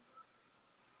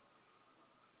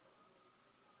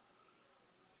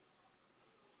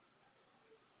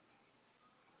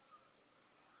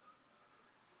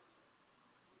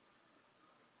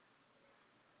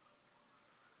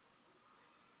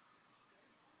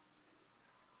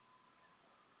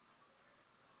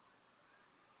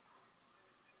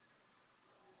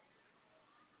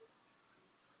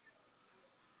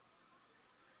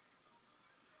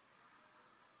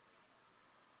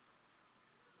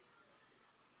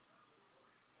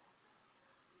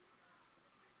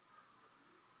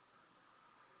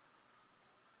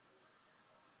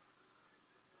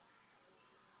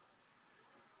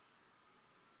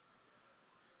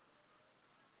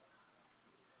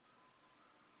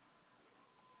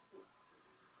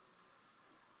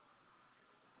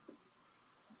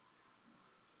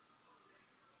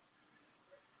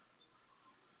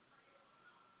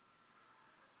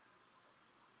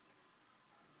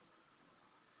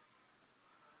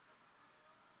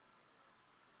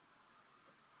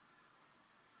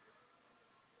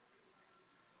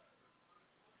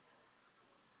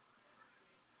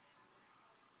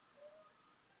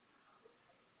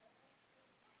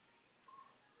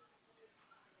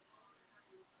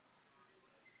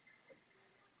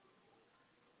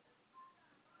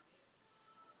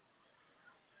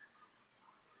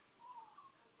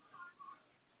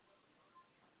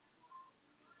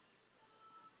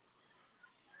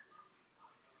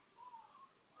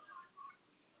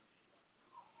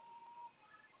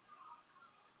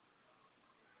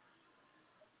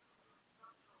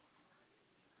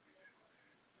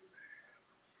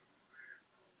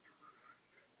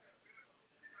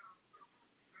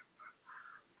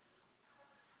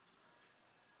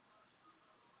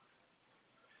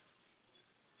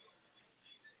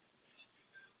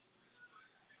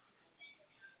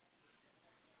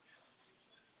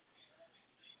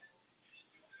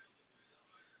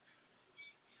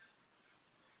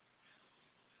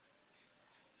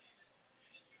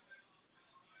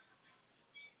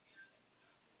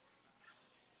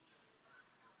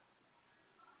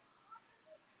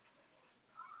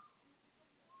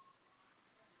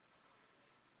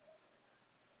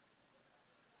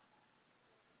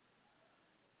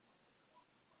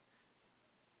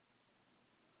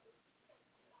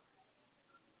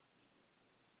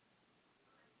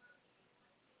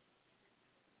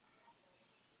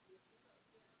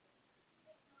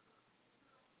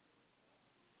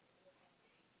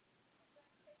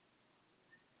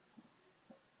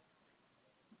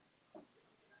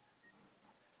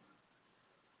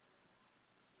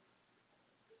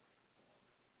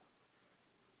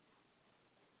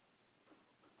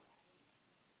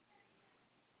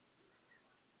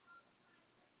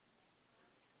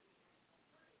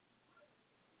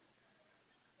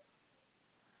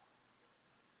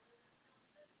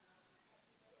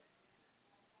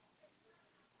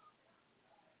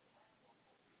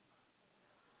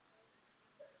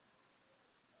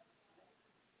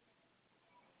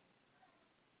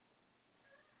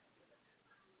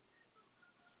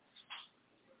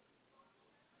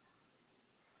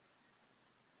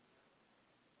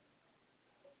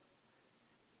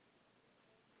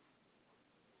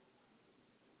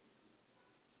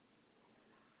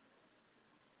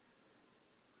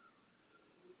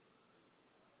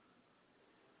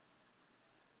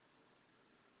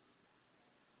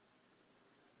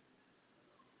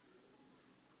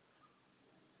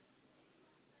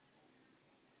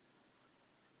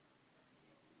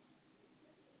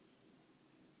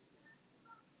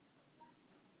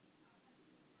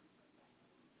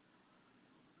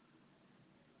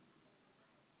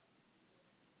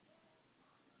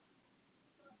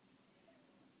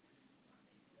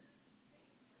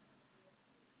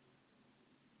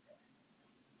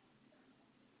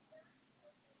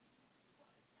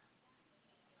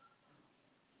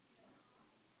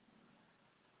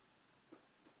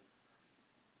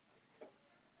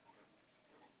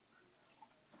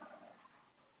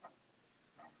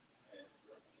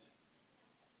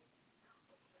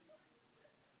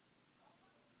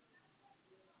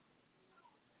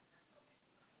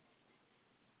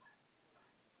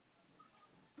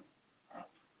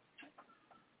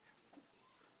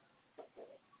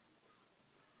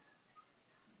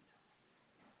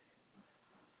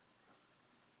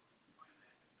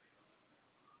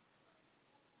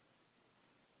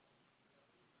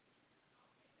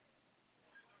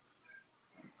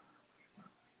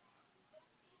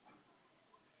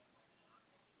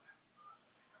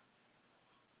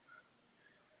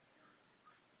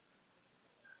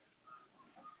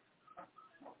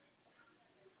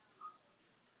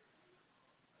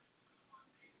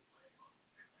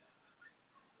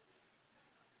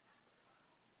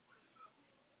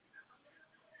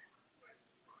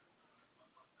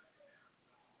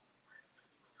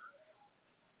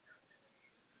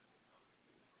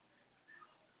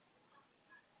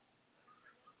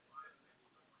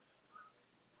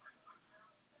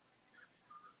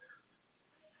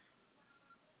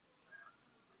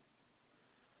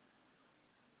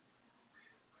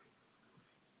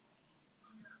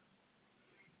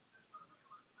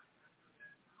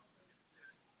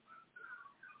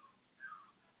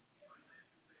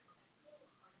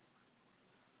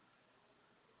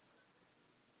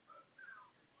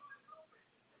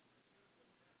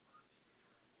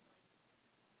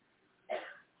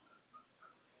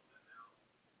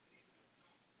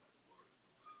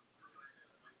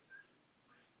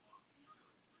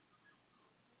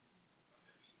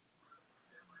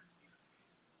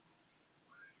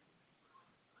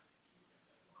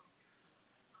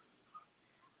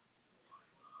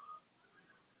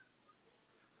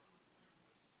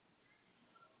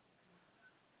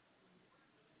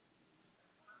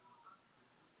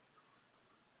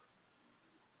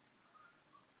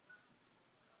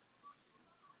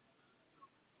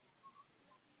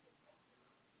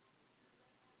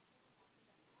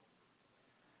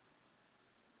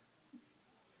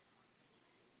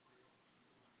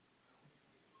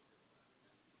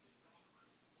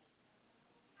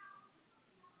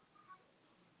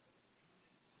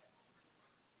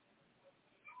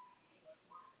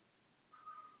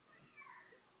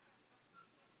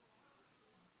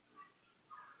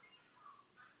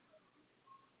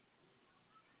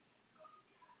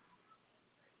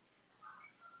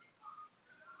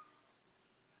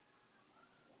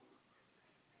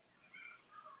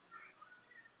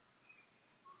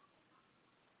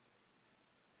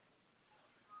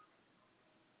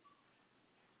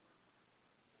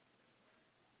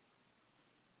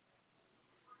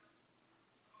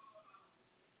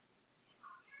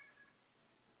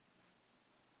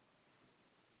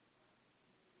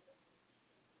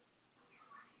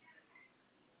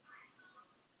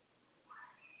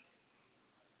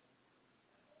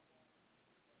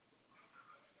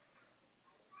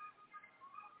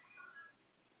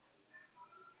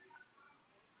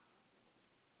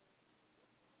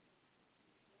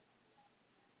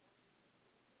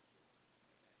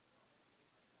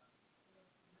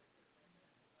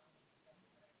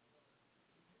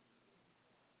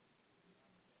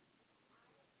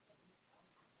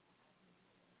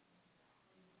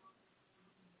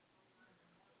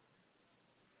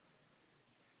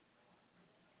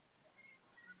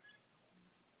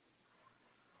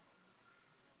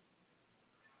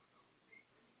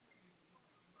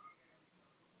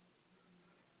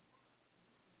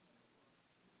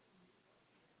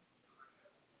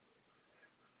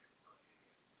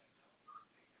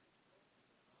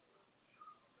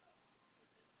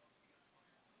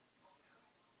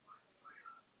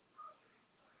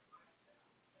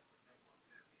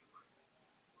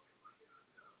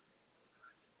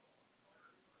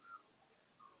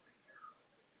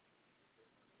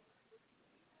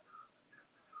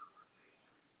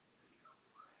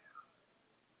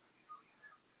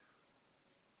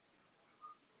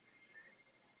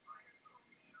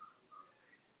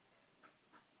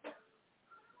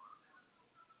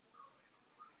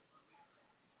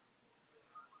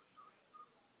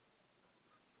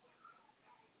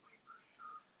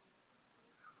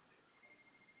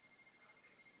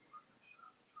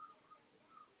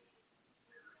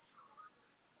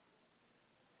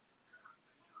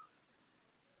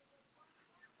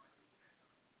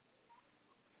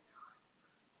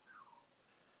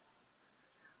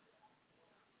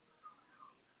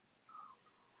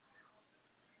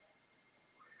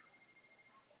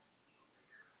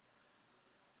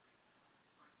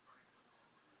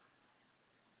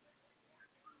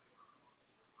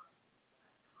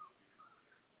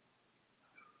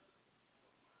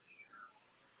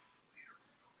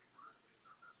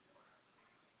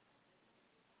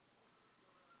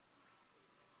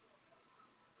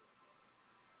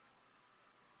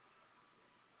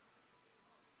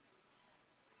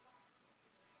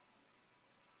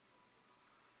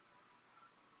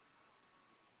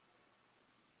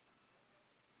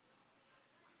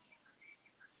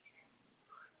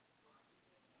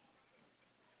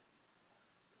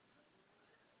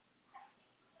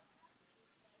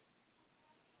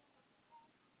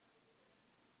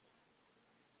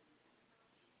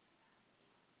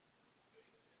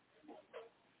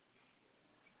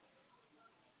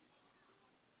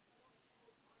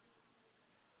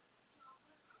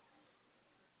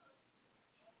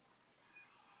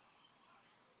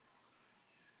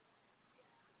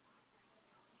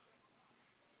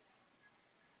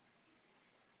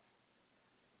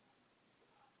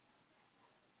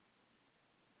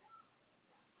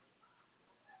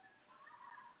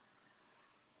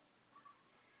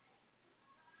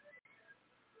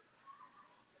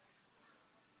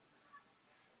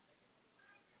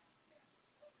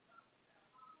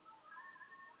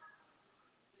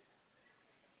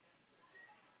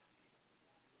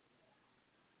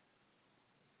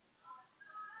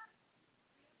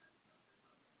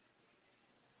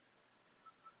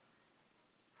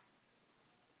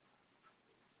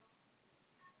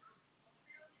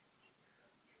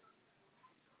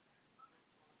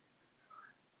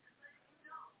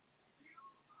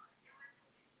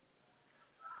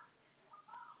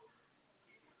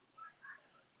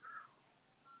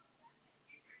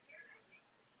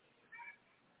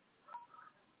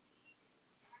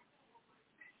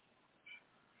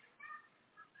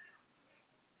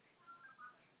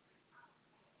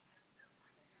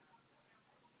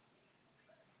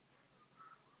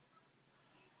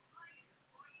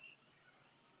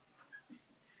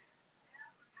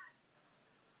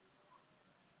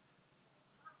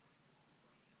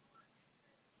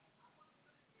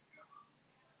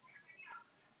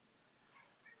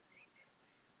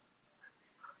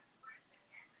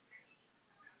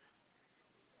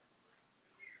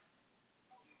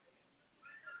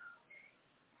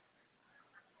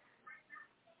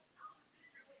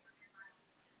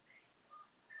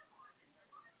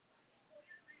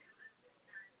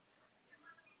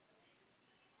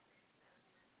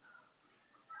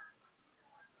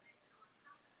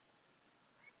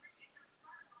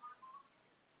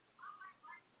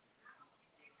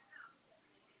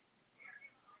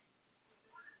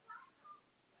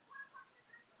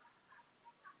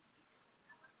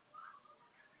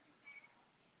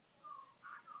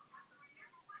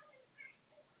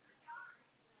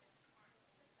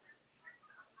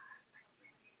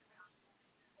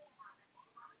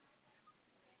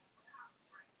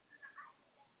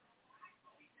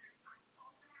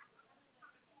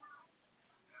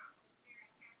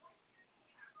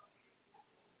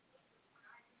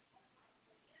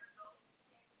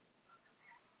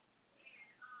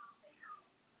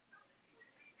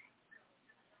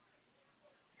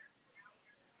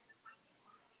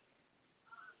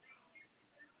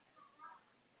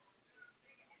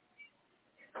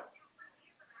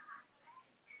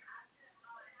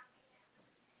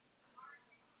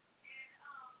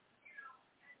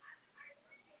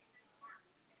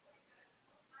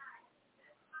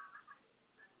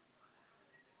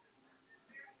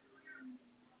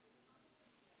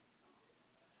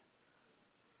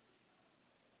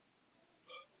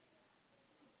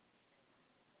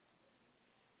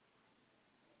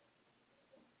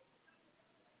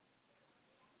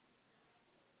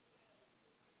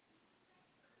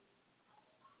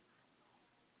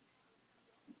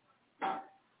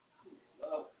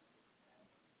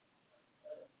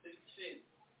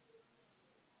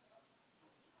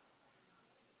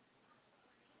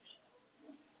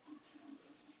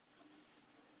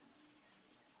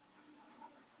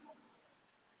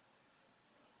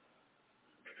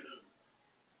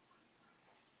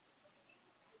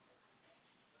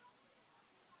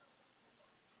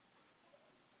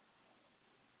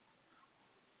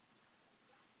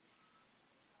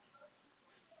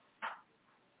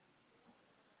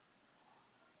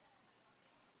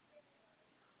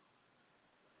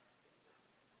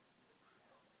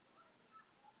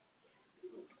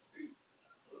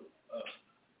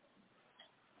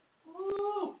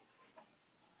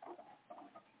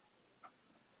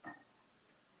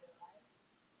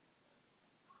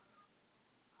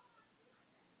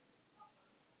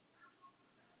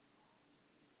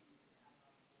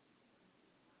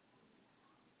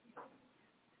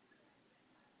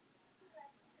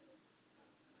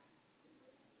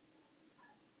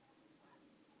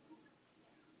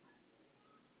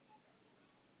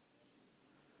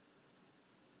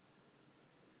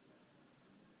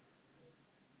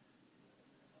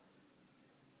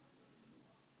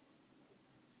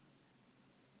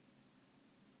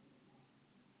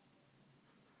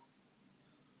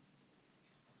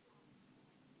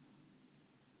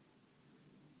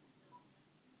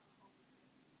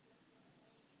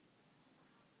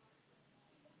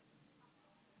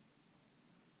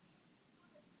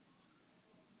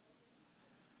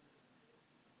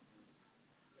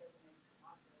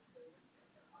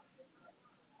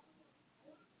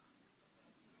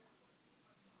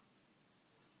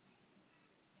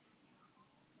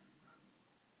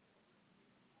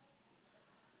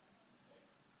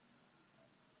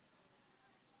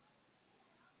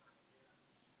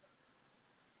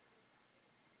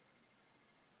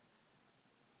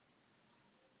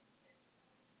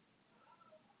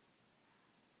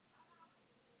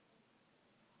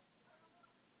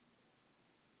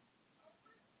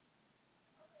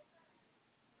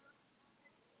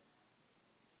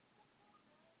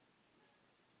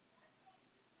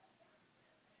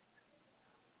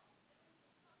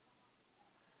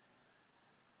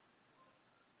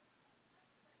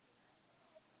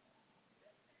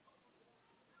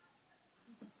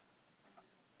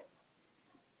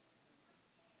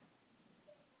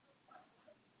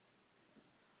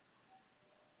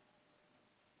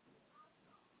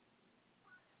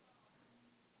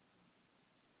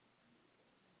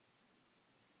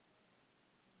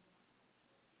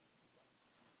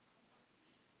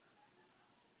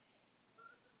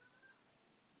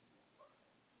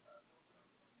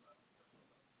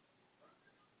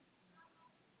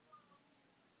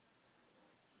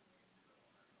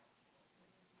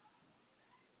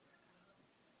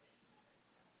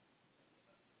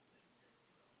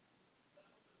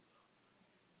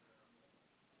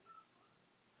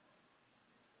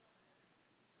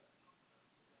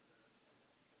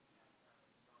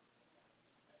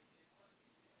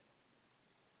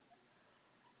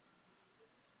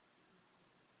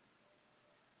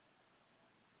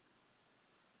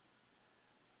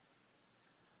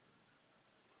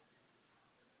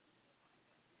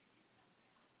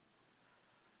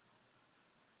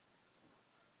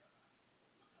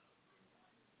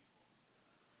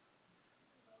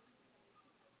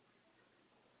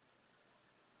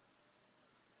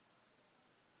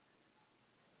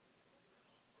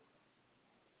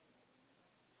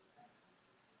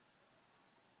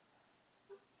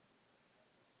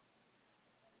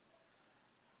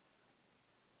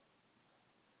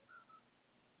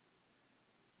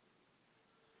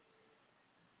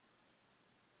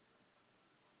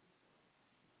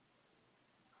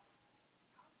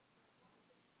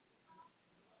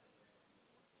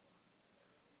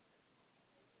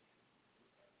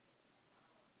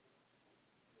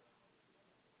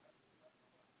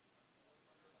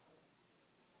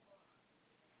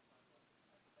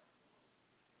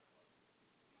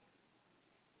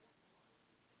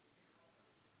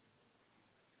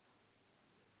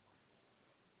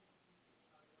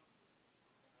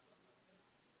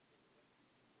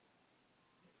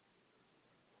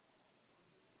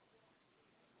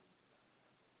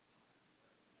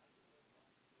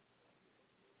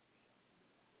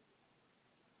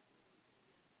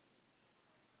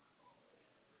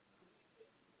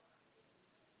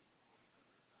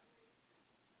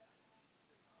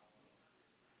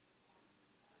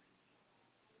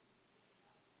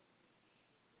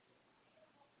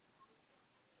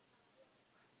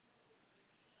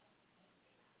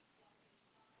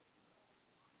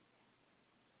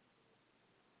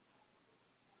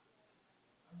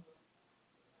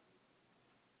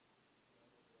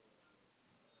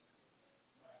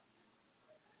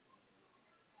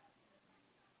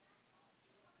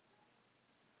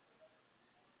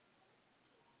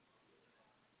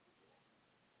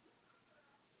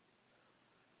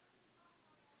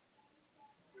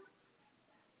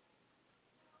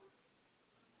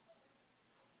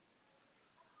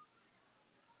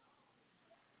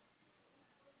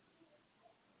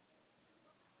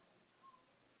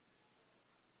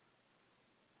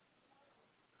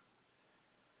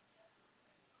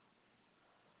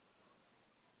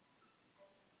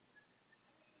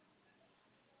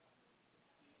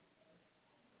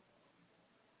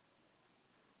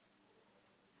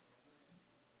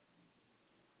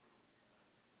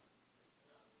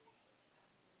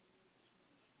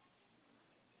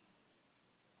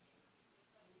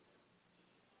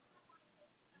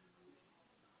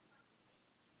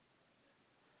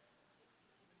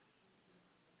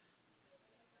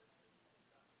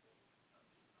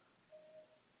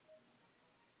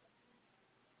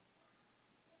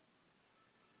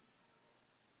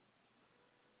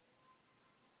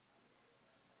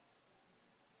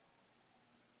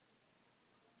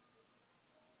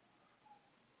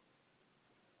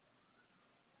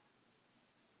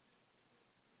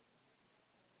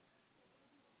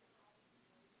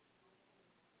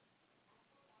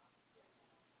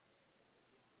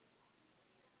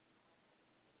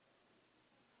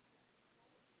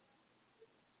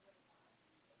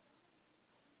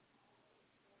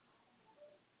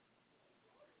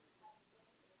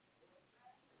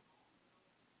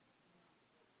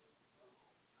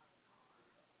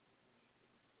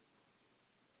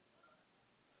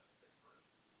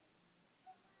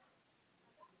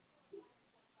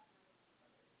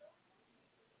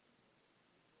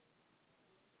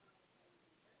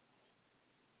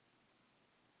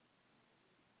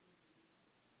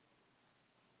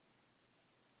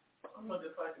 I'm gonna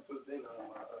just like to put things on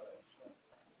my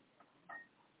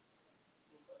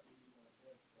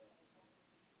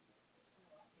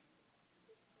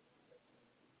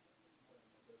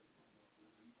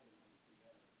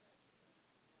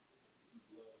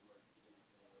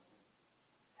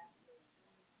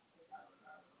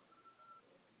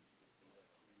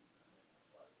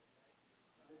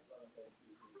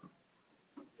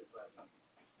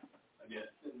I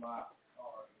guess in my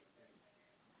car.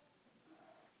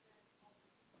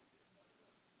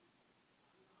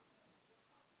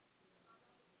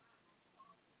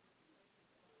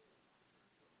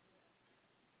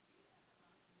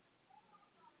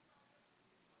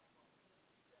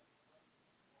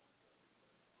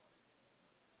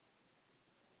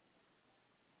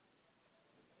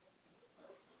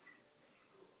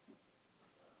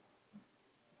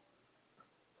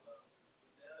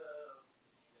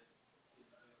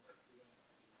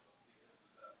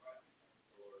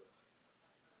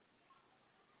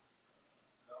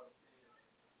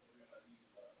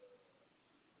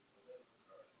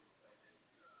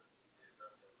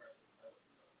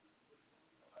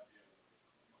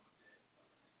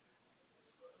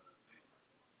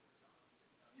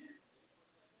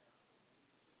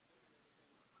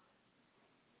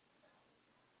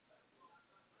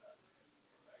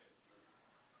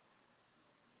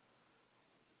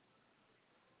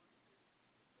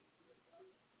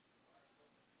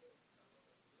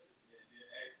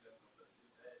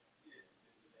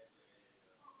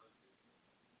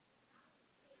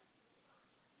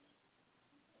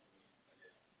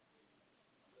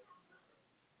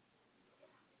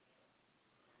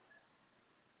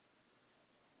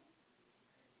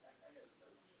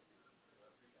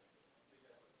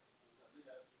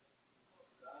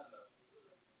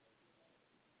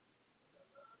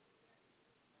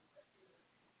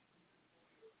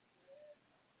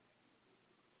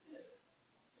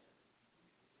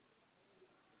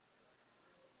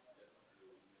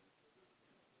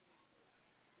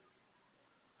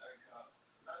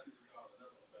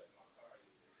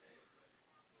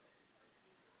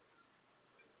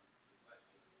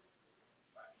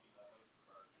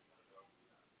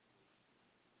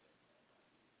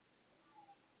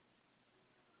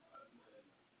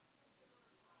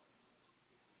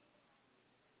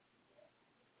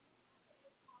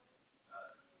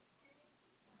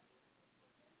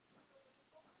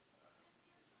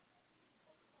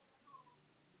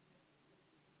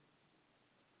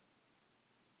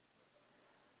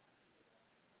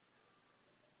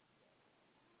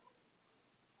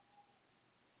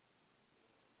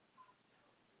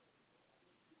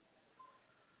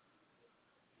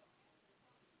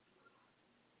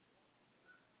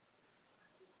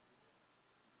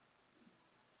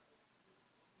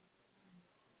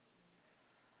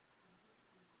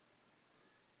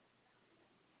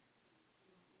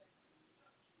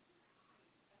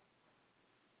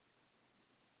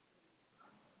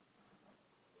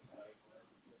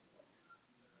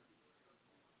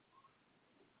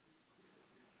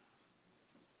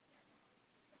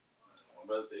 My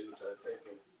brother said he was trying to take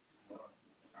him.